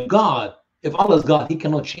 Because if Allah is God, he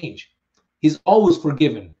cannot change. He's always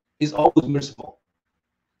forgiven. He's always merciful.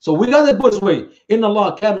 So we got it this way. Inna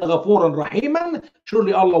Allah kana ghafuran rahiman.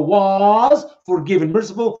 Surely Allah was forgiven,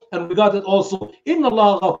 merciful. And we got it also. Inna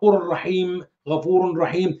Allah ghafurun rahim. Ghafurun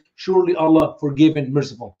rahim. Surely Allah forgiven,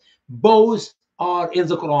 merciful. Both are in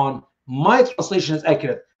the Quran. My translation is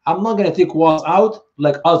accurate. I'm not going to take was out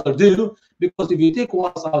like others do, because if you take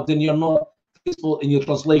was out, then you're not faithful in your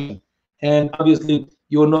translation. And obviously,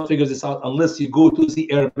 you will not figure this out unless you go to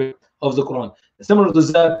the Arabic of the Quran. Similar to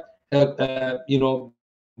that, you know,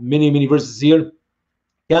 many verses here.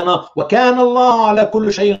 وَكَانَ اللَّهُ عَلَى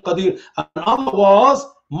كُلِّ شَيْءٍ قَدِيرٌ. And Allah was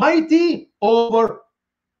mighty over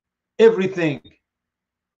everything.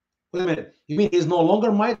 Wait a minute. You mean he's no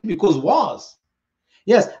longer mighty because was?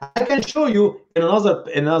 Yes, I can show you in another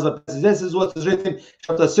passage. This is what is written,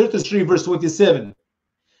 chapter 33, verse 27.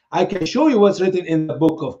 I can show you what's written in the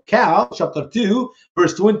book of Kaf, chapter 2,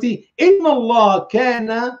 verse 20. Inna Allah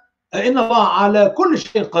ala kulli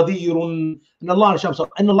shay'in qadirun. Inna Allah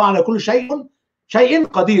ala kulli shay'in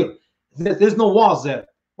qadir. There's no was there.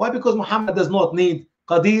 Why? Because Muhammad does not need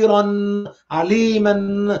qadiran,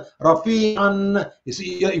 aliman, rafi'an. You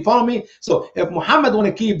see, you follow me? So if Muhammad want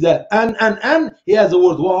to keep that and he has the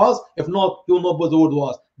word was. If not, he will not put the word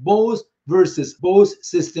was. Both verses, both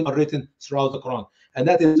systems are written throughout the Quran. And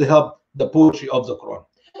that is to help the poetry of the Quran.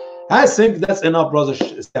 I think that's enough, Brother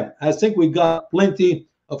Sam. I think we got plenty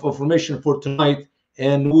of information for tonight,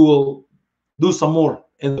 and we will do some more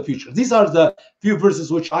in the future. These are the few verses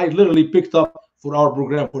which I literally picked up for our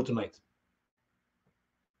program for tonight.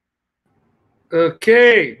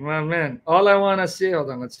 Okay, my man. All I want to say, hold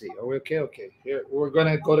on, let's see. Are we okay? Okay. Here, we're going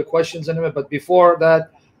to go to questions in a minute, but before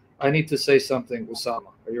that, I need to say something,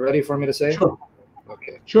 Usama. Are you ready for me to say? Sure.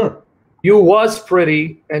 Okay. Sure. You was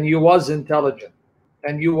pretty, and you was intelligent,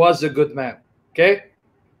 and you was a good man. Okay?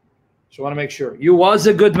 So I want to make sure. You was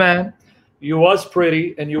a good man, you was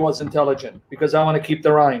pretty, and you was intelligent, because I want to keep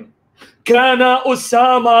the rhyme. Kana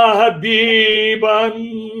Usama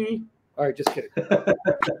Habiban. All right, just kidding. All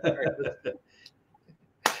right,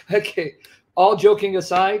 okay. All joking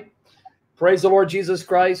aside, praise the Lord Jesus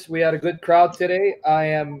Christ. We had a good crowd today. I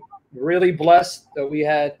am really blessed that we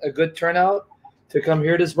had a good turnout to come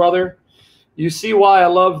hear this brother. You see why I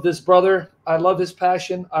love this brother. I love his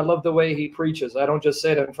passion. I love the way he preaches. I don't just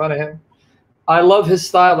say that in front of him. I love his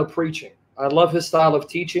style of preaching. I love his style of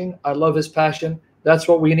teaching. I love his passion. That's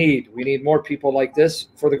what we need. We need more people like this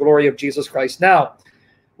for the glory of Jesus Christ. Now,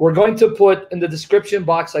 we're going to put in the description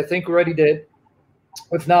box, I think we already did.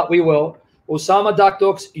 If not, we will. Usama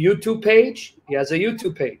Dakdok's YouTube page. He has a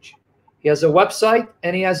YouTube page. He has a website,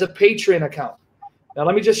 and he has a Patreon account. Now,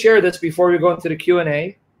 let me just share this before we go into the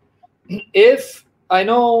Q&A. If I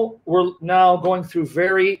know we're now going through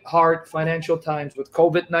very hard financial times with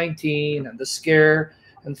COVID-19 and the scare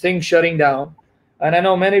and things shutting down, and I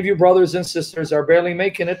know many of you brothers and sisters are barely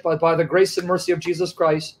making it, but by the grace and mercy of Jesus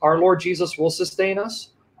Christ, our Lord Jesus will sustain us.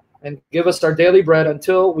 and give us our daily bread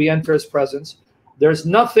until we enter his presence. There's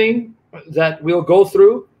nothing that we'll go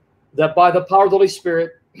through that by the power of the Holy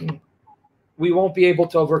Spirit we won't be able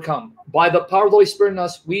to overcome. By the power of the Holy Spirit in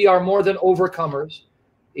us, we are more than overcomers.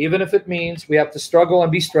 Even if it means we have to struggle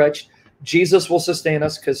and be stretched, Jesus will sustain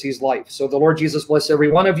us because he's life. So the Lord Jesus bless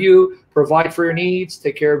every one of you, provide for your needs,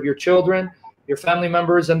 take care of your children, your family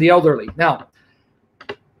members, and the elderly. Now,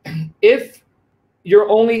 if you're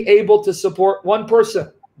only able to support one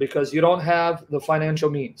person because you don't have the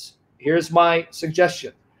financial means, here's my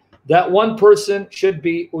suggestion. That one person should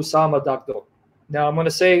be Usama Dakdok. Now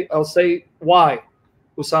I'll say why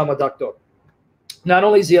Usama Dakdok. Not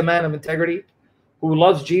only is he a man of integrity who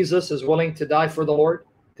loves Jesus, is willing to die for the Lord,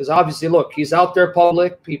 because obviously, look, he's out there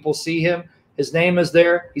public, people see him, his name is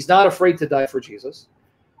there, he's not afraid to die for Jesus.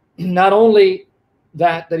 Not only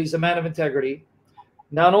that he's a man of integrity,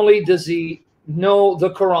 not only does he know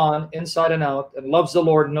the Quran inside and out and loves the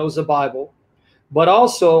Lord and knows the Bible, but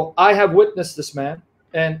also I have witnessed this man,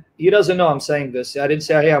 and he doesn't know I'm saying this. I didn't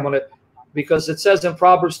say, hey, I'm going to, because it says in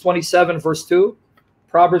Proverbs 27 verse 2,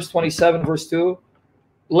 Proverbs 27 verse 2,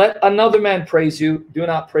 let another man praise you, do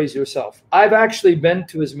not praise yourself. I've actually been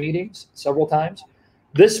to his meetings several times.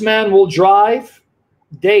 This man will drive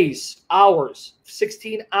days, hours,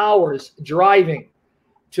 16 hours driving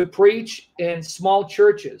to preach in small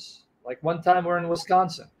churches. Like one time we're in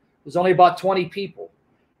Wisconsin. There's only about 20 people.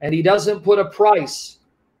 And he doesn't put a price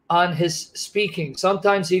on his speaking.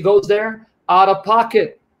 Sometimes he goes there out of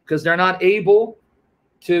pocket because they're not able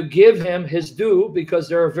to give him his due because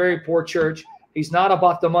they're a very poor church. He's not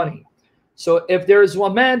about the money. So if there's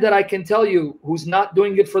one man that I can tell you who's not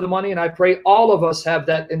doing it for the money, and I pray all of us have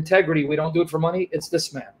that integrity, we don't do it for money, it's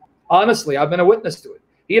this man. Honestly, I've been a witness to it.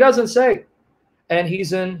 He doesn't say. And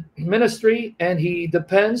he's in ministry, and he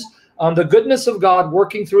depends on the goodness of God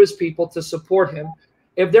working through his people to support him.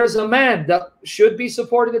 If there's a man that should be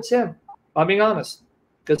supported, it's him. I'm being honest.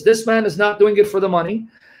 Because this man is not doing it for the money.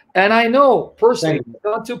 And I know personally, he's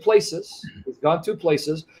gone to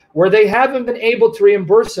places where they haven't been able to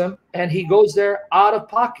reimburse him, and he goes there out of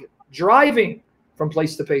pocket, driving from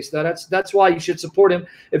place to place. That's why you should support him.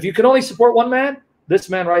 If you can only support one man, this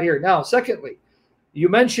man right here. Now, secondly, you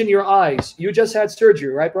mentioned your eyes. You just had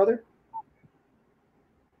surgery, right, brother?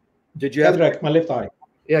 Did you have cataract? My left eye.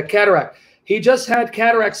 Yeah, cataract. He just had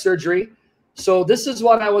cataract surgery. So this is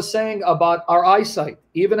what I was saying about our eyesight.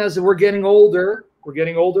 Even as we're getting older,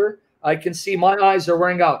 I can see my eyes are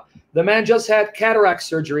wearing out. The man just had cataract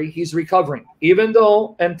surgery. He's recovering. Even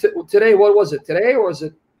though, and today, what was it? Today, or is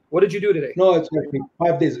it, what did you do today? No, it's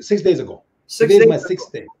 5 days, 6 days ago. 6 days my ago.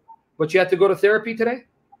 6th day. But you had to go to therapy today?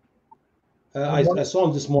 I saw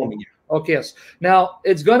him this morning. Yeah. Okay, yes. Now,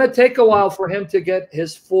 it's going to take a while for him to get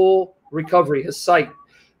his full recovery, his sight.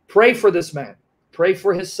 Pray for this man. Pray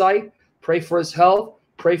for his sight. Pray for his health.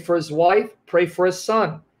 Pray for his wife. Pray for his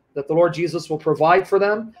son, that the Lord Jesus will provide for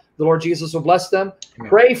them. The Lord Jesus will bless them. Amen.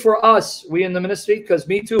 Pray for us, we in the ministry, because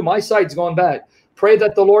me too, my sight's going bad. Pray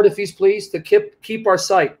that the Lord, if he's pleased, to keep our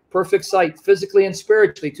sight, perfect sight, physically and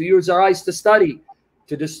spiritually, to use our eyes to study,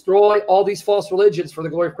 to destroy all these false religions for the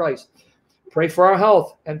glory of Christ. Pray for our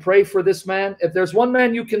health, and pray for this man. If there's one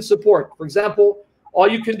man you can support, for example, all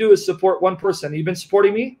you can do is support one person. You've been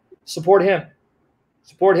supporting me? Support him.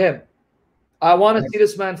 Support him. I want to see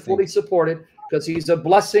this man fully supported, because he's a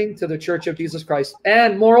blessing to the Church of Jesus Christ.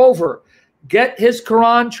 And moreover, get his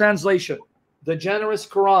Quran translation, the generous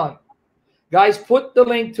Quran. Guys, put the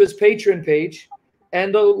link to his Patreon page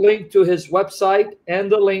and the link to his website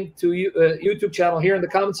and the link to YouTube channel here in the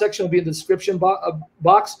comment section. Will be in the description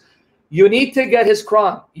box. You need to get his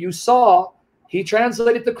Quran. You saw he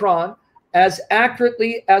translated the Quran as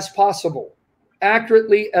accurately as possible.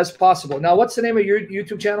 Accurately as possible. Now, what's the name of your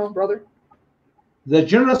YouTube channel, brother? The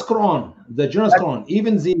generous Quran. The generous Quran.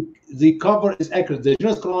 Even the cover is accurate. The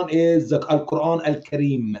generous Quran is the Al-Quran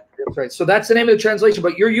Al-Kareem. That's right. So that's the name of the translation.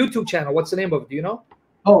 But your YouTube channel, what's the name of it? Do you know?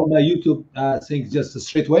 Oh, my YouTube thing, just the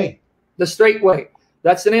Straight Way. The Straight Way.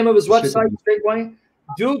 That's the name of his website, Straight Way.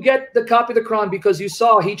 Do get the copy of the Quran, because you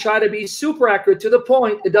saw he tried to be super accurate to the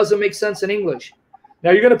point it doesn't make sense in English.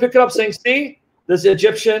 Now you're going to pick it up saying, see, this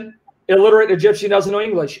Egyptian, illiterate Egyptian doesn't know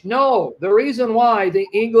English. No, the reason why the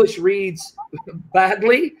English reads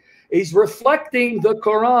badly is reflecting the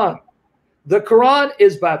Quran. The Quran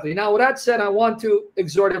is badly. Now, with that said, I want to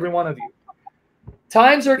exhort every one of you.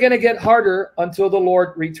 Times are going to get harder until the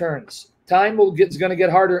Lord returns. Time is going to get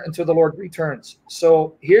harder until the Lord returns.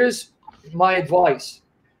 So here's my advice.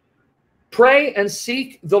 Pray and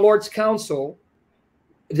seek the Lord's counsel.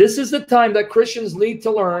 This is the time that Christians need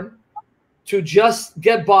to learn to just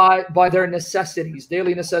get by their necessities,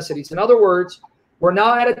 daily necessities. In other words, We're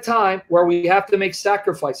now at a time where we have to make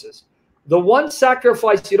sacrifices. The one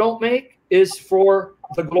sacrifice you don't make is for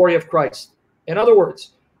the glory of Christ. In other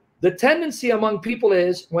words, the tendency among people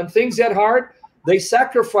is when things get hard, they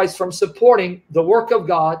sacrifice from supporting the work of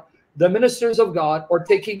God, the ministers of God, or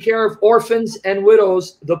taking care of orphans and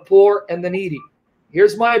widows, the poor and the needy.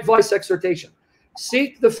 Here's my advice, exhortation.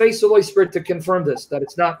 Seek the face of the Holy Spirit to confirm this, that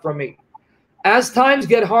it's not from me. As times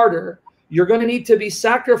get harder, you're going to need to be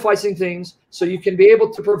sacrificing things so you can be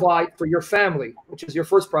able to provide for your family, which is your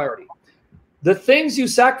first priority. The things you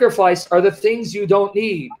sacrifice are the things you don't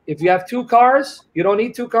need. If you have 2 cars, you don't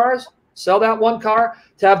need 2 cars. Sell that 1 car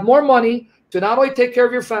to have more money to not only take care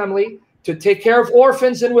of your family, to take care of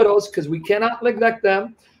orphans and widows, because we cannot neglect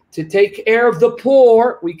them, to take care of the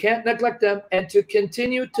poor, we can't neglect them, and to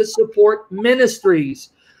continue to support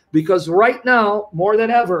ministries. Because right now, more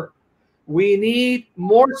than ever, we need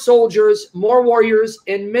more soldiers, more warriors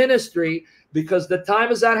in ministry, because the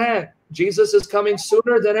time is at hand. Jesus is coming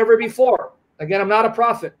sooner than ever before. Again, I'm not a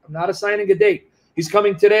prophet. I'm not assigning a date. He's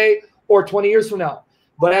coming today or 20 years from now.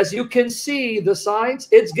 But as you can see, the signs,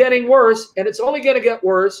 it's getting worse, and it's only going to get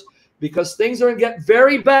worse because things are going to get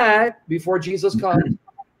very bad before Jesus comes.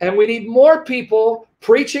 And we need more people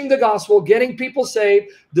preaching the gospel, getting people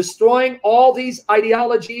saved, destroying all these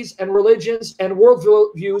ideologies and religions and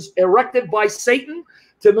worldviews erected by Satan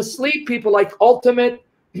to mislead people like ultimate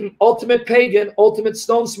pagan, ultimate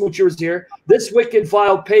stone smoochers here. This wicked,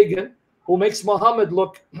 vile pagan who makes Muhammad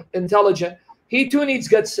look intelligent. He too needs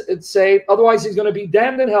to get saved. Otherwise, he's going to be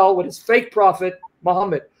damned in hell with his fake prophet,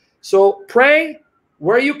 Muhammad. So pray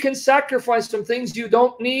where you can sacrifice some things you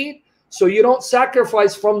don't need so you don't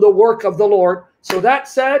sacrifice from the work of the Lord. So that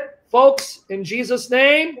said, folks, in Jesus'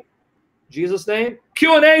 name,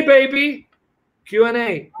 Q&A, baby.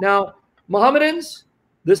 Q&A. Now, Mohammedans,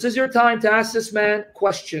 this is your time to ask this man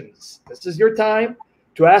questions. This is your time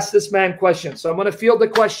to ask this man questions. So I'm going to field the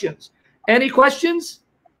questions. Any questions?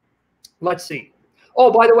 Let's see.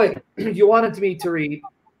 Oh, by the way, you wanted me to read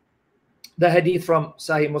the hadith from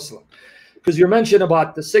Sahih Muslim because you mentioned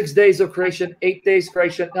about the 6 days of creation, 8 days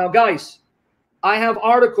creation. Now, guys, I have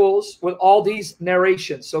articles with all these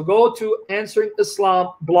narrations. So go to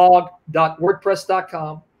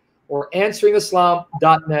answeringislamblog.wordpress.com or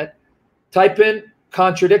answeringislam.net. Type in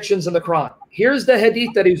contradictions in the Quran. Here's the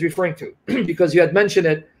hadith that he was referring to because you had mentioned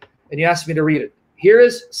it and you asked me to read it. Here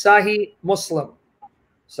is Sahih Muslim.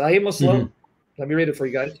 Sahih Muslim. Let me read it for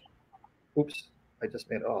you guys. Oops. I just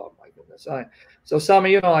made it. Oh, my goodness. So,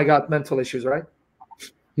 Sami, you know I got mental issues, right?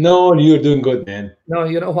 No, you're doing good, man. No,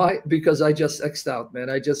 you know why? Because I just X'd out, man.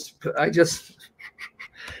 I just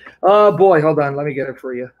oh, boy. Hold on. Let me get it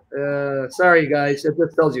for you. Sorry, guys. It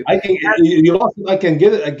just tells you. I can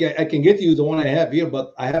get it. I can get you the one I have here,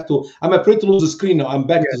 but I have to. I'm afraid to lose the screen now. I'm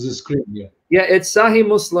back to the screen here. Yeah, it's Sahih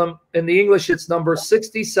Muslim. In the English, it's number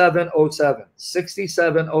 6707.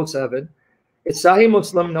 6707. It's Sahih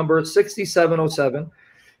Muslim, number 6707.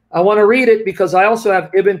 I want to read it because I also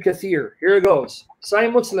have Ibn Kathir. Here it goes.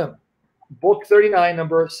 Sahih Muslim, book 39,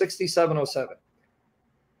 number 6707.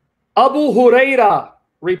 Abu Huraira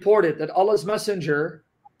reported that Allah's messenger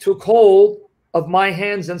took hold of my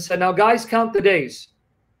hands and said, now guys, count the days.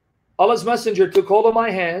 Allah's messenger took hold of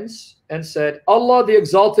my hands and said, Allah the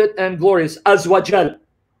exalted and glorious, Azwajal.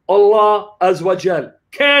 Allah Azwajal.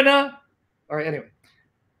 Kana. All right, anyway.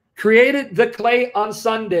 Created the clay on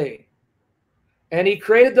Sunday. And he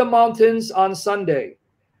created the mountains on Sunday.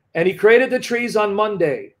 And he created the trees on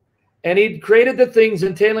Monday. And he created the things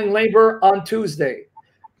entailing labor on Tuesday.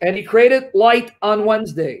 And he created light on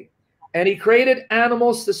Wednesday. And he created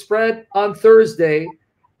animals to spread on Thursday.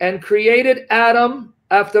 And created Adam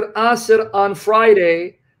after Asr on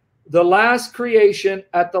Friday, the last creation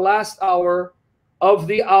at the last hour of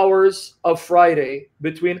the hours of Friday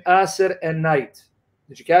between Asr and night.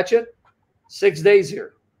 Did you catch it? 6 days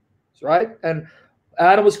here. That's right. And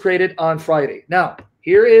Adam was created on Friday. Now,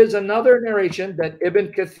 here is another narration that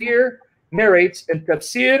Ibn Kathir narrates in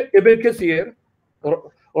Tafsir Ibn Kathir,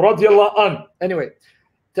 radiyallahu anh. Anyway,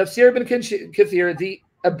 Tafsir Ibn Kathir, the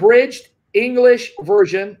abridged English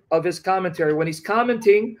version of his commentary when he's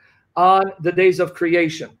commenting on the days of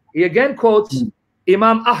creation. He again quotes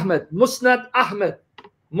Imam Ahmed, Musnad Ahmed.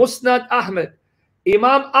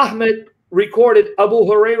 Imam Ahmed recorded Abu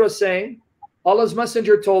Huraira saying, Allah's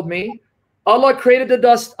messenger told me, Allah created the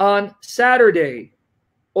dust on Saturday.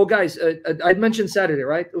 Oh, guys, I mentioned Saturday,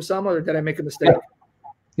 right, Usama, or did I make a mistake?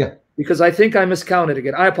 Yeah. Because I think I miscounted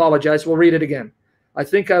again. I apologize. We'll read it again. I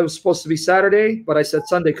think I was supposed to be Saturday, but I said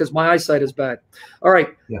Sunday because my eyesight is bad. All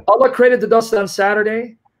right. Yeah. Allah created the dust on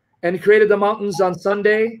Saturday, and he created the mountains on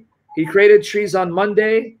Sunday. He created trees on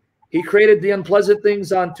Monday, He created the unpleasant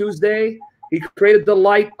things on Tuesday. He created the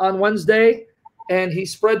light on Wednesday, and he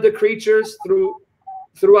spread the creatures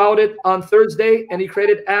throughout it on Thursday. And he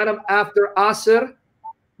created Adam after Asr,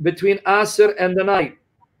 between Asr and the night.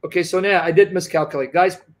 Okay, so now I did miscalculate,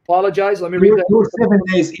 guys. Apologize. Let me read that. 7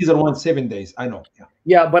 days, either one 7 days. I know.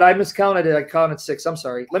 Yeah, but I miscounted it. I counted 6. I'm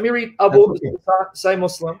sorry. Let me read Abu Sai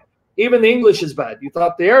Muslim. Even the English is bad. You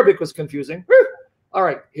thought the Arabic was confusing. All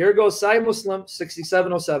right, here goes Sai Muslim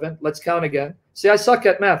 6707. Let's count again. See, I suck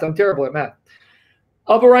at math. I'm terrible at math.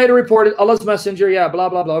 Abu Hurairah reported, Allah's messenger, yeah, blah,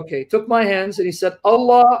 blah, blah. Okay, took my hands and he said,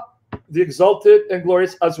 Allah, the exalted and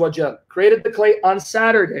glorious Azawajal, created the clay on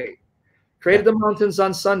Saturday, created the mountains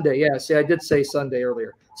on Sunday. Yeah, see, I did say Sunday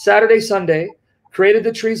earlier. Saturday, Sunday, created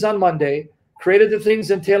the trees on Monday, created the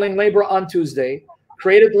things entailing labor on Tuesday,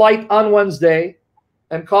 created light on Wednesday,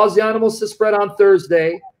 and caused the animals to spread on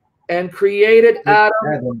Thursday, and created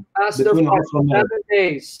Adam after 7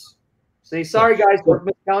 days. See, sorry guys for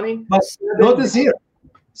miscounting. But notice here,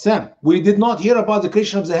 Sam, we did not hear about the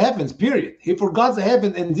creation of the heavens, period. He forgot the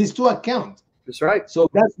heaven in these 2 accounts. That's right. So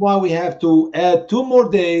that's why we have to add 2 more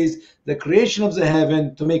days, the creation of the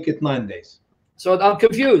heaven, to make it 9 days. So I'm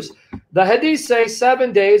confused. The hadith say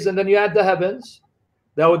 7 days, and then you add the heavens.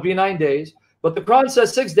 That would be 9 days. But the Quran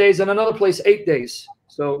says 6 days, and another place 8 days.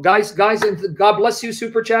 So guys, and God bless you,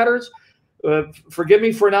 super chatters. Forgive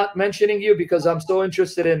me for not mentioning you because I'm so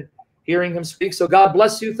interested in hearing him speak. So God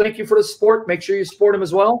bless you. Thank you for the support. Make sure you support him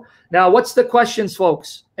as well. Now, what's the questions,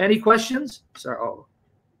 folks? Any questions? Sorry.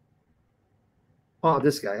 Oh,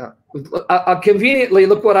 this guy. Conveniently,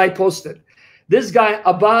 look what I posted. This guy,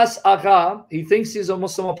 Abbas Agha, he thinks he's a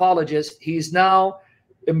Muslim apologist. He's now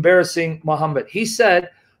embarrassing Muhammad. He said,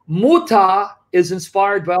 Muta is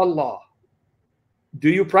inspired by Allah. Do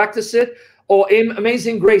you practice it? Oh,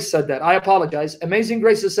 Amazing Grace said that. I apologize. Amazing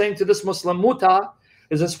Grace is saying to this Muslim, Muta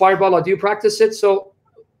is inspired by Allah. Do you practice it? So,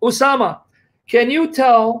 Usama, can you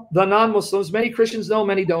tell the non-Muslims? Many Christians know,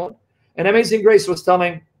 many don't. And Amazing Grace was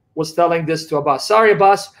telling this to Abbas. Sorry,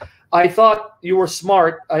 Abbas. I thought you were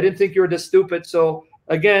smart. I didn't think you were this stupid. So,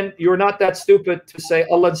 again, you're not that stupid to say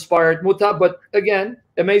Allah inspired Muta. But, again,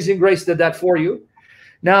 Amazing Grace did that for you.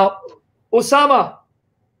 Now, Usama,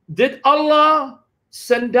 did Allah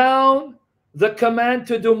send down the command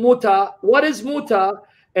to do Muta? What is Muta?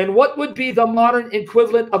 And what would be the modern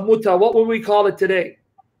equivalent of Muta? What would we call it today?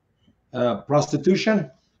 Prostitution.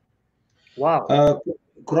 Wow.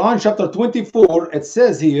 Quran chapter 24, it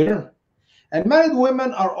says here, and married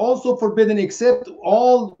women are also forbidden except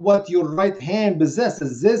all what your right hand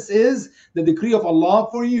possesses. This is the decree of Allah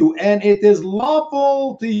for you, and it is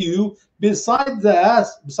lawful to you besides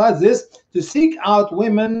this to seek out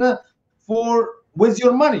women with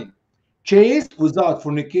your money, chaste, without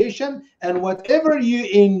fornication, and whatever you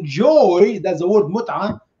enjoy, that's the word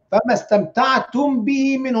mut'a, فَمَا اسْتَمْتَعْتُمْ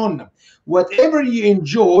بِهِ مِنْهُنَّ, whatever you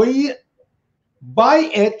enjoy by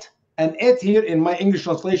it, and it here in my English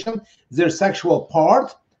translation, their sexual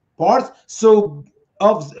parts. So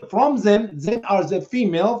from them are the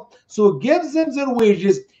female. So gives them their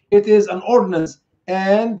wages. It is an ordinance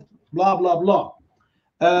and blah blah blah.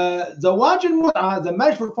 The wajh al-mut'ah, the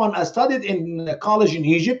marriage for fun, I studied in college in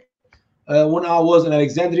Egypt when I was in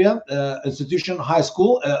Alexandria institution, high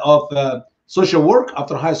school of social work.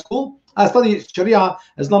 After high school, I studied Sharia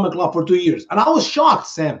Islamic law for 2 years, and I was shocked,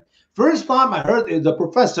 Sam. First time I heard the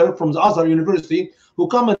professor from the Azhar University who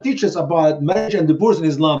come and teach us about marriage and divorce in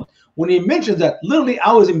Islam. When he mentioned that, literally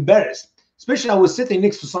I was embarrassed. Especially I was sitting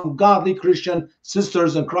next to some godly Christian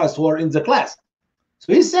sisters in Christ who are in the class.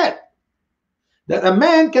 So he said that a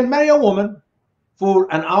man can marry a woman for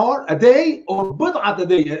an hour, a day, or bud'at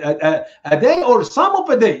a day, or some of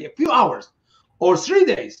a day, a few hours, or 3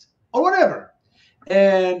 days, or whatever.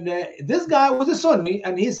 And this guy was a Sunni,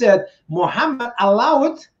 and he said Muhammad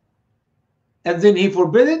allowed it, and then he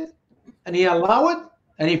forbid it, and he allowed it,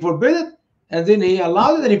 and he forbid it, and then he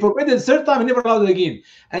allowed it, and he forbid it. The third time he never allowed it again.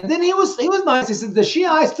 And then he was nice. He said the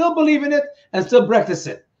Shia still believe in it and still practice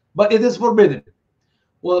it, but it is forbidden.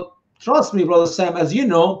 Well, trust me, brother Sam, as you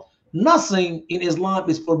know, nothing in Islam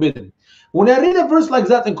is forbidden. When I read a verse like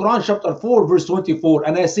that in Quran chapter 4, verse 24,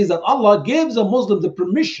 and I see that Allah gives a Muslim the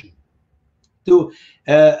permission to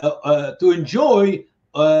enjoy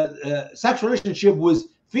sexual relationship with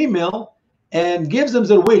female and gives them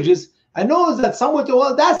their wages, I know that someone will,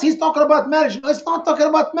 well, he's talking about marriage. No, it's not talking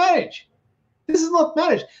about marriage. This is not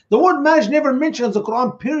marriage. The word marriage never mentions the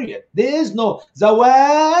Quran, period. There is no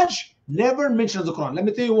zawaj, never mentions the Quran. Let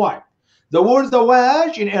me tell you why. The word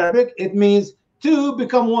zawaj in Arabic, it means to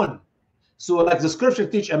become one. So like the scripture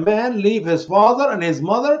teach, a man leave his father and his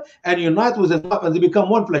mother and unite with his wife and they become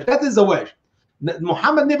one flesh. That is zawaj.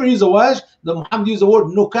 Muhammad never used zawaj. The Muhammad used the word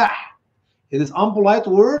nukah. It is unpolite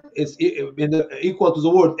word. It's equal to the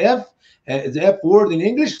word F, the F word in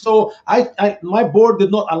English. So my board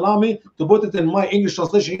did not allow me to put it in my English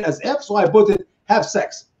translation as F, so I put it have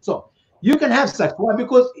sex. So you can have sex. Why?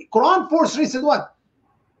 Because Quran 4:3 said what?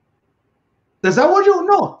 تزوجوا?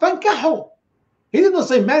 No. فانكحوا. He did not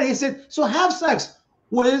say marry. He said, so have sex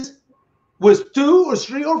with 2 or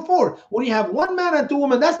 3 or 4. When you have 1 man and 2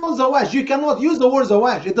 women, that's not zawaj. You cannot use the word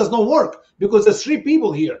zawaj. It does not work because there's 3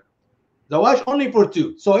 people here. Zawaj only for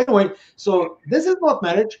 2. So anyway, so this is not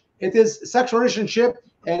marriage. It is sexual relationship,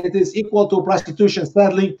 and it is equal to prostitution.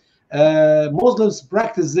 Sadly, Muslims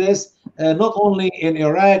practice this not only in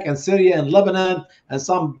Iraq and Syria and Lebanon and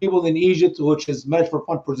some people in Egypt, which is marriage for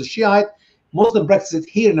fun for the Shiite. Muslims practice it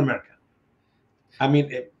here in America. I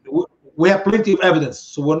mean, we have plenty of evidence,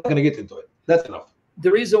 so we're not going to get into it. That's enough.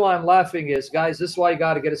 The reason why I'm laughing is, guys, this is why you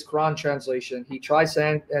got to get his Quran translation. He tries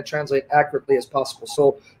to translate accurately as possible.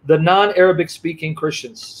 So the non-Arabic speaking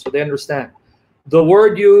Christians, so they understand. The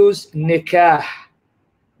word used, nikah.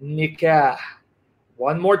 Nikah.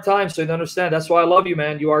 One more time so you understand. That's why I love you,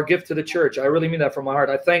 man. You are a gift to the church. I really mean that from my heart.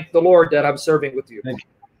 I thank the Lord that I'm serving with you. Thank you.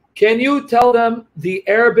 Can you tell them the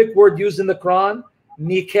Arabic word used in the Quran?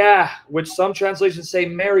 Nikah, which some translations say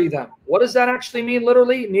marry them. What does that actually mean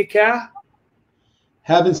literally? Nikah?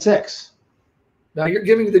 Having sex. Now you're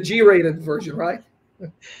giving the G-rated version, right?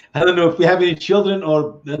 I don't know if we have any children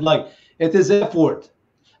or like it is F word.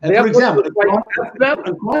 And for example, in Quran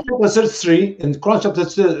chapter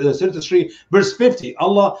 33, verse 50,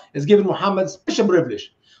 Allah is giving Muhammad special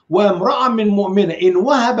privilege. وَامْرَأً مِّن مُؤْمِنَةٍ إِنْ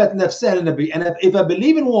وَهَبَتْ نَفْسَهَا لِلنَّبِيِّ. And if a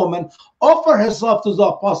believing woman offer herself to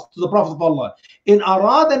the Prophet of Allah, إِنْ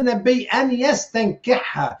أَرَادَ النَّبِيُّ أَنْ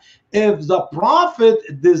يَسْتَنْكِحَهَا. If the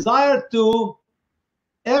Prophet desired to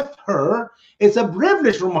F her, it's a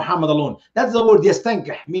privilege from Muhammad alone. That's the word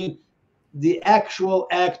yastankih, mean the actual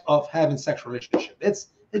act of having sexual relationship. It's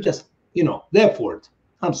just, you know, the F word.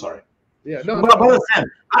 I'm sorry. Yeah, no, but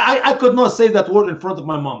Sam, I could not say that word in front of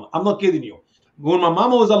my mama. I'm not kidding you. When my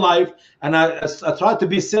mama was alive, and I tried to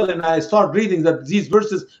be silly, and I started reading these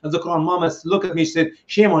verses of the Quran, mama looked at me and said,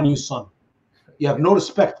 shame on you, son. You have no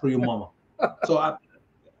respect for your mama. So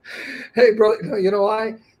hey, bro, you know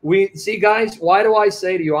why? We see, guys, why do I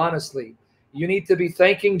say to you honestly, you need to be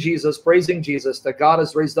thanking Jesus, praising Jesus, that God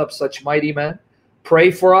has raised up such mighty men. Pray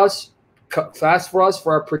for us, fast for us,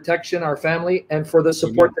 for our protection, our family, and for the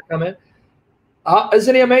support to come in.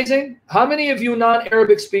 Isn't he amazing? How many of you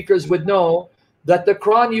non-Arabic speakers would know that the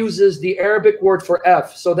Quran uses the Arabic word for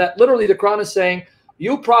F? So that literally the Quran is saying,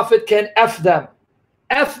 you prophet can F them.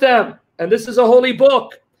 F them. And this is a holy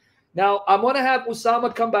book. Now, I'm going to have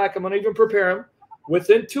Usama come back. I'm going to even prepare him.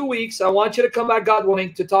 Within 2 weeks, I want you to come back, God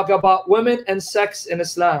willing, to talk about women and sex in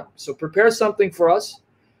Islam. So prepare something for us.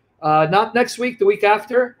 Not next week, the week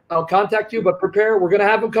after. I'll contact you, but prepare. We're going to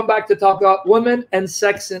have him come back to talk about women and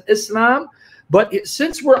sex in Islam. But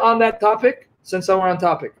since we're on that topic,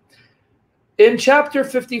 in chapter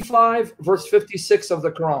 55, verse 56 of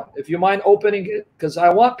the Quran, if you mind opening it, because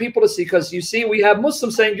I want people to see, because you see, we have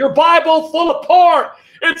Muslims saying, your Bible full of porn.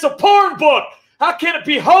 It's a porn book. How can it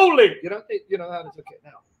be holy? You know, it's okay.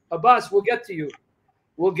 Now, Abbas, we'll get to you.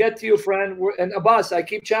 We'll get to you, friend. And Abbas, I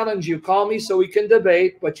keep challenging you. Call me so we can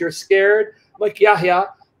debate, but you're scared. Like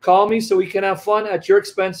Yahya, call me so we can have fun at your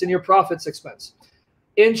expense and your prophet's expense.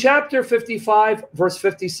 In chapter 55, verse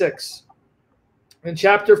 56. In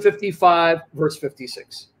chapter 55, verse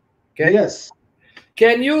 56. Okay? Yes.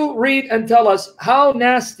 Can you read and tell us how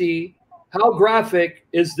nasty, how graphic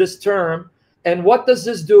is this term, and what does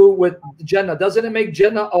this do with Jannah? Doesn't it make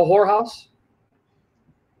Jannah a whorehouse?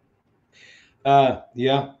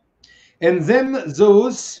 Yeah. And them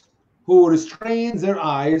those who restrain their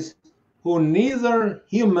eyes, who neither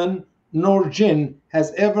human nor jinn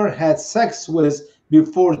has ever had sex with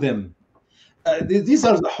before them. These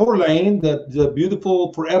are the Hurlain, the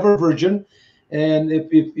beautiful forever virgin. And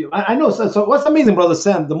if I know, so what's amazing, Brother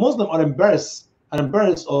Sam, the Muslims are embarrassed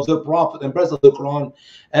of the Prophet, embarrassed of the Quran,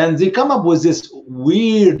 and they come up with this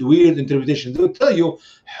weird interpretation. They'll tell you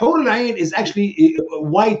Hurlain is actually a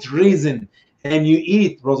white raisin, and you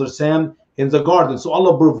eat, Brother Sam, in the garden. So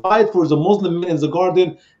Allah provide for the Muslim men in the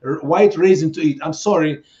garden white raisin to eat. I'm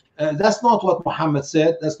sorry. That's not what Muhammad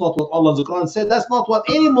said. That's not what Allah in the Quran said. That's not what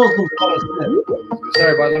any Muslim scholar said.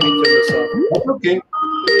 Sorry, but let me turn this off. That's okay.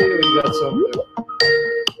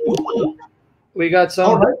 We got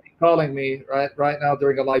somebody calling me right now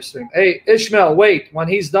during a live stream. Hey, Ishmael, wait. When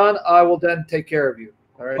he's done, I will then take care of you.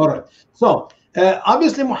 All right. All right. So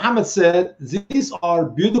obviously, Muhammad said these are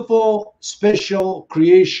beautiful, special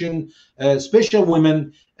creation, special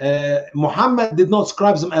women. Muhammad did not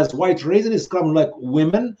describe them as white race. He described them like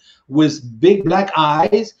women with big black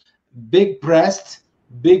eyes, big breasts,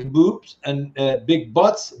 big boobs, and big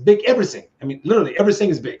butts, big everything. I mean, literally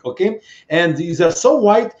everything is big. Okay, and these are so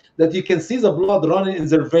white that you can see the blood running in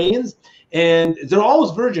their veins. And they're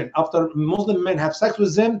always virgin. After Muslim men have sex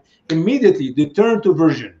with them, immediately they turn to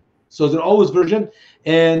virgin. So they're always virgin,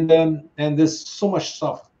 and there's so much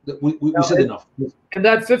stuff that we said enough. And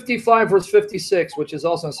that 55 verse 56, which is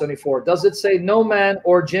also in 74, does it say no man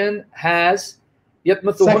or jinn has yet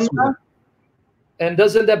mithluhunna? And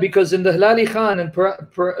doesn't that, because in the Hilali Khan in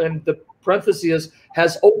the parentheses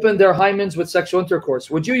has opened their hymens with sexual intercourse.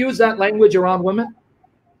 Would you use that language around women?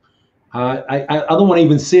 I don't want to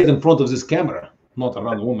even say it in front of this camera, not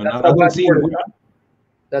around a woman. I don't see it.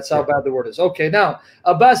 That's how bad the word is. Okay, now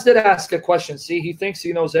Abbas did ask a question. See, he thinks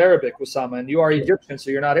he knows Arabic, Usama, and you are Egyptian, so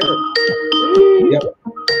you're not Arab. Yep.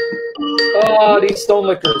 Oh, these stone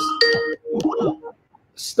lickers.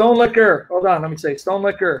 Stone licker. Hold on, let me say stone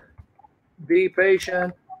licker. Be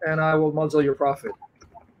patient, and I will muzzle your prophet.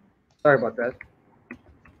 Sorry about that.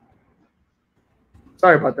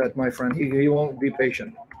 Sorry about that, my friend. He won't be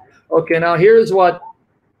patient. Okay, now here's what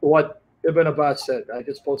Ibn Abbas said. I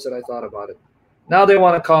just posted, I thought about it. Now they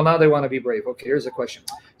want to call, now they want to be brave. Okay, here's a question.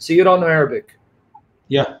 So you don't know Arabic.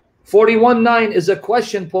 Yeah. 41:9 is a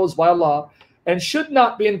question posed by Allah and should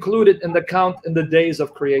not be included in the count in the days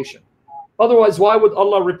of creation. Otherwise, why would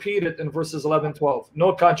Allah repeat it in verses 11, 12?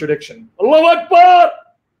 No contradiction. Allahu Akbar!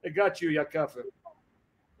 I got you, ya kafir.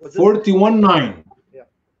 41:9. Yeah.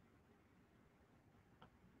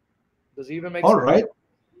 Does he even make All sense? right.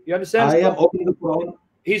 You understand? I am opening the Quran.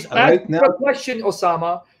 He's right asking now a question,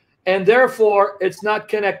 Osama, and therefore it's not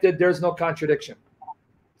connected. There's no contradiction.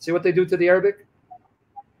 See what they do to the Arabic?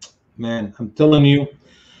 Man, I'm telling you,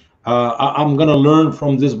 I'm going to learn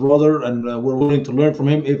from this brother, and we're willing to learn from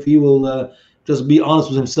him if he will just be honest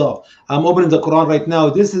with himself. I'm opening the Quran right now.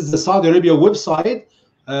 This is the Saudi Arabia website,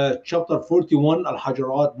 chapter 41,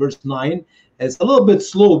 Al-Hajarat, verse 9. It's a little bit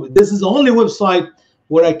slow. This is the only website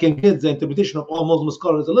where I can get the interpretation of all Muslim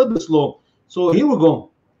scholars. It's a little bit slow. So here we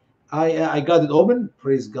go. I got it open.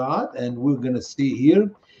 Praise God. And we're going to see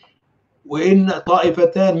here. وَإِنَّ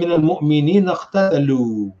طَائِفَتَانْ مِنَ الْمُؤْمِنِينَ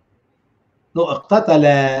اقْتَتَلُوا. No,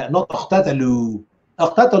 اقتتل, not اقتتلوا.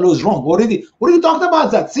 اقتتلوا is wrong. Already talked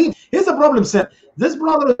about that. See, here's the problem, Sam. This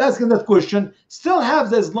brother is asking that question, still have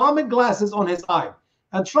the Islamic glasses on his eye.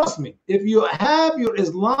 And trust me, if you have your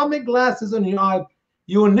Islamic glasses on your eye,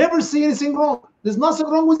 you will never see anything wrong. There's nothing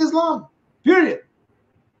wrong with Islam. Period.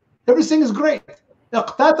 Everything is great.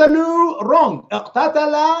 اقتتلوا, wrong.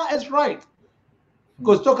 اقتتلا is right.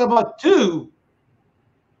 Because talk about two.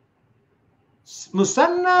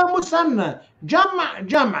 Musanna,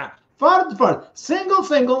 Jam'a, Fard,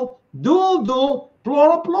 single, dual,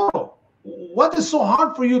 plural. What is so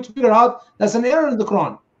hard for you to figure out? That's an error in the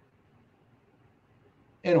Quran.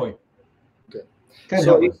 Anyway. Okay.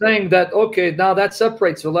 So he's saying that, okay, now that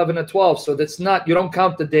separates 11 and 12. So that's not, you don't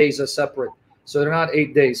count the days as separate. So they're not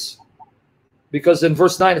 8 days. Because in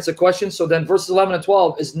verse 9, it's a question. So then verses 11 and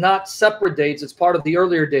 12 is not separate days. It's part of the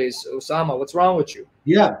earlier days. Usama, what's wrong with you?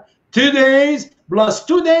 Yeah. 2 days plus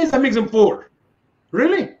 2 days, that makes them 4.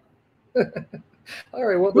 Really? All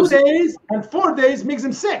right. Well, 2 days and 4 days makes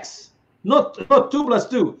them 6. Not 2 plus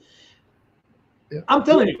 2. Yeah. I'm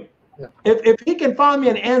telling you, yeah. If he can find me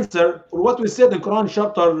an answer for what we said in Quran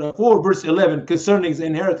chapter 4, verse 11 concerning the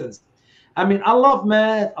inheritance. I mean, I love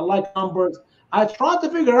math. I like numbers. I tried to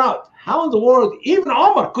figure out how in the world even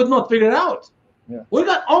Omar could not figure it out. Yeah. We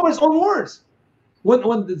got Omar's own words.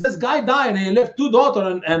 When this guy died and he left 2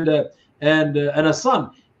 daughters and a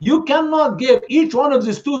son, you cannot give each one of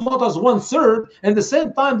these 2 daughters 1/3, and at the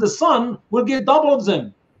same time the son will give double of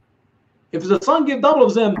them. If the son give double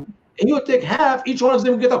of them, and you take half, each one of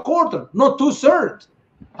them will get 1/4, not 2/3.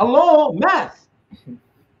 Hello, math.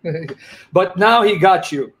 But now he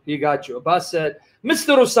got you. He got you. Abbas said,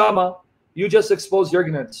 Mr. Usama, you just exposed your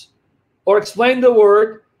ignorance. Or explain the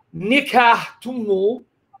word nikah tumu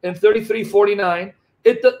in 33:49,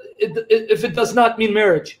 if it does not mean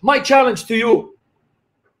marriage. My challenge to you.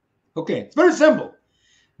 Okay, it's very simple.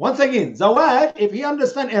 Once again, zawaj, if you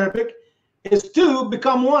understand Arabic, is 2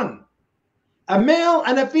 become 1. A male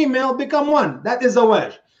and a female become 1. That is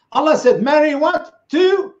zawaj. Allah said, marry what?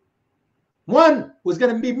 2. 1 was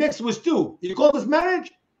going to be mixed with 2. You call this marriage?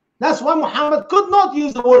 That's why Muhammad could not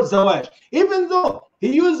use the word zawaj. Even though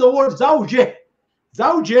he used the word zawjah.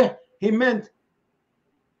 Zawjah, he meant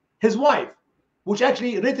his wife. which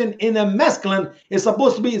actually written in a masculine, is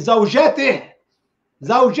supposed to be zawjatih.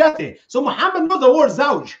 Zawjatih. So Muhammad knows the word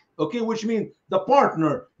zawj, okay, which means the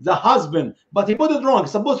partner, the husband, but he put it wrong.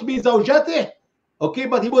 It's supposed to be zawjatih, okay,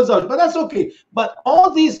 but he put zawj, but that's okay. But all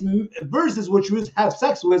these verses which we have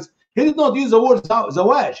sex with, he did not use the word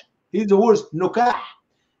zawaj. He used the word nukah.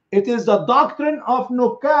 It is the doctrine of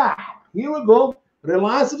nukah. Here we go.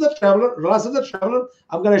 Reliance of the Traveler. Reliance of the Traveler.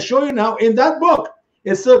 I'm going to show you now in that book.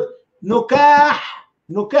 It said nukah,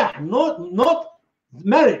 nukah, not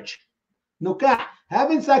marriage. Nukah,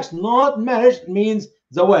 having sex, not marriage, means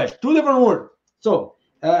zawaj. Two different words. So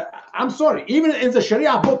I'm sorry. Even in the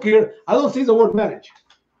Sharia book here, I don't see the word marriage.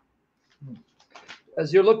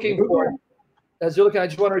 As you're looking for. I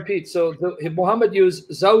just want to repeat. So Muhammad used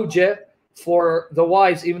zawjah for the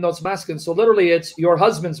wives, even though it's masculine. So literally, it's your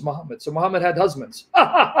husband's Muhammad. So Muhammad had husbands.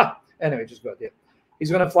 Anyway, just go ahead. Yeah, he's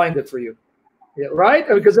going to find it for you. Yeah, right?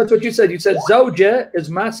 Because that's what you said. You said zawjah is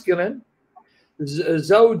masculine.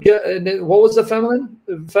 Zawjah, and what was the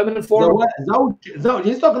feminine form? Zawj.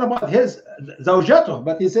 He's talking about his zawjatuh,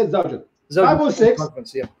 but he said zawjah.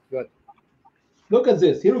 506. Yeah, go ahead. Look at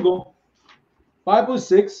this. Here we go.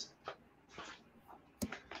 506.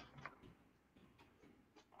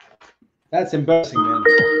 That's embarrassing, man.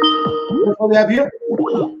 That's what we have here.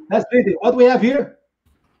 Let's read it. What we have here?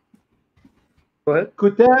 Go ahead.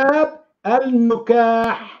 Kutab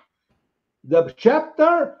al-Nukah. The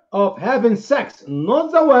chapter of having sex,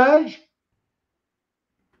 not zawaj.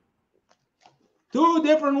 Two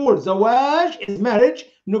different words. Zawaj is marriage.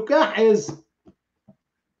 Nukah is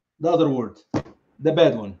the other word, the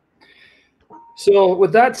bad one. So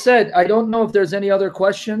with that said, I don't know if there's any other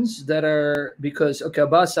questions that are, because, okay,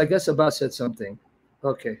 Abbas, I guess Abbas said something.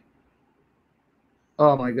 Okay.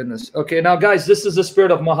 Oh my goodness. Okay, now guys, this is the spirit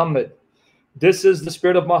of Muhammad. This is the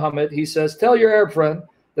spirit of Muhammad. He says, tell your Arab friend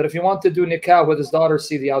that if you want to do nikah with his daughter,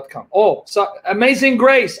 see the outcome. Oh, so Amazing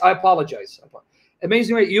Grace. I apologize.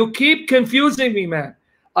 Amazing Grace. You keep confusing me, man.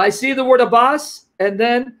 I see the word Abbas, and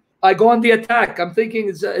then I go on the attack. I'm thinking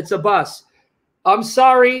it's Abbas. I'm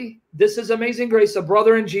sorry. This is Amazing Grace, a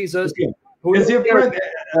brother in Jesus. Okay. Who is your friend?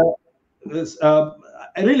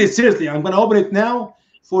 Really, seriously, I'm going to open it now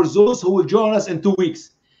for those who will join us in 2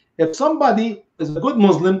 weeks. If somebody is a good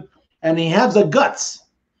Muslim and he has the guts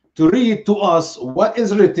to read to us what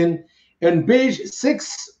is written in page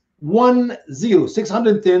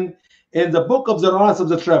 610 in the book of the Reliance of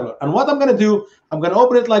the Traveler. And what I'm going to do, I'm going to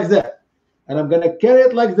open it like that. And I'm going to carry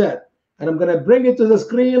it like that. And I'm going to bring it to the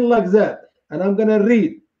screen like that. And I'm going to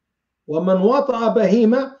read. وَمَنْ وَطَعَ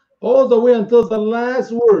بَهِيمَ all the way until the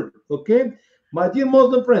last word. Okay? My dear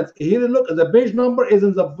Muslim friends, here look, the page number is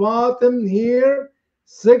in the bottom here,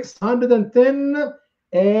 610.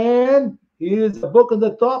 And here is a book on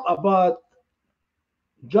the top about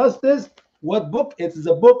justice. What book? It is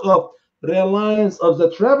a book of Reliance of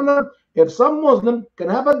the Traveler. If some Muslim can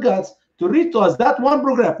have a guts to read to us that one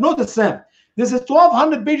paragraph. Notice, Sam, this is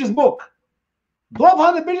 1,200 pages book.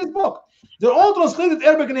 1,200 pages book. They're all translated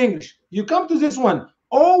Arabic and English. You come to this one,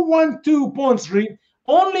 012.3,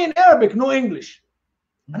 only in Arabic, no English.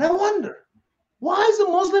 And I wonder, why the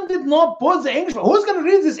Muslim did not put the English? Who's going to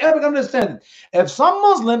read this Arabic understanding? If some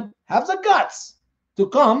Muslim have the guts to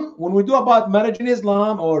come when we do about marriage in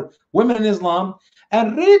Islam or women in Islam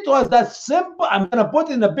and read to us that simple, I'm going to put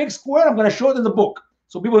it in a big square, I'm going to show it in the book.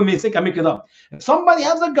 So people may think I make it up. If somebody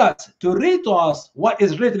has the guts to read to us what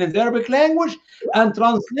is written in the Arabic language and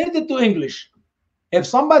translate it to English, if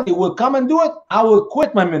somebody will come and do it, I will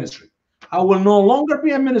quit my ministry. I will no longer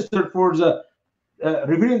be a minister for the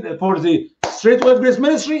for the Straight Way of Grace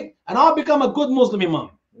ministry, and I'll become a good Muslim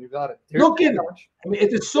imam. You got it. No kidding. I mean,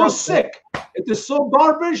 it is so sick. It is so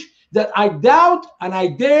garbage that I doubt and I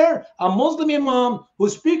dare a Muslim imam who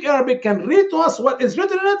speaks Arabic can read to us what is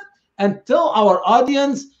written in it and tell our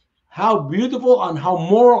audience how beautiful and how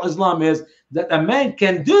moral Islam is, that a man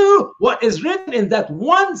can do what is written in that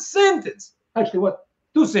one sentence. Actually, what?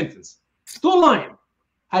 2 sentences, 2 lines.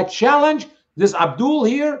 I challenge this Abdul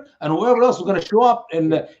here and whoever else is going to show up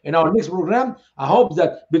in our next program. I hope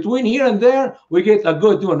that between here and there, we get a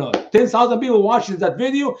good 10,000 people watching that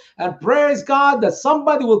video, and praise God that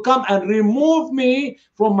somebody will come and remove me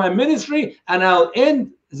from my ministry, and I'll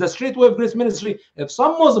end the Straight Way of Grace ministry. If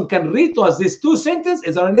some Muslim can read to us these 2 sentences,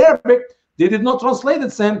 it's in Arabic, they did not translate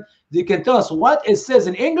it, Sam. They can tell us what it says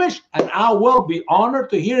in English, and I will be honored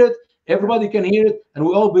to hear it. Everybody can hear it, and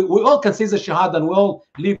we all can say the Shahada, and we all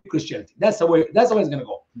leave Christianity. That's the way it's going to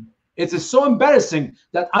go. It is so embarrassing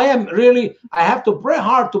that I have to pray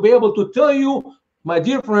hard to be able to tell you, my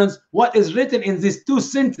dear friends, what is written in these 2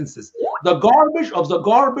 sentences. The garbage of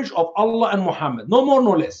Allah and Muhammad. No more,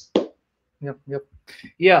 no less.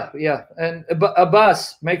 Yeah. And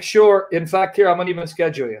Abbas, make sure. In fact, here I'm gonna even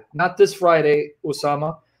schedule you. Not this Friday,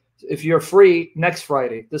 Usama. If you're free next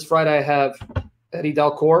Friday. This Friday I have Eddie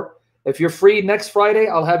Dalcour. If you're free next Friday,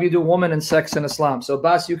 I'll have you do Woman and Sex in Islam. So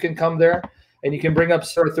Abbas, you can come there and you can bring up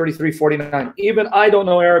Surah 3349. Even I don't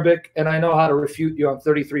know Arabic and I know how to refute you on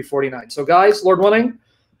 3349. So guys, Lord willing,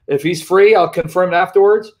 if he's free, I'll confirm it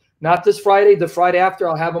afterwards. Not this Friday, the Friday after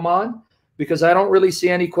I'll have him on, because I don't really see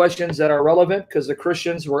any questions that are relevant, because the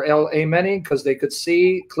Christians were amening because they could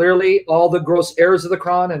see clearly all the gross errors of the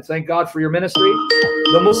Quran, and thank God for your ministry.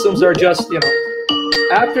 The Muslims are just,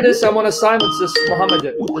 After this, I want to silence this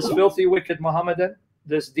Muhammadan, this filthy, wicked Muhammadan,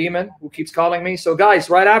 this demon who keeps calling me. So guys,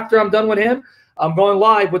 right after I'm done with him, I'm going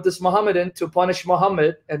live with this Muhammadan to punish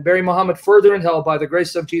Muhammad and bury Muhammad further in hell by the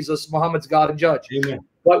grace of Jesus, Muhammad's God and judge. Amen.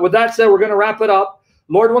 But with that said, we're going to wrap it up.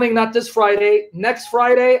 Lord willing, not this Friday. Next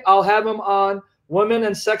Friday, I'll have him on Women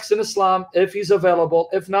and Sex in Islam if he's available.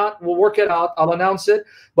 If not, we'll work it out. I'll announce it.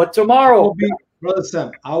 But tomorrow, Brother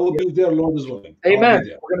Sam, I will be there, Lord is willing. Amen.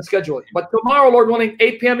 We're going to schedule it. But tomorrow, Lord willing,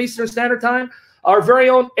 8 p.m. Eastern Standard Time, our very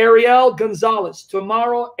own Ariel Gonzalez.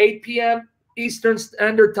 Tomorrow, 8 p.m. Eastern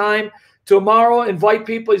Standard Time. Tomorrow, invite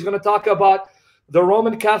people. He's going to talk about the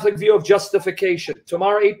Roman Catholic view of justification.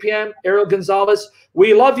 Tomorrow, 8 p.m., Ariel Gonzalez.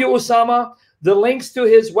 We love you, Usama. The links to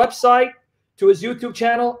his website, to his YouTube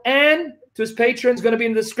channel, and to his Patreon is going to be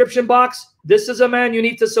in the description box. This is a man you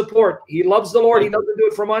need to support. He loves the Lord. He doesn't do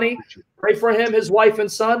it for money. Pray for him, his wife,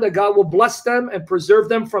 and son, that God will bless them and preserve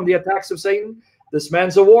them from the attacks of Satan. This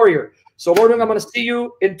man's a warrior. So, Lord, I'm going to see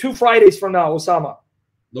you in 2 Fridays from now, Usama.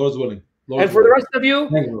 Lord's willing. And for the rest of you,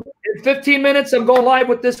 in 15 minutes, I'm going live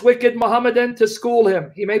with this wicked Mohammedan to school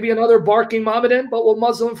him. He may be another barking Mohammedan, but we'll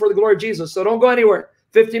muzzle him for the glory of Jesus. So don't go anywhere.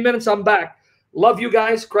 15 minutes, I'm back. Love you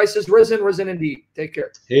guys. Christ is risen, risen indeed. Take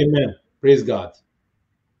care. Amen. Praise God.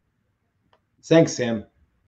 Thanks, Sam.